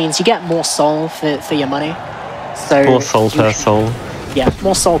basically just means you get more soul for your money. So more soul per soul. Yeah,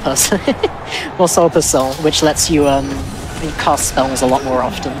 more soul per more soul per soul, which lets you cast spells a lot more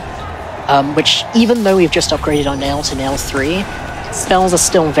often. Which, even though we've just upgraded our nail to nail 3, spells are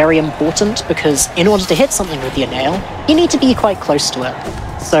still very important because in order to hit something with your nail, you need to be quite close to it.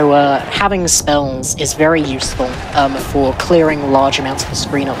 So having spells is very useful for clearing large amounts of the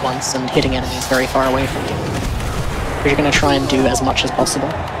screen at once and hitting enemies very far away from you. But you're going to try and do as much as possible.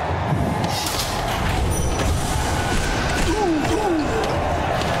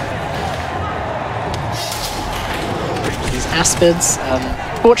 These Aspids,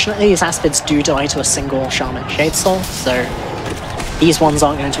 fortunately these Aspids do die to a single Shaman Shade Soul, so these ones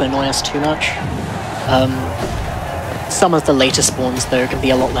aren't going to annoy us too much. Some of the later spawns, though, can be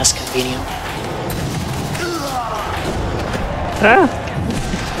a lot less convenient.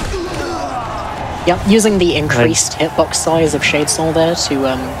 Yep, using the increased hitbox size of Shade Soul there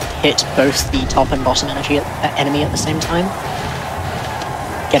to hit both the top and bottom enemy at the same time.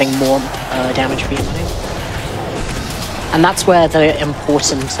 Getting more damage for your money. And that's where the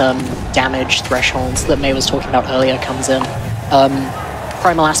important damage thresholds that May was talking about earlier comes in.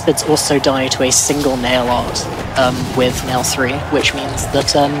 Primal Aspids also die to a single nail art with nail 3, which means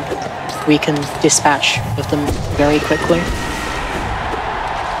that we can dispatch of them very quickly.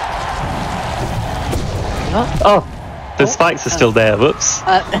 Oh, the spikes are still there, whoops.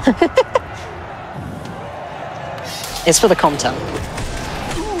 It's for the content.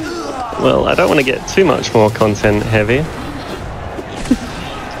 Well, I don't want to get too much more content heavy.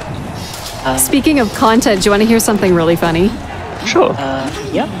 Speaking of content, do you want to hear something really funny? Sure.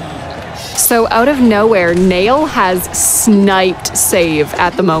 Yep. So out of nowhere, Nail has sniped save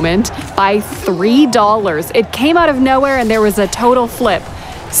at the moment by $3. It came out of nowhere and there was a total flip.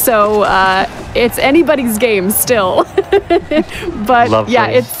 So it's anybody's game still. But Lovely.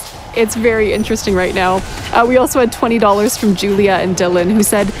 Yeah, it's very interesting right now. We also had $20 from Julia and Dylan, who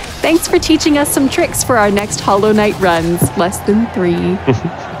said, "Thanks for teaching us some tricks for our next Hollow Knight runs. Less than 3.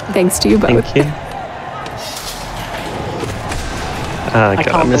 Thanks to you both. Thank you. God,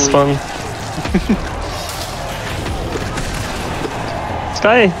 I missed one. Did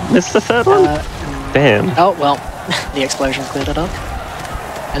I miss the third one? Damn. Oh, well, the explosion cleared it up.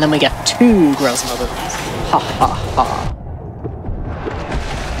 And then we get 2 Gross Mothers. Ha ha ha.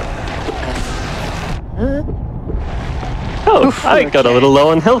 Oh, Oof, I got a little low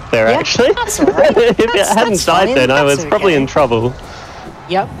on health there, Yeah, actually. that's all right. If I hadn't died fine, then, I was that's probably okay. in trouble.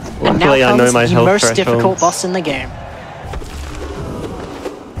 Yep. Luckily, And now I know comes my the health most difficult thresholds. boss in the game.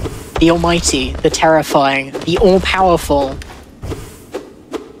 The almighty, the terrifying, the all-powerful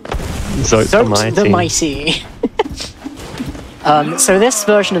Zote Zote the Mighty. So this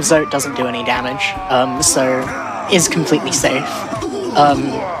version of Zote doesn't do any damage. So is completely safe.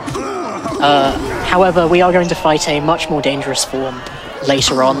 However, we are going to fight a much more dangerous form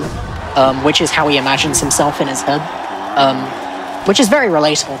later on, which is how he imagines himself in his head, which is very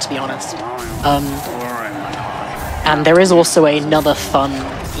relatable, to be honest. And there is also another fun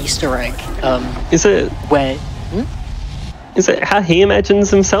Easter egg. Is it where? Is it how he imagines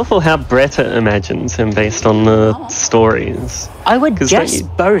himself, or how Bretta imagines him based on the stories? I would guess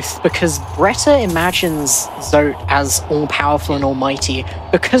both, because Bretta imagines Zote as all-powerful and almighty,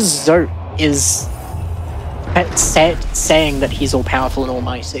 because Zote is saying that he's all-powerful and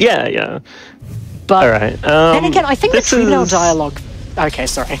almighty. Yeah. But all right. then again, I think the female dialogue... Okay,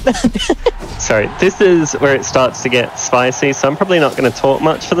 sorry. Sorry, this is where it starts to get spicy, so I'm probably not going to talk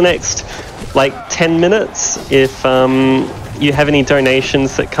much for the next, 10 minutes. If you have any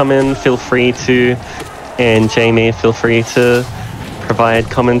donations that come in, feel free to, and Jamie, feel free to provide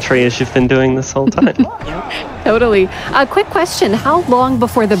commentary as you've been doing this whole time. Totally. A quick question. How long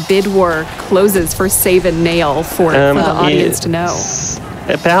before the bid war closes for Save and Nail for the audience to know?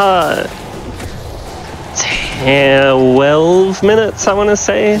 About 12 minutes, I want to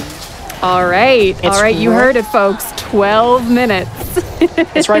say. All right. You heard it, folks. 12 minutes.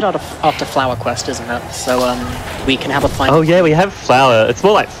 It's right after Flower Quest, isn't it? So we can have a final... Oh, yeah, we have Flower. It's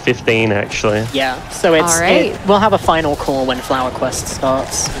more like 15, actually. Yeah, so it's... All right. We'll have a final call when Flower Quest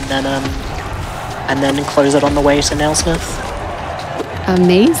starts, and then close it on the way to Nailsmith.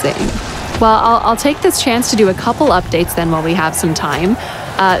 Amazing. Well, I'll take this chance to do a couple updates then while we have some time.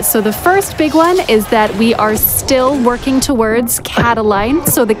 So the first big one is that we are still working towards Cataline,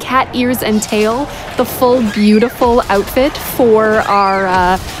 so the cat ears and tail, the full beautiful outfit for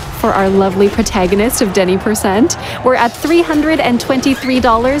our lovely protagonist of Denny Percent. We're at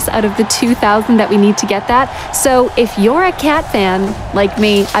 $323 out of the $2,000 that we need to get that. So if you're a cat fan like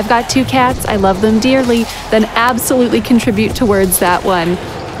me, I've got 2 cats, I love them dearly, then absolutely contribute towards that one.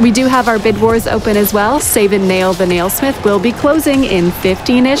 We do have our bid wars open as well. Save and Nail the Nailsmith will be closing in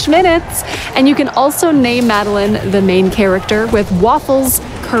 15-ish minutes. And you can also name Madeline the main character, with Waffles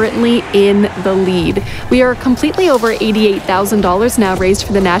currently in the lead. We are completely over $88,000 now raised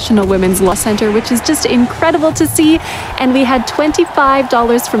for the National Women's Law Center, which is just incredible to see. And we had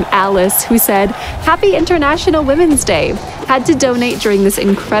 $25 from Alice, who said, "Happy International Women's Day. Had to donate during this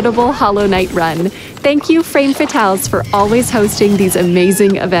incredible Hollow Knight run. Thank you, Frame Fatales, for always hosting these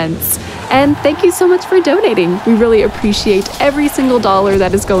amazing events. And thank you so much for donating. We really appreciate every single dollar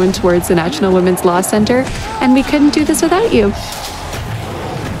that is going towards the National Women's Law Center, and we couldn't do this without you."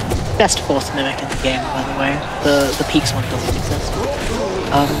 Best fourth mimic in the game, by the way. The Peaks one doesn't exist.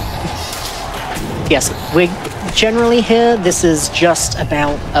 Yes, we're generally here. This is just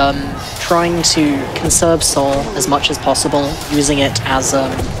about trying to conserve soul as much as possible, using it as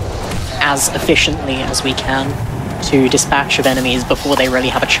efficiently as we can to dispatch of enemies before they really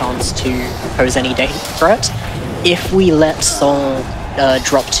have a chance to pose any threat. If we let soul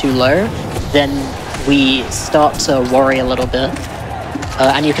drop too low, then we start to worry a little bit.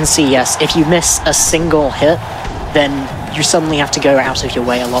 And you can see, yes, if you miss a single hit, then you suddenly have to go out of your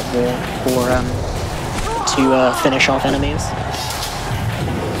way a lot more to finish off enemies.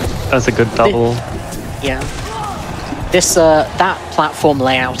 That's a good double. Yeah. That platform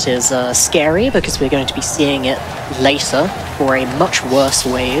layout is scary because we're going to be seeing it later for a much worse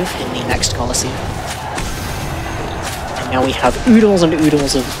wave in the next Colosseum. And now we have oodles and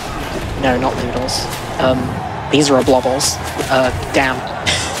oodles of... No, not oodles. These are oblobbles. Damn.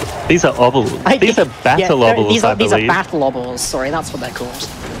 These are obbles. These are battle obbles, I believe. These are battle obbles. Sorry, that's what they're called.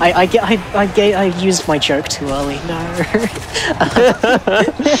 I used my joke too early. No.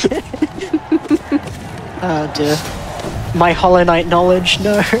 Oh dear. My Hollow Knight knowledge,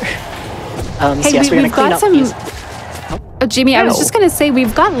 no. So yes, we're going to clean up these. Oh, Jimmy, I was just going to say,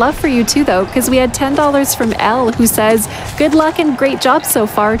 we've got love for you too, though, because we had $10 from Elle, who says, "Good luck and great job so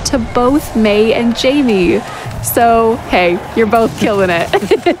far to both May and Jamie." So, hey, you're both killing it.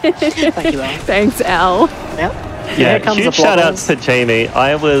 Thank you, Elle. Thanks, Elle. Yep. Yeah, huge shout-outs to Jamie.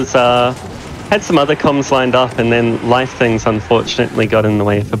 I was had some other comms lined up, and then life things unfortunately got in the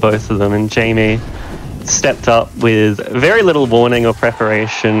way for both of them, and Jamie stepped up with very little warning or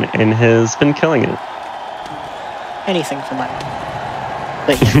preparation and has been killing it. Anything for money.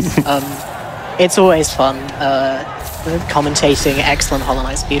 But yes, it's always fun commentating excellent Hollow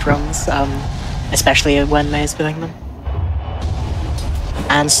Knight speedruns, especially when May's doing them.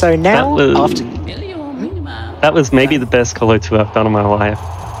 And so now, that was maybe the best Colo 2 I've done in my life.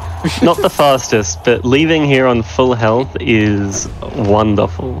 Not the fastest, but leaving here on full health is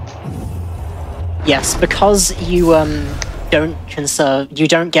wonderful. Yes, because you you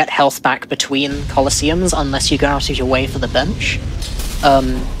don't get health back between Colosseums unless you go out of your way for the bench.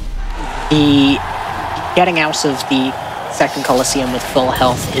 The getting out of the second Colosseum with full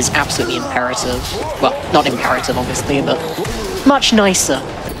health is absolutely imperative. Well, not imperative, obviously, but much nicer,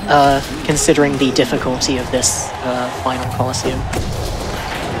 considering the difficulty of this final Colosseum.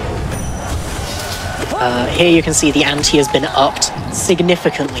 Here you can see the ante has been upped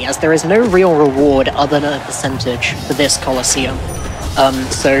significantly, as there is no real reward other than a percentage for this Colosseum.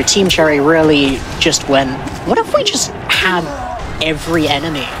 So Team Cherry really just went, what if we just had every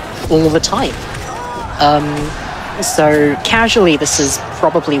enemy all the time? So casually, this is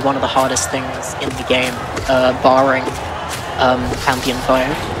probably one of the hardest things in the game, barring Pantheon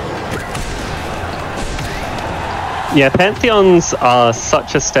 5. Yeah, Pantheons are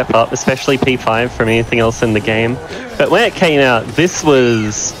such a step up, especially P5 from anything else in the game. But when it came out, this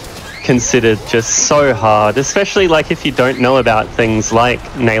was considered just so hard, especially like if you don't know about things like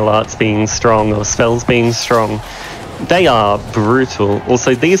nail arts being strong or spells being strong. They are brutal.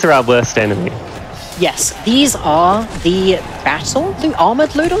 Also, these are our worst enemy. Yes, these are the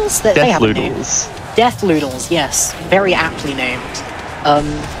armored loodles? They have a name. Death Loodles, yes. Very aptly named.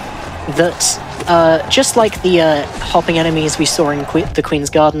 Just like the hopping enemies we saw in the Queen's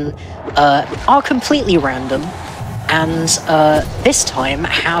Garden, are completely random, and this time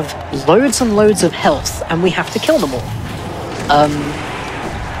have loads and loads of health, and we have to kill them all.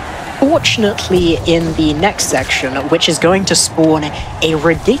 Fortunately, in the next section, which is going to spawn a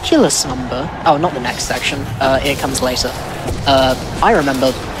ridiculous number... Oh, not the next section. It comes later. I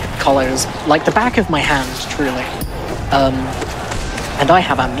remember Colos like the back of my hand, truly. And I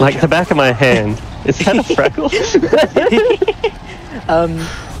have amnesia. Like the back of my hand. Is that a freckle?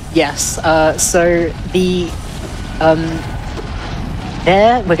 Yes. So the...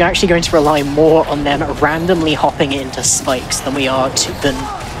 there, we're actually going to rely more on them randomly hopping into spikes than we are than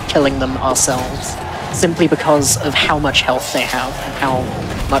killing them ourselves, simply because of how much health they have and how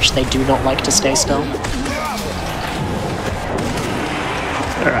much they do not like to stay still.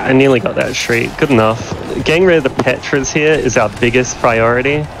 Alright, I nearly got that shriek. Good enough. Getting rid of the Petras here is our biggest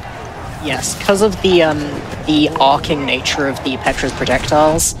priority. Yes, because of the arcing nature of the Petra's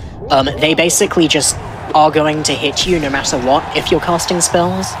projectiles, they basically just are going to hit you no matter what if you're casting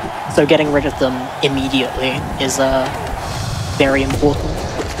spells, so getting rid of them immediately is very important.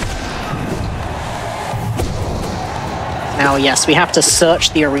 Now, yes, we have to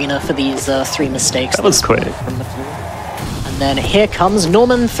search the arena for these 3 mistakes. That was quick. From the floor. And then here comes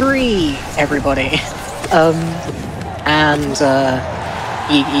Norman 3, everybody.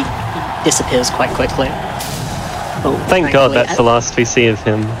 He disappears quite quickly. Oh, thank God that's the last we see of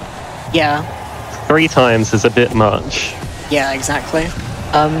him. Yeah. 3 times is a bit much. Yeah, exactly.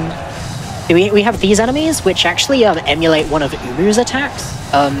 We have these enemies, which actually emulate one of Umu's attacks.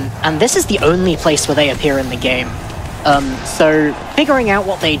 And this is the only place where they appear in the game. So figuring out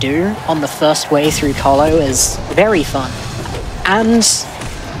what they do on the first way through Colo is very fun. And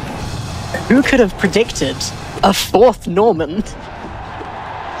who could have predicted a 4th Norman?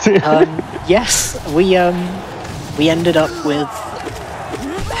 Yes, we ended up with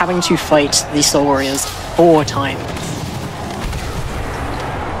having to fight the Soul Warriors 4 times.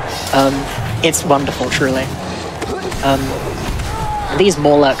 It's wonderful, truly. These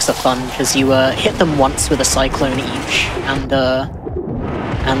Morlurks are fun because you hit them once with a cyclone each, and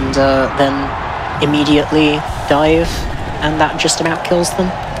then immediately dive, and that just about kills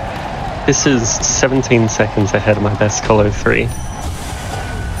them. This is 17 seconds ahead of my best Colo 3.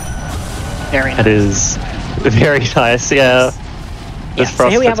 Very nice. That is very nice, yeah. Yeah, so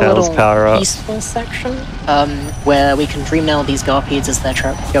here we have a little power up. peaceful section where we can dream nail these Garpies as they're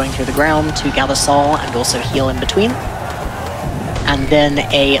going through the ground to gather soul and also heal in between. And then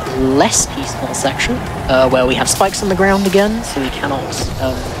a less peaceful section where we have spikes on the ground again, so we cannot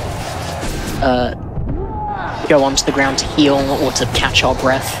go onto the ground to heal or to catch our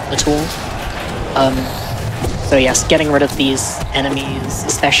breath at all. So yes, getting rid of these enemies,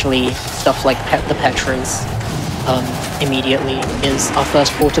 especially stuff like the Petras, immediately is our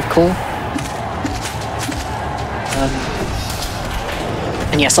first port of call.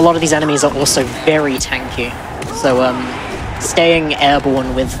 And yes, a lot of these enemies are also very tanky, so staying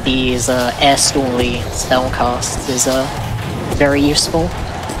airborne with these air stall-y spell casts is very useful.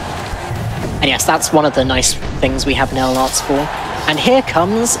 And yes, that's one of the nice things we have Nail Arts for. And here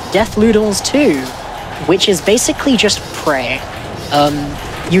comes Death Loodles 2, which is basically just prey.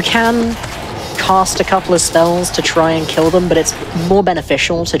 You can cast a couple of spells to try and kill them, but it's more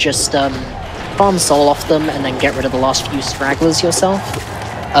beneficial to just farm soul off them and then get rid of the last few stragglers yourself.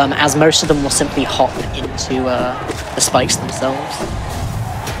 as most of them will simply hop into the spikes themselves.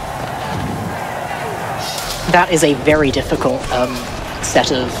 That is a very difficult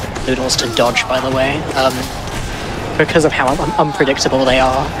set of noodles to dodge, by the way, because of how unpredictable they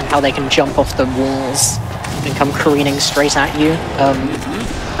are and how they can jump off the walls and come careening straight at you.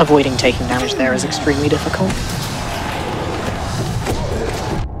 Avoiding taking damage there is extremely difficult.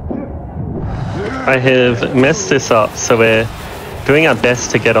 I have messed this up, so we're doing our best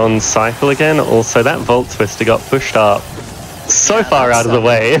to get on cycle again. Also, that Volt Twister got pushed up so far out of the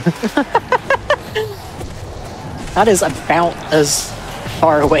way. That is about as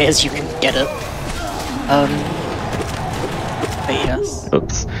far away as you can get it. But yes.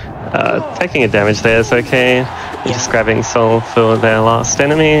 Oops. Taking a damage there is okay. Just grabbing soul for their last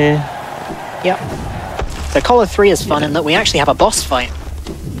enemy. Yep. So Collar 3 is fun in that we actually have a boss fight.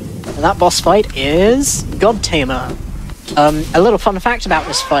 And that boss fight is God Tamer. A little fun fact about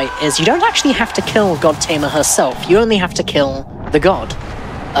this fight is you don't actually have to kill God Tamer herself. You only have to kill the god.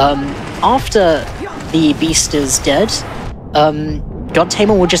 After the beast is dead, God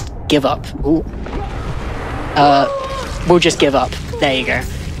Tamer will just give up. Ooh. Will just give up. There you go.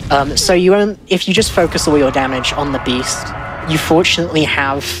 So if you just focus all your damage on the beast, you fortunately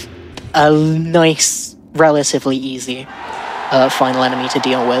have a nice, relatively easy final enemy to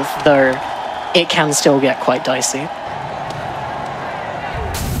deal with, though it can still get quite dicey.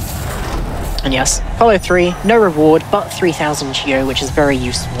 And yes, Follow 3, no reward, but 3,000 Geo, which is very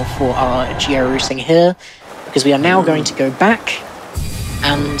useful for our Geo routing here, because we are now going to go back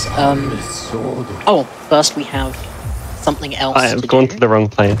and, oh, first we have something else I have gone to the wrong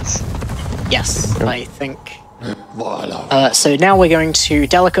place. Yes, I think. So now we're going to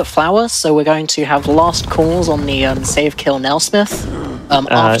Delicate Flower, so we're going to have last calls on the save kill Nailsmith.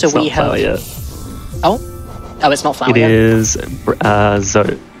 After it's we not have... Flower yet. Oh, it's not Flower It yet? is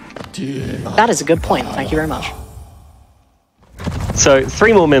Zote. That is a good point, thank you very much. So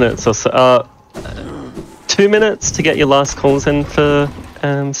 3 more minutes or so. 2 minutes to get your last calls in for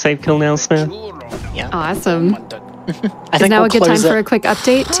save kill Nailsmith. Yeah. Awesome. I Is now a good time for a quick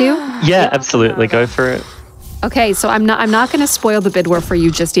update too? Yeah, absolutely. Go for it. Okay, so I'm not going to spoil the bid war for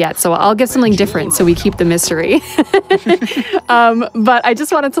you just yet. So I'll give something different so we keep the mystery. But I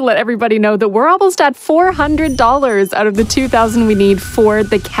just wanted to let everybody know that we're almost at $400 out of the $2,000 we need for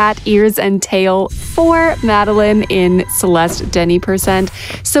the cat ears and tail for Madeline in Celeste Denny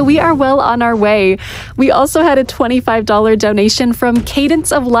 %. So we are well on our way. We also had a $25 donation from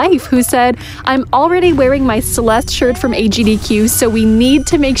Cadence of Life, who said, "I'm already wearing my Celeste shirt from AGDQ, so we need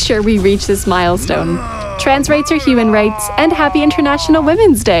to make sure we reach this milestone. Trans rights are human rights, and happy International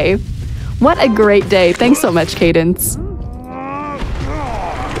Women's Day." What a great day. Thanks so much, Cadence.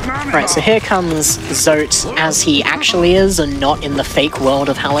 Right, so here comes Zote as he actually is, and not in the fake world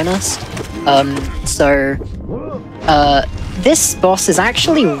of Hallownest. This boss is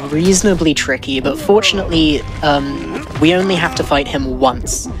actually reasonably tricky, but fortunately, we only have to fight him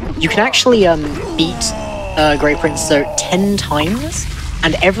once. You can actually beat Grey Prince Zote 10 times,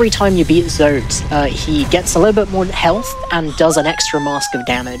 and every time you beat Zote, he gets a little bit more health and does an extra mask of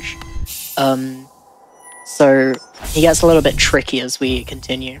damage. So he gets a little bit tricky as we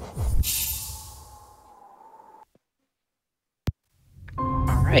continue.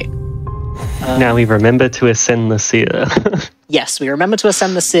 Alright. Now we remember to ascend the seer. Yes, we remember to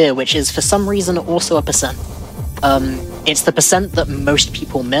ascend the seer, which is for some reason also a %. It's the % that most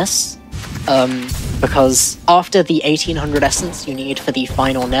people miss. Because after the 1800 essence you need for the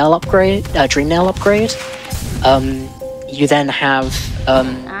final nail upgrade, dream nail upgrade, you then have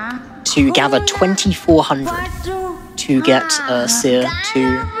to gather 2400 to get Seer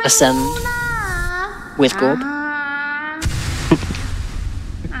to ascend with Gorb.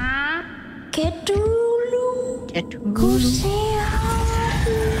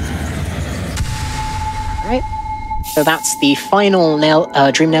 Right. So that's the final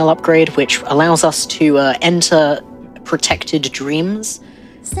dream nail upgrade, which allows us to enter protected dreams.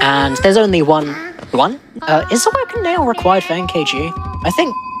 And there's only one? Is a woken nail required for NKG? I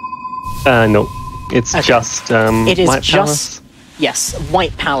think. No. It's Okay. just It is White just Palace. yes,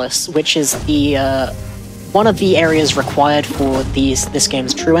 White Palace, which is the one of the areas required for this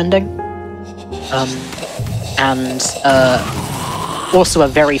game's true ending, and also a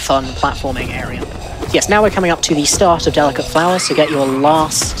very fun platforming area. Yes, now we're coming up to the start of Delicate Flower, so get your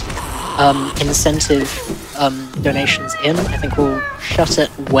last incentive donations in. I think we'll shut it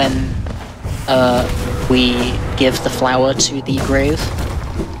when we give the flower to the grave.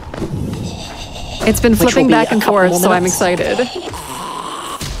 It's been Which will flipping be back a and couple forth, more so I'm minutes. excited.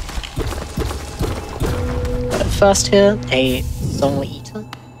 But first here, a Soul Eater.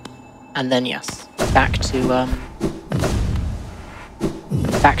 And then yes, back to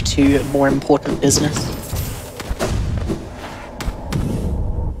more important business.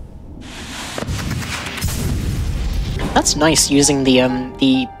 That's nice using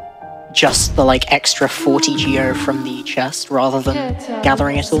the like extra 40 geo from the chest rather than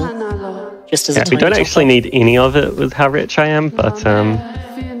gathering it all. Just as a we don't tiny actually top-up. need any of it with how rich I am, but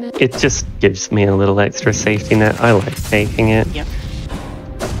it just gives me a little extra safety net. I like taking it. Yep.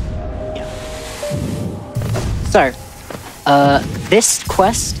 Yeah. So, this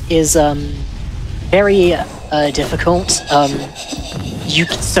quest is very difficult.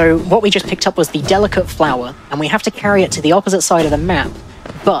 So what we just picked up was the delicate flower, and we have to carry it to the opposite side of the map.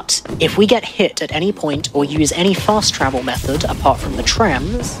 But if we get hit at any point or use any fast travel method apart from the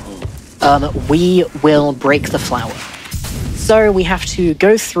trams, we will break the flower. So we have to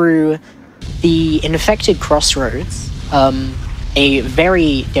go through the infected crossroads, a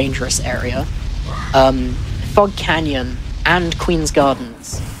very dangerous area, Fog Canyon, and Queen's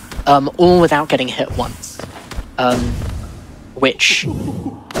Gardens, all without getting hit once, which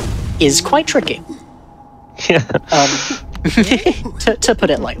is quite tricky. Yeah. To put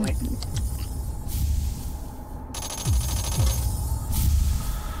it lightly.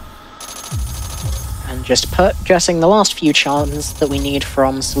 And just purchasing the last few charms that we need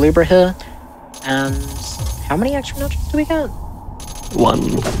from Salubra here. And how many extra notches do we get?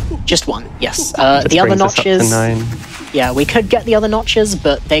 1. Just 1, yes. Just The other brings us up to notches... 9. Yeah, we could get the other notches,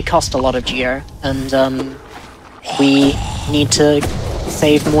 but they cost a lot of geo. And we need to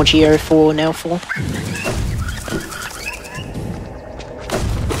save more geo for Nailfall.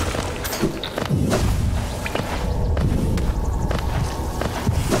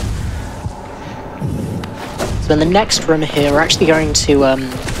 So in the next room here, we're actually going to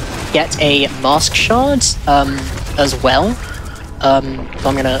get a mask shard as well. So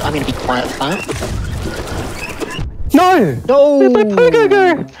I'm gonna be quiet for that. No! No! Where'd my pogo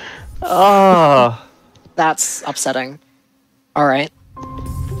go? Oh. That's upsetting. All right.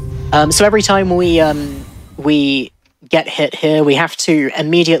 So every time we get hit here, we have to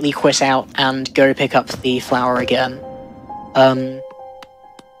immediately quit out and go pick up the flower again.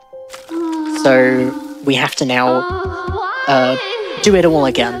 So we have to now do it all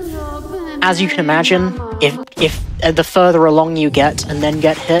again. As you can imagine, if the further along you get and then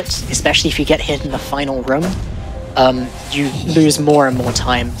get hit, especially if you get hit in the final room, you lose more and more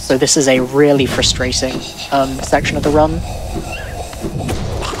time. So this is a really frustrating section of the run.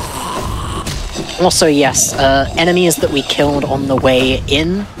 Also, yes, enemies that we killed on the way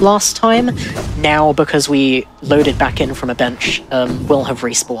in last time, now because we loaded back in from a bench, will have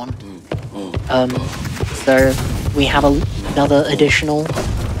respawned. So we have another additional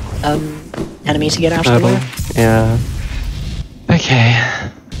enemy to get out of the way. Yeah. Okay.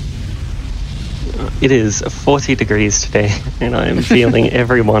 It is 40 degrees today, and I am feeling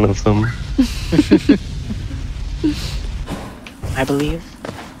every one of them. I believe.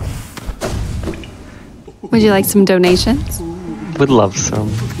 Would you like some donations? Would love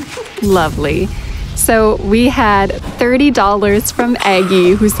some. Lovely. So we had $30 from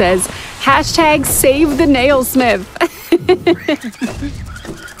Aggie, who says, #SaveTheNailsmith.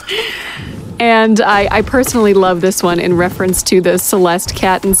 And I personally love this one in reference to the Celeste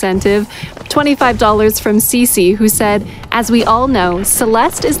cat incentive. $25 from Cece, who said, as we all know,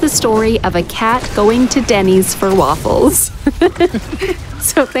 Celeste is the story of a cat going to Denny's for waffles.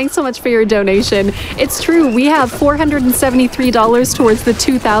 So thanks so much for your donation. It's true, we have $473 towards the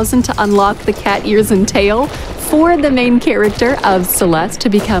 $2,000 to unlock the cat ears and tail for the main character of Celeste to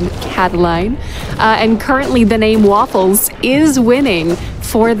become Cataline. And currently the name Waffles is winning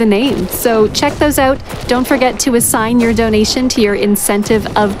for the name. So check those out. Don't forget to assign your donation to your incentive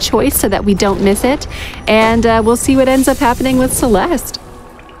of choice so that we don't miss it. And we'll see what ends up happening with Celeste.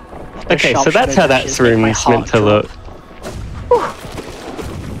 Okay, so that's how that room's meant to look.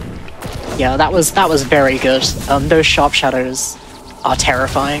 Yeah, that was very good. Those sharp shadows are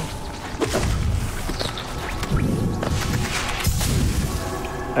terrifying.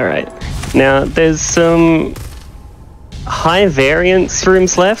 Alright. Now, there's some high variance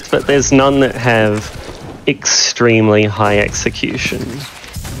rooms left, but there's none that have extremely high execution.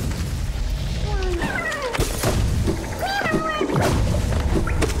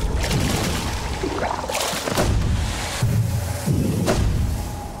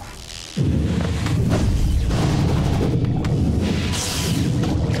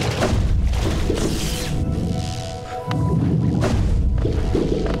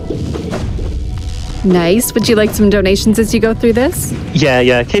 Nice. Would you like some donations as you go through this?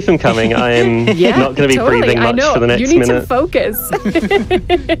 Yeah, keep them coming. I am not going to be breathing much for the next minute. You need to focus.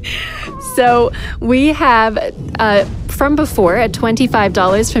 So we have, from before, at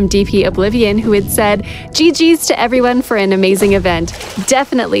 $25 from DP Oblivion, who had said, GG's to everyone for an amazing event.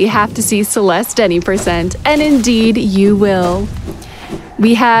 Definitely have to see Celeste any %. And indeed, you will.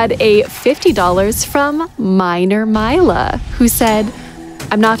 We had a $50 from Minor Mila, who said,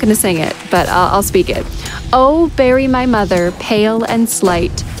 I'm not going to sing it, but I'll speak it. Oh, bury my mother, pale and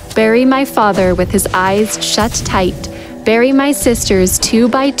slight. Bury my father with his eyes shut tight. Bury my sisters 2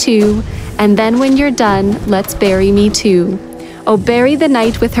 by 2. And then when you're done, let's bury me too. Oh, bury the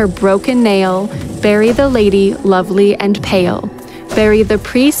knight with her broken nail. Bury the lady, lovely and pale. Bury the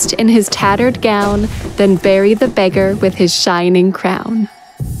priest in his tattered gown. Then bury the beggar with his shining crown.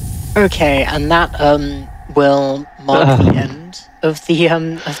 Okay, and that will mark the end of the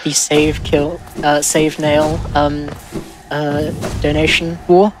save nail donation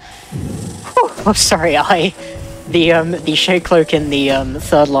war. Whew, oh, sorry, the shade cloak in the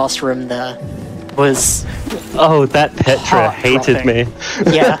third last room there was. Oh, that Petra hated me.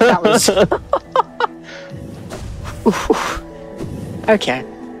 Yeah, that was. Okay,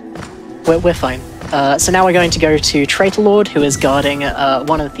 we're fine. So now we're going to go to Traitor Lord, who is guarding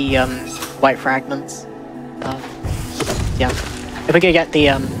one of the white fragments. Yeah. If we could get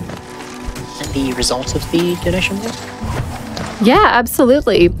the result of the donation. Yeah,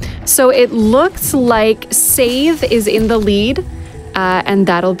 absolutely. So it looks like Save is in the lead, and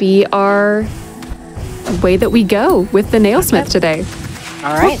that'll be our way that we go with the Nailsmith today.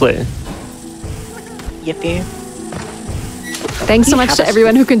 All right. Hopefully. Yippee. Thanks so much to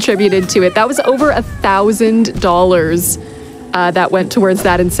everyone who contributed to it. That was over $1,000 that went towards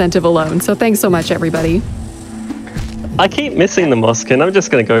that incentive alone. So thanks so much, everybody. I keep missing the Moskin. I'm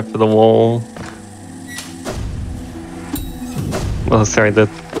just going to go for the wall. Oh, sorry, the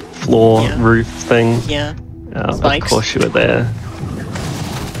floor roof thing. Yeah. Oh, of course you were there.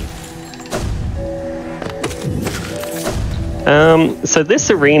 So this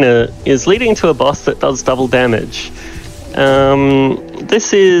arena is leading to a boss that does double damage.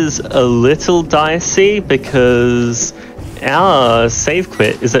 This is a little dicey because our save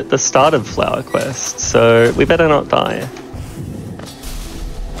quit is at the start of Flower Quest, so we better not die.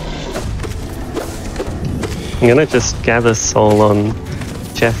 I'm gonna just gather soul on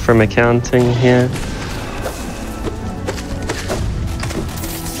Jeff from accounting here.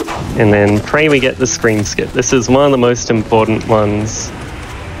 And then pray we get the screen skip. This is one of the most important ones.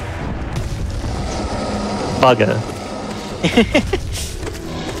 Bugger.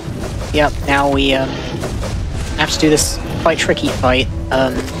 Yep, now we have to do this quite tricky fight.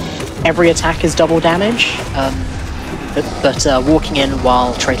 Every attack is double damage, but walking in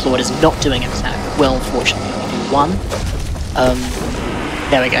while Traitor Lord is not doing an attack will unfortunately only do one.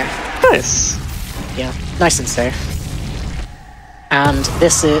 There we go. Nice. Yeah, nice and safe. And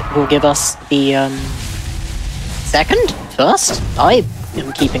this will give us the first? I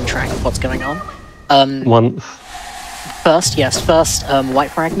am keeping track of what's going on. First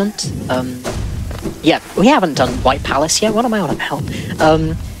White Fragment. Yeah, we haven't done White Palace yet. What am I on about?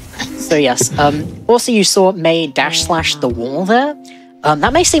 So yes. Also, you saw May // the wall there.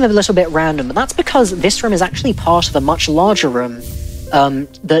 That may seem a little bit random, but that's because this room is actually part of a much larger room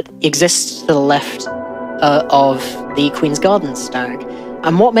that exists to the left of the Queen's Garden stag.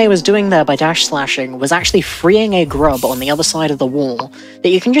 And what May was doing there by // was actually freeing a grub on the other side of the wall that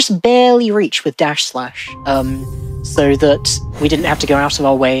you can just barely reach with // so that we didn't have to go out of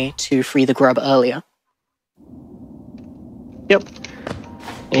our way to free the grub earlier. Yep.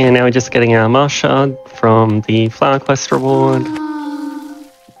 And now we're just getting our Marshard from the Flower Quest reward.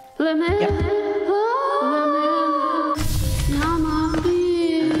 Yep.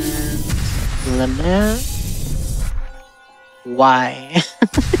 Why?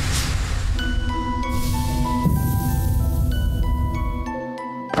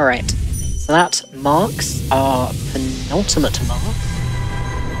 Alright, so that marks our penultimate mark,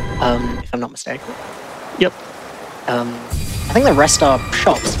 if I'm not mistaken. Yep. I think the rest are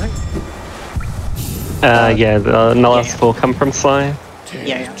shops, right? Yeah, the last four come from Sly.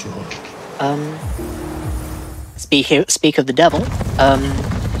 Yeah. Speak of the devil,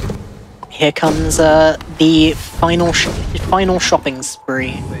 here comes the final shopping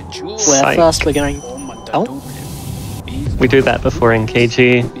spree, where first we're going... Oh? We do that before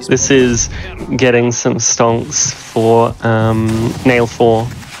NKG. This is getting some stonks for Nail 4.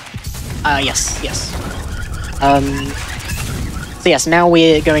 Yes. So yes, now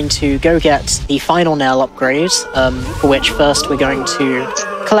we're going to go get the final nail upgrade, for which first we're going to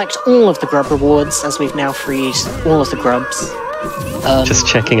collect all of the grub rewards, as we've now freed all of the grubs. Just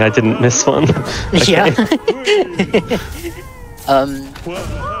checking I didn't miss one. Yeah.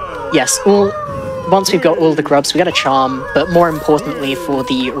 Yes, once we've got all the grubs, we get a charm, but more importantly for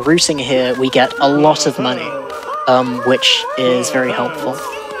the rooting here, we get a lot of money, which is very helpful.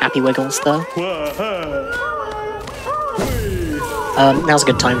 Happy Wiggles, though. Now's a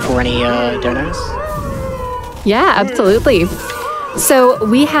good time for any donos. Yeah, absolutely. So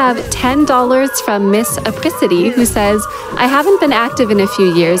we have $10 from Miss Apricity, who says, I haven't been active in a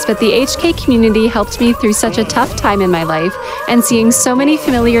few years, but the HK community helped me through such a tough time in my life, and seeing so many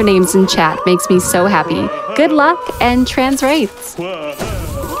familiar names in chat makes me so happy. Good luck and trans rights.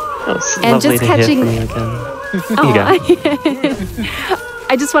 It's And lovely just to catching- hear from you again. You go.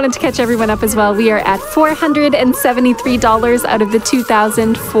 I just wanted to catch everyone up as well. We are at $473 out of the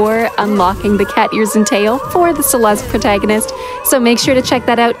 $2,000 for unlocking the cat ears and tail for the Celeste protagonist. So make sure to check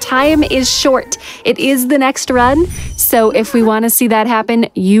that out. Time is short. It is the next run. So if we want to see that happen,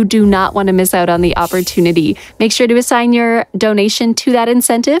 you do not want to miss out on the opportunity. Make sure to assign your donation to that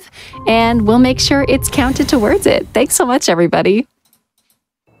incentive, and we'll make sure it's counted towards it. Thanks so much, everybody.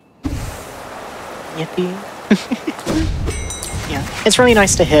 Yippee. Yeah, it's really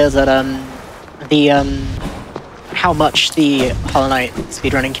nice to hear that how much the Hollow Knight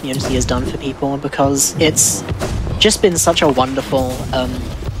speedrunning community has done for people, because it's just been such a wonderful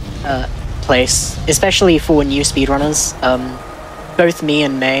place, especially for new speedrunners. Both me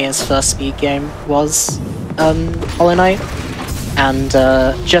and May's first speed game was Hollow Knight, and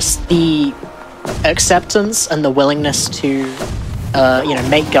just the acceptance and the willingness to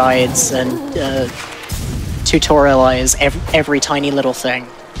make guides and tutorialize every tiny little thing,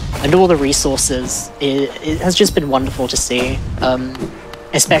 and all the resources. It has just been wonderful to see,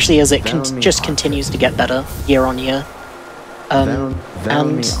 especially as it just continues to get better year on year. And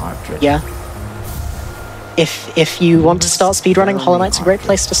yeah, if you want to start speedrunning, Hollow Knight's a great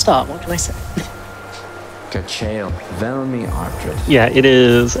place to start. What can I say? Yeah, it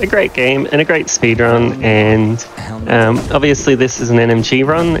is a great game and a great speedrun, and obviously this is an NMG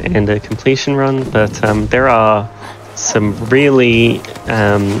run and a completion run, but there are some really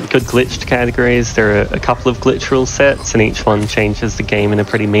good glitched categories. There are a couple of glitch rule sets, and each one changes the game in a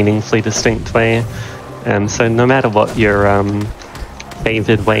pretty meaningfully distinct way. So no matter what your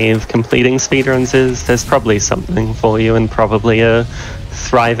favoured way of completing speedruns is, there's probably something for you, and probably a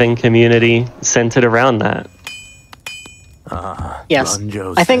thriving community centered around that. Yes,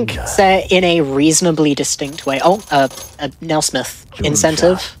 I think in a reasonably distinct way. Oh, a Nailsmith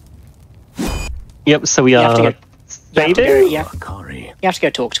incentive. Yep, so we are... You have to go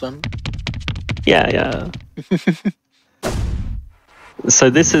talk to him. Yeah. So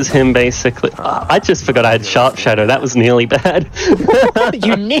this is him basically... I just forgot I had Sharp Shadow. That was nearly bad.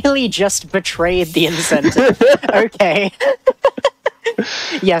 You nearly just betrayed the incentive. Okay.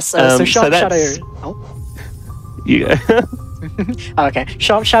 Yes, so Sharp Shadow... Oh. Yeah. Okay,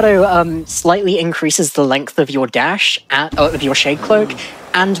 Sharp Shadow slightly increases the length of your dash, of your Shade Cloak,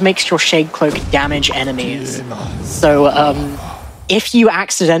 and makes your Shade Cloak damage enemies. So, if you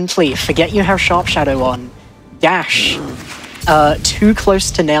accidentally forget you have Sharp Shadow on, dash too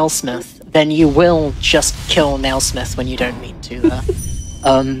close to Nailsmith, then you will just kill Nailsmith when you don't mean to there.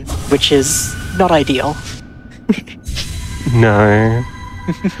 Which is not ideal. No.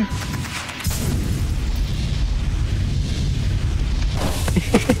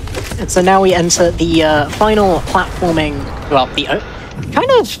 So now we enter the final platforming. Well,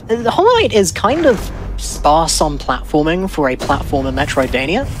 the Hollow Knight is kind of sparse on platforming for a platformer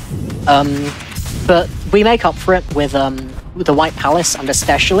Metroidvania, but we make up for it with the White Palace, and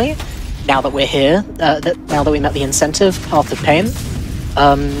especially now that we're here, now that we met the incentive, Path of Pain,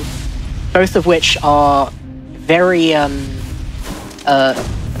 both of which are very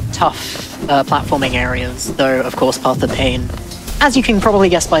tough platforming areas. Though, of course, Path of Pain, as you can probably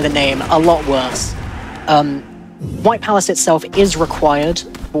guess by the name, a lot worse. White Palace itself is required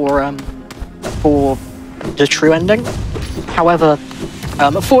for the true ending. However,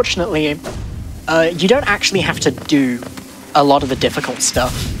 fortunately, you don't actually have to do a lot of the difficult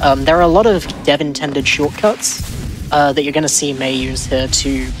stuff. There are a lot of dev-intended shortcuts that you're going to see May use here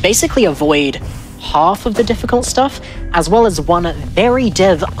to basically avoid half of the difficult stuff, as well as one very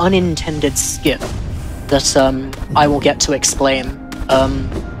dev-unintended skip that I will get to explain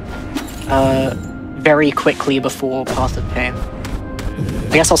very quickly before Path of Pain.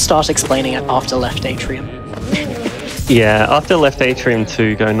 I guess I'll start explaining it after Left Atrium. Yeah, after Left Atrium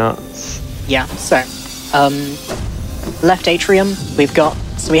 2, go nuts. Yeah, so, Left Atrium, we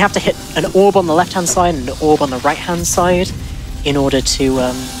have to hit an orb on the left-hand side and an orb on the right-hand side. in order to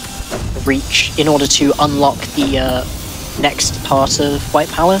unlock the next part of White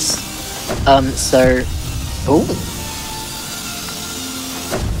Palace. Oh.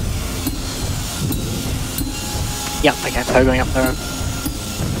 Yep, okay, pogoing up there.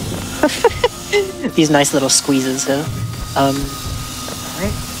 These nice little squeezes here.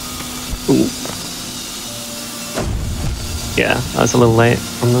 Alright. Ooh. Yeah, I was a little late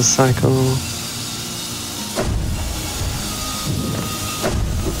on the cycle.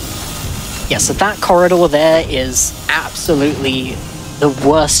 Yeah, so that corridor there is absolutely the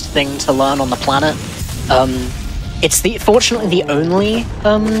worst thing to learn on the planet. It's fortunately the only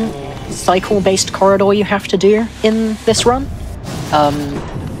cycle-based corridor you have to do in this run.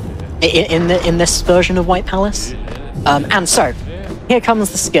 In this version of White Palace. And so, here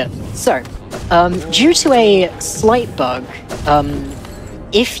comes the skip. So, due to a slight bug,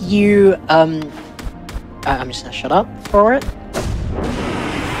 if you... I'm just gonna shut up for it.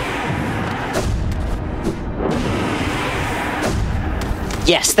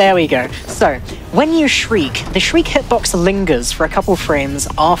 Yes, there we go. So, when you shriek, the shriek hitbox lingers for a couple frames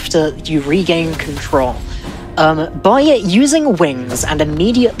after you regain control. By using wings and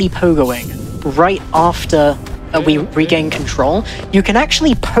immediately pogoing right after we regain control, you can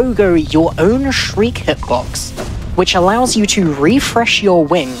actually pogo your own shriek hitbox, which allows you to refresh your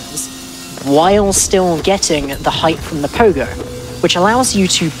wings while still getting the height from the pogo, which allows you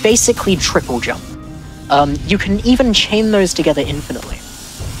to basically triple jump. You can even chain those together infinitely.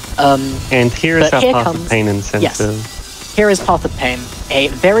 And here is our Path of Pain incentive. Yes, here is Path of Pain, a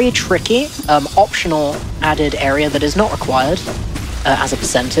very tricky, optional added area that is not required as a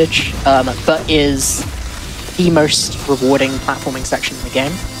percentage, but is the most rewarding platforming section in the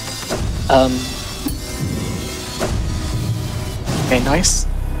game. Okay, nice.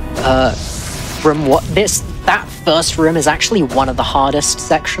 That first room is actually one of the hardest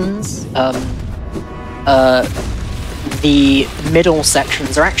sections. The middle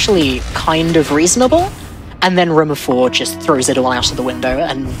sections are actually kind of reasonable, and then room 4 just throws it all out of the window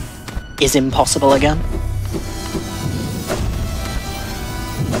and is impossible again.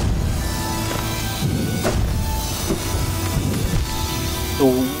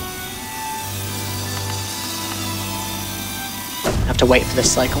 Ooh. Have to wait for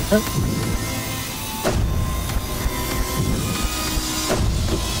this cycle.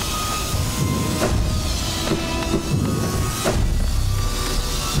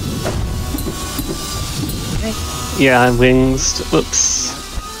 Yeah, wings. Whoops.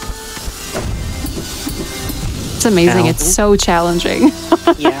 It's amazing. Ow. It's so challenging.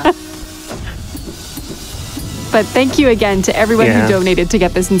 Yeah. But thank you again to everyone who donated to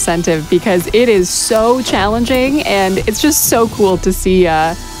get this incentive, because it is so challenging and it's just so cool to see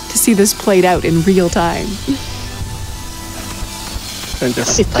this played out in real time. And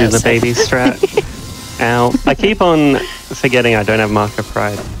just do the baby strat. Ow. I keep on forgetting I don't have marker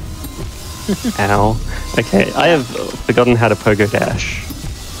pride. Ow. Okay, I have forgotten how to pogo dash.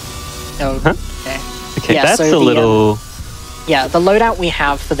 Oh, huh? okay. Okay, yeah, that's so a little... yeah, the loadout we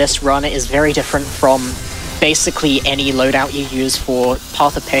have for this run is very different from basically any loadout you use for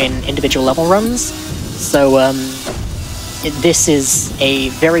Path of Pain individual level runs. So, this is a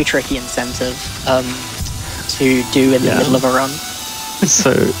very tricky incentive to do in the middle of a run.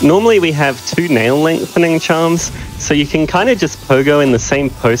 So normally we have 2 nail lengthening charms, so you can kind of just pogo in the same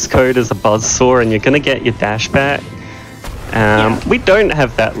postcode as a buzzsaw and you're going to get your dash back. We don't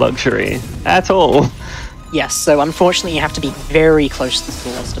have that luxury at all. Yes, so unfortunately you have to be very close to the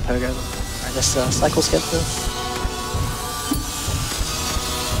saws to pogo them. Alright, this cycle skip this.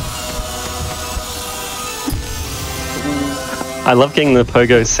 I love getting the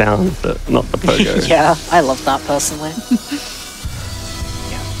pogo sound, but not the pogo. Yeah, I love that personally.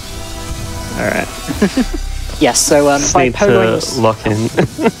 Alright. Yes, so just by need pogoing to lock in.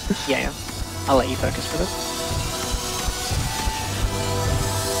 yeah. I'll let you focus for this.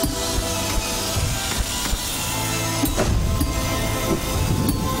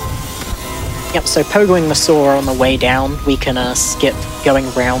 Yep, so pogoing the saw on the way down, we can skip going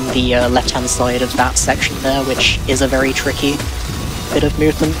around the left-hand side of that section there, which is a very tricky bit of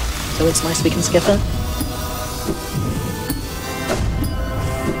movement, so it's nice we can skip it.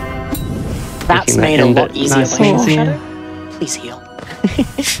 That's made a lot easier nice by and Shadow. Please heal.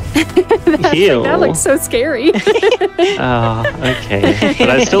 Heal? That looks so scary. Oh, okay. But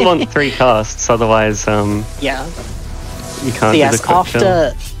I still want 3 casts, otherwise, yeah. You can't So yes, do the quick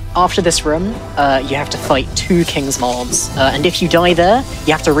kill. after this room, you have to fight 2 King's mobs, and if you die there,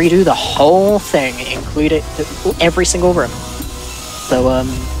 you have to redo the whole thing, including every single room. So,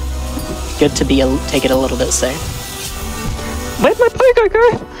 good to take it a little bit safe. Where'd my pogo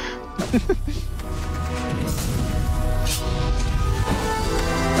go?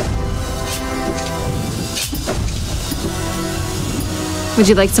 Would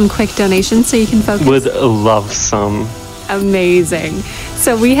you like some quick donations so you can focus? Would love some. Amazing.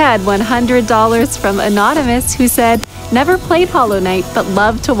 So we had $100 from Anonymous, who said, never played Hollow Knight, but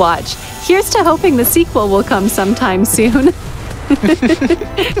love to watch. Here's to hoping the sequel will come sometime soon.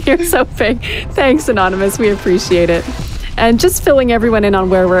 Here's hoping. Thanks, Anonymous. We appreciate it. And just filling everyone in on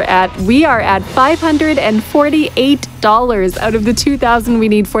where we're at, we are at $548 out of the $2,000 we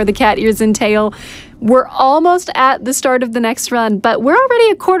need for the cat ears and tail. We're almost at the start of the next run, but we're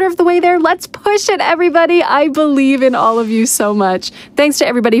already a quarter of the way there. Let's push it, everybody. I believe in all of you so much. Thanks to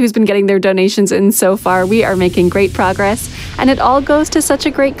everybody who's been getting their donations in so far. We are making great progress, and it all goes to such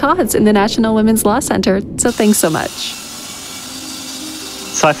a great cause in the National Women's Law Center. So thanks so much.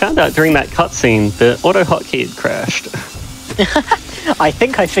 So I found out during that cutscene the auto hotkey had crashed. I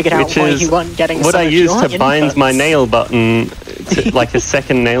think I figured out why you weren't getting what some I of used your to bind inputs. my nail button, to, like a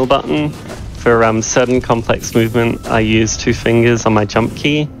second nail button for certain complex movement. I use 2 fingers on my jump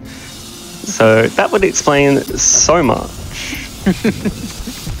key, so that would explain so much.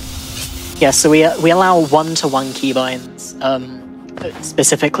 Yeah, so we allow 1-to-1 keybinds,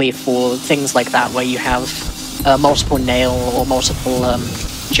 specifically for things like that, where you have multiple nail or multiple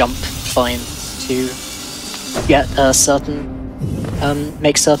jump binds to get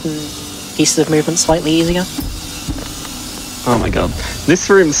make certain pieces of movement slightly easier. Oh my god. This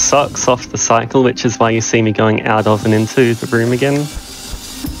room sucks off the cycle, which is why you see me going out of and into the room again.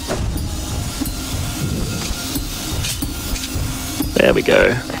 There we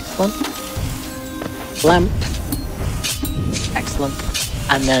go. Excellent. Lamp. Excellent.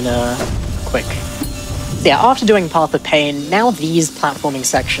 And then quick. So yeah, after doing Path of Pain, now these platforming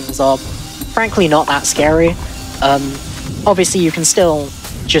sections are frankly not that scary. Obviously you can still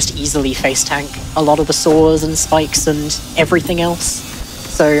just easily face tank a lot of the saws and spikes and everything else.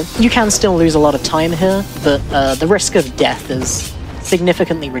 So you can still lose a lot of time here, but the risk of death is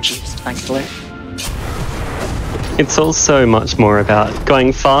significantly reduced, thankfully. It's also much more about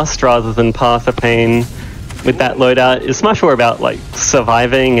going fast rather than Path of Pain. With that loadout, it's much more about like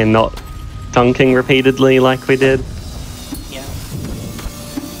surviving and not dunking repeatedly like we did. Yeah.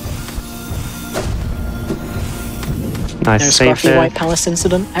 Nice No save Scruffy there. White Palace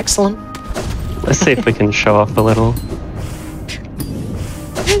incident. Excellent. Let's see if we can show off a little.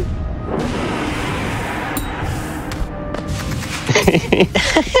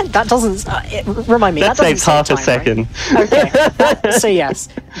 That doesn't... remind me, That that doesn't saves half a save time, second. right? Okay, so yes,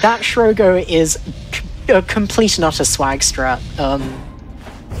 that Shrogo is a complete and utter swag strat.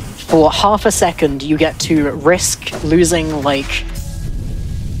 For half a second, you get to risk losing, like,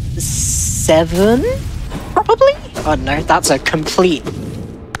 7? Probably? I don't know, that's a complete...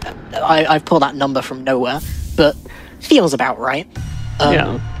 I've pulled that number from nowhere, but feels about right.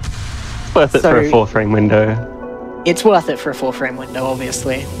 Yeah. It's worth it for a 4-frame window. It's worth it for a 4-frame window,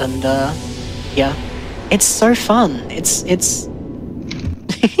 obviously, and yeah, it's so fun. It's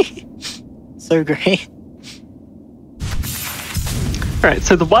so great. Alright,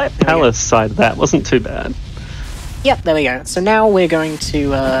 so the White Palace side of that wasn't too bad. Yep, there we go. So now we're going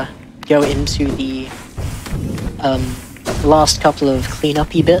to go into the last couple of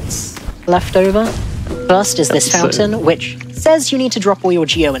cleanup-y bits left over. First is this fountain, which says you need to drop all your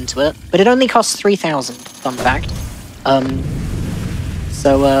geo into it, but it only costs 3,000, fun fact.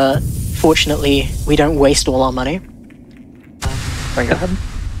 So fortunately, we don't waste all our money. Very good.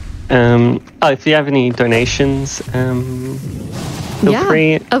 If you have any donations, feel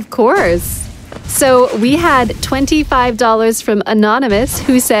free. Of course. So we had $25 from Anonymous,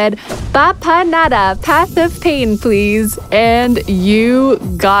 who said, Bapa nada, Path of Pain, please. And you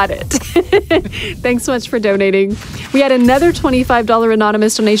got it. Thanks so much for donating. We had another $25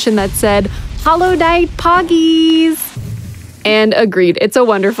 Anonymous donation that said, Hollow Knight Poggies. And agreed, it's a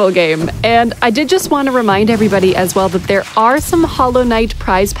wonderful game. And I did just want to remind everybody as well that there are some Hollow Knight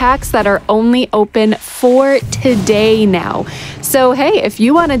prize packs that are only open for today now. So hey, if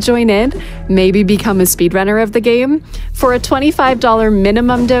you want to join in, maybe become a speedrunner of the game, for a $25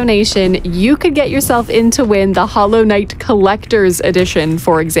 minimum donation, you could get yourself in to win the Hollow Knight Collector's Edition,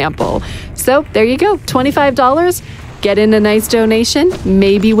 for example. So there you go, $25. Get in a nice donation,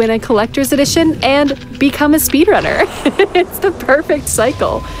 maybe win a collector's edition, and become a speedrunner. It's the perfect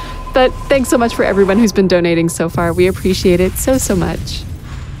cycle. But thanks so much for everyone who's been donating so far. We appreciate it so, so much.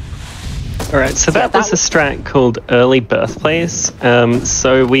 All right, so that was a strat called Early Birthplace.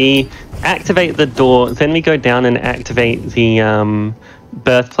 So we activate the door, then we go down and activate the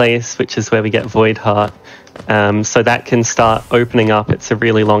birthplace, which is where we get Void Heart. So that can start opening up. It's a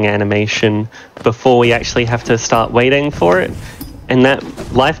really long animation before we actually have to start waiting for it. And that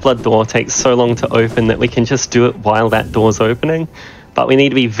lifeblood door takes so long to open that we can just do it while that door's opening. But we need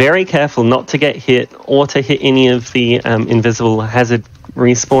to be very careful not to get hit or to hit any of the invisible hazard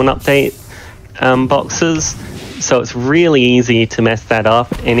respawn update boxes. So it's really easy to mess that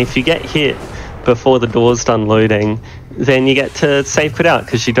up. And if you get hit before the door's done loading, then you get to save quit out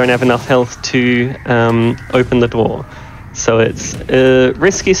because you don't have enough health to open the door. So it's a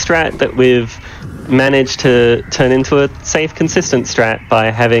risky strat that we've managed to turn into a safe, consistent strat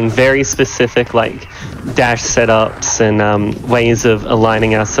by having very specific like dash setups and ways of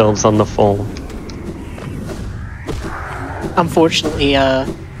aligning ourselves on the fall. Unfortunately,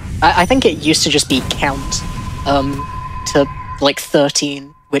 I think it used to just be count to like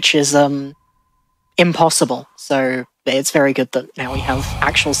 13, which is impossible. So it's very good that now we have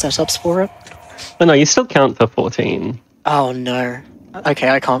actual setups for it. But no, you still count for 14. Oh no. Okay,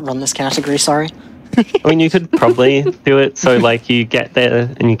 I can't run this category, sorry. I mean, you could probably do it so like you get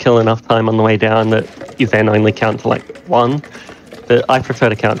there and you kill enough time on the way down that you then only count to like 1. But I prefer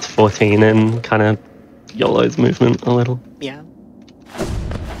to count to 14 and kind of YOLO's movement a little. Yeah.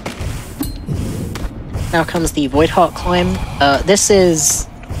 Now comes the Void Heart climb. This is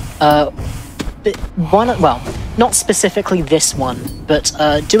one, well, not specifically this one, but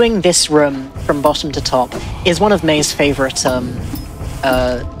doing this room from bottom to top is one of May's favorite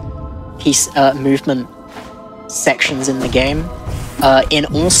movement sections in the game. In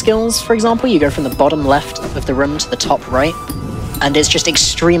all skills, for example, you go from the bottom left of the room to the top right, and it's just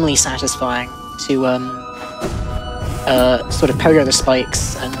extremely satisfying to sort of pogo the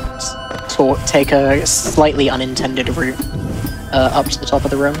spikes and take a slightly unintended route up to the top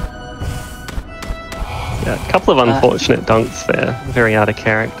of the room. Yeah, a couple of unfortunate dunks there, very out of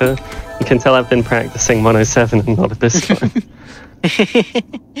character. You can tell I've been practicing 107 and not at this time. I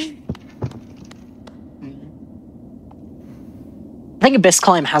think Abyss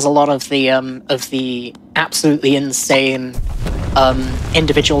Climb has a lot of the absolutely insane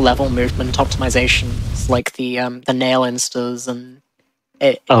individual level movement optimizations, like the nail instas and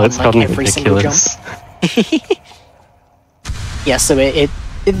it's like gotten every ridiculous. single jump. Yeah, so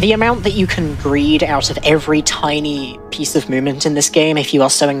the amount that you can greed out of every tiny piece of movement in this game, if you are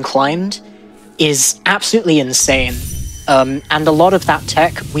so inclined, is absolutely insane. And a lot of that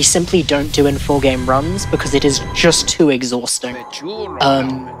tech we simply don't do in full game runs because it is just too exhausting.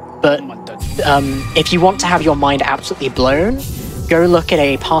 But if you want to have your mind absolutely blown, go look at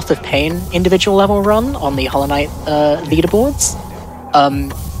a Path of Pain individual level run on the Hollow Knight leaderboards.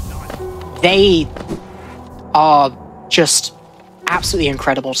 They are just absolutely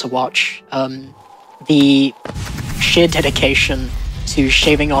incredible to watch. The sheer dedication to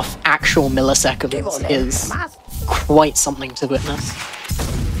shaving off actual milliseconds is quite something to witness.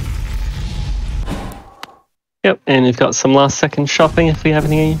 Yep, and we've got some last second shopping if we have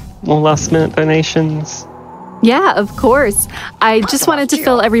any more last minute donations. Yeah, of course. I just wanted to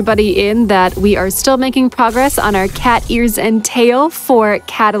fill everybody in that we are still making progress on our cat ears and tail for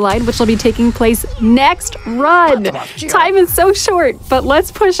Cataline, which will be taking place next run. Time is so short, but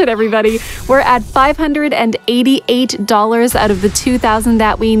let's push it, everybody. We're at $588 out of the $2,000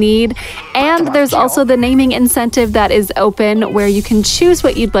 that we need. And there's also the naming incentive that is open where you can choose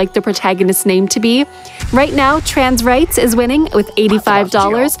what you'd like the protagonist's name to be. Right now, Trans Rights is winning with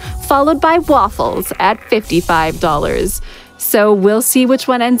 $85, followed by Waffles at $55. So we'll see which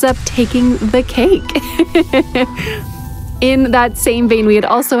one ends up taking the cake. In that same vein, we had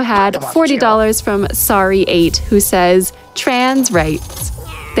also had $40 from Sorry8, who says, Trans Rights.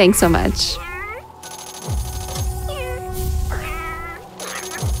 Thanks so much.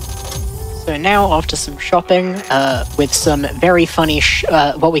 So now, after some shopping, with some very funny,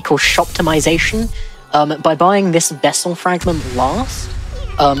 what we call shoptimization, by buying this vessel fragment last,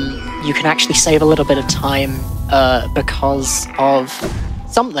 you can actually save a little bit of time because of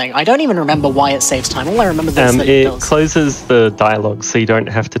something. I don't even remember why it saves time. All I remember is that it does. Closes the dialogue so you don't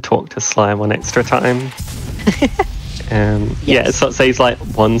have to talk to Sly one extra time. Yes. Yeah, so it saves like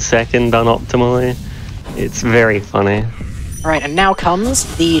 1 second unoptimally. It's very funny. Alright, and now comes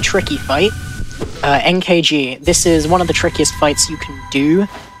the tricky fight. NKG. This is one of the trickiest fights you can do,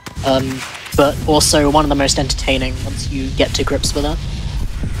 but also one of the most entertaining once you get to grips with it.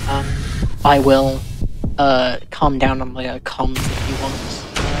 I will calm down on my comms if you want.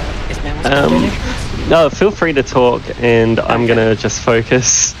 No, feel free to talk, and I'm gonna just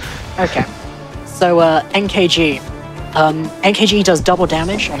focus. Okay. So NKG. NKG does double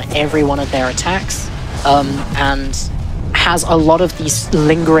damage on every one of their attacks, and has a lot of these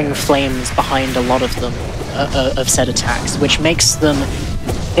lingering flames behind a lot of them. of said attacks, which makes them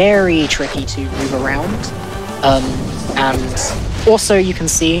very tricky to move around. And also, you can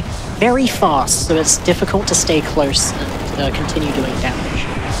see, very fast, so it's difficult to stay close and continue doing damage.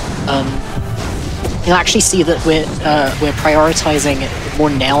 You'll actually see that we're prioritizing more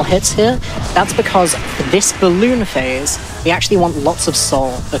nail hits here. That's because for this balloon phase, we actually want lots of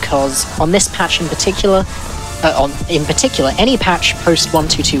soul, because on this patch in particular, any patch post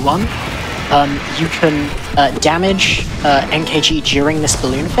 1221, you can damage NKG during this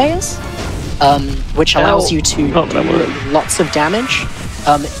balloon phase, which allows you to do lots of damage.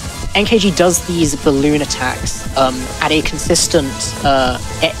 NKG does these balloon attacks at a consistent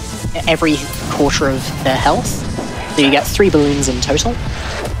every quarter of their health, so you get 3 balloons in total.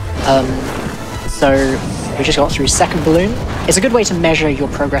 So we just got through second balloon. It's a good way to measure your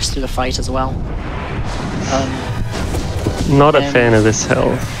progress through the fight as well. Not a fan of this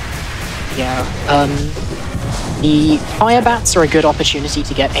health. Yeah. The fire bats are a good opportunity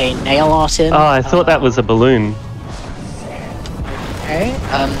to get a nail art in. Oh, I thought that was a balloon. Okay.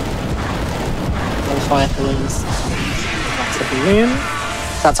 All fire pillars. That's a balloon.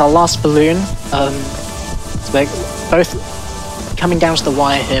 So that's our last balloon. So we're both coming down to the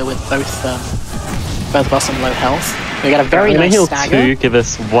wire here with both of us on low health. We got a very nice heal stagger. 2, give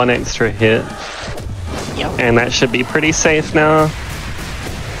us 1 extra hit. Yep. And that should be pretty safe now.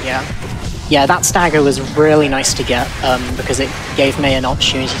 Yeah. Yeah, that stagger was really nice to get because it gave me an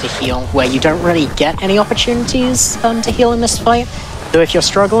opportunity to heal where you don't really get any opportunities to heal in this fight. Though if you're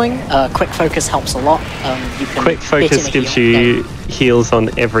struggling, quick focus helps a lot. You can quick focus gives you heals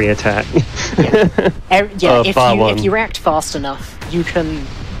on every attack. If you react fast enough, you can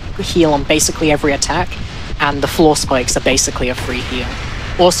heal on basically every attack, and the floor spikes are basically a free heal.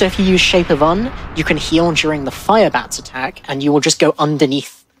 Also, if you use Shape of Un, you can heal during the Fire Bats attack, and you will just go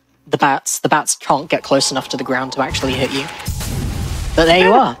underneath the bats. The bats can't get close enough to the ground to actually hit you. But there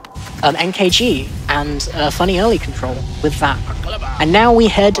you are. NKG and funny early control with that. And now we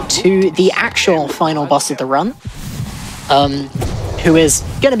head to the actual final boss of the run, who is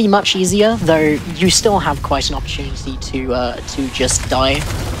going to be much easier, though you still have quite an opportunity to just die.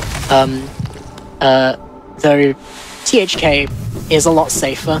 Though THK is a lot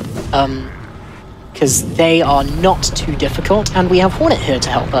safer, because they are not too difficult, and we have Hornet here to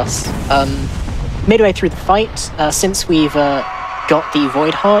help us. Midway through the fight, since we've got the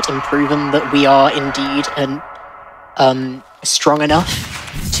Void Heart and proven that we are indeed strong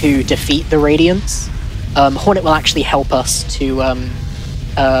enough to defeat the Radiants, Hornet will actually help us to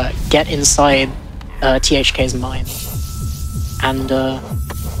get inside THK's mind and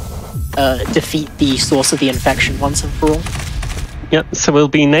defeat the source of the infection once and for all. Yep, so we'll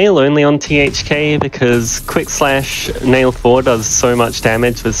be nail only on THK because Quick Slash Nail 4 does so much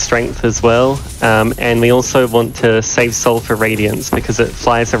damage with strength as well. And we also want to save soul for Radiance because it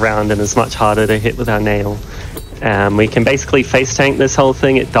flies around and is much harder to hit with our nail. We can basically face tank this whole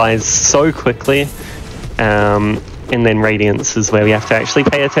thing, it dies so quickly. And then Radiance is where we have to actually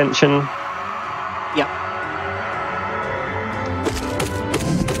pay attention. Yep.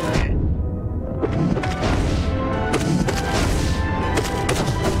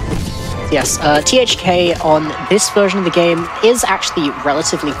 Yes, THK on this version of the game is actually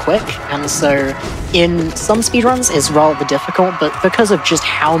relatively quick, and so in some speedruns is rather difficult, but because of just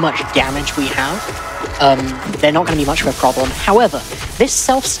how much damage we have, they're not going to be much of a problem. However, this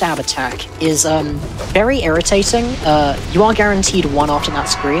self-stab attack is very irritating. You are guaranteed one after that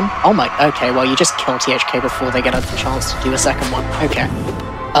scream. Oh my, okay, well you just kill THK before they get a chance to do a second one. Okay.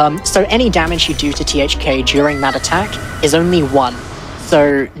 So any damage you do to THK during that attack is only 1.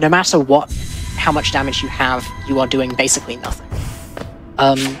 So no matter how much damage you have, you are doing basically nothing.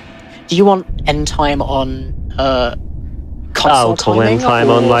 Do you want end time on console timing? I'll end time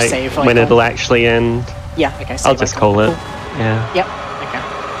on like when it'll actually end. Yeah, okay. I'll just call it. Yeah. Yep. Okay.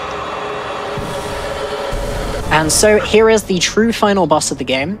 And so here is the true final boss of the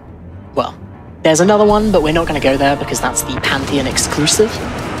game. Well, there's another one, but we're not going to go there because that's the Pantheon exclusive.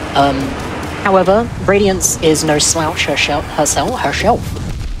 However, Radiance is no slouch herself.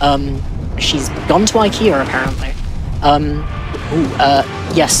 She's gone to IKEA, apparently.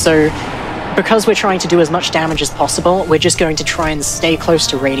 Yes, so because we're trying to do as much damage as possible, we're just going to try and stay close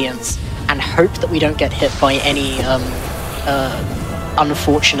to Radiance and hope that we don't get hit by any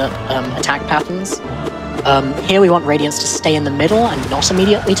unfortunate attack patterns. Here we want Radiance to stay in the middle and not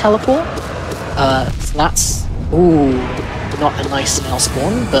immediately teleport. So that's, not a nice nail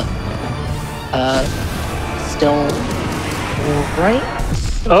spawn, but still alright.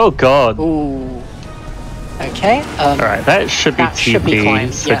 Oh god. Ooh. Okay. Alright, that should be TP,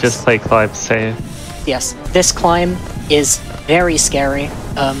 Clive, so yes. just play Clive safe. Yes, this climb is very scary.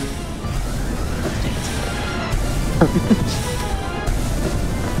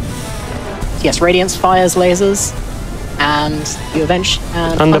 Yes, Radiance fires lasers, and you eventually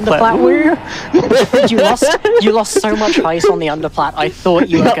underplat. You lost so much ice on the underplat. I thought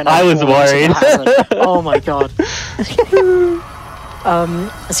you were gonna. I was worried. Oh my god.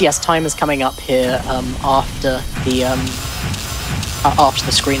 So yes, time is coming up here after the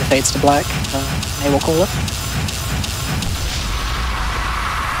screen fades to black. May we'll call it.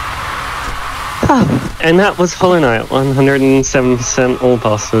 And that was Hollow Knight, 107% all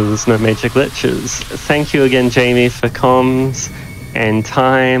bosses, no major glitches. Thank you again, Jamie, for comms. And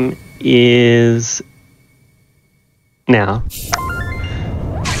time is now.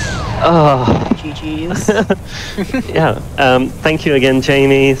 Oh. GG's. Yeah. Thank you again,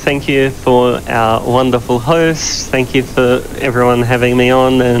 Jamie. Thank you for our wonderful host. Thank you for everyone having me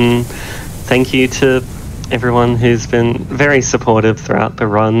on, and thank you to everyone who's been very supportive throughout the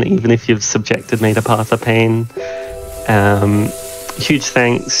run, even if you've subjected me to Path of Pain. Huge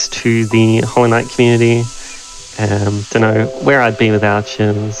thanks to the Hollow Knight community. Don't know where I'd be without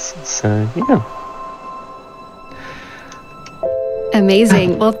you. So, yeah.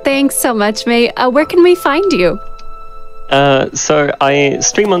 Amazing. Well, thanks so much, mate. Where can we find you? So I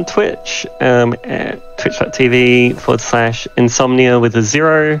stream on Twitch at twitch.tv/ins0mnia with a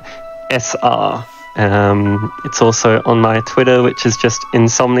 0 SR. It's also on my Twitter, which is just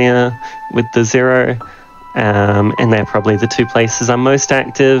ins0mnia with the 0. And they're probably the two places I'm most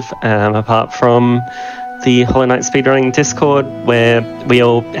active, apart from the Hollow Knight speedrunning Discord, where we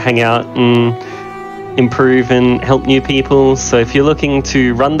all hang out and improve and help new people. So if you're looking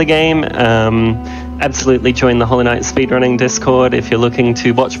to run the game, absolutely join the Hollow Knight speedrunning Discord. If you're looking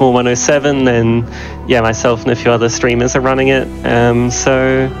to watch more 107, then yeah, myself and a few other streamers are running it.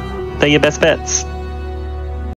 So they're your best bets.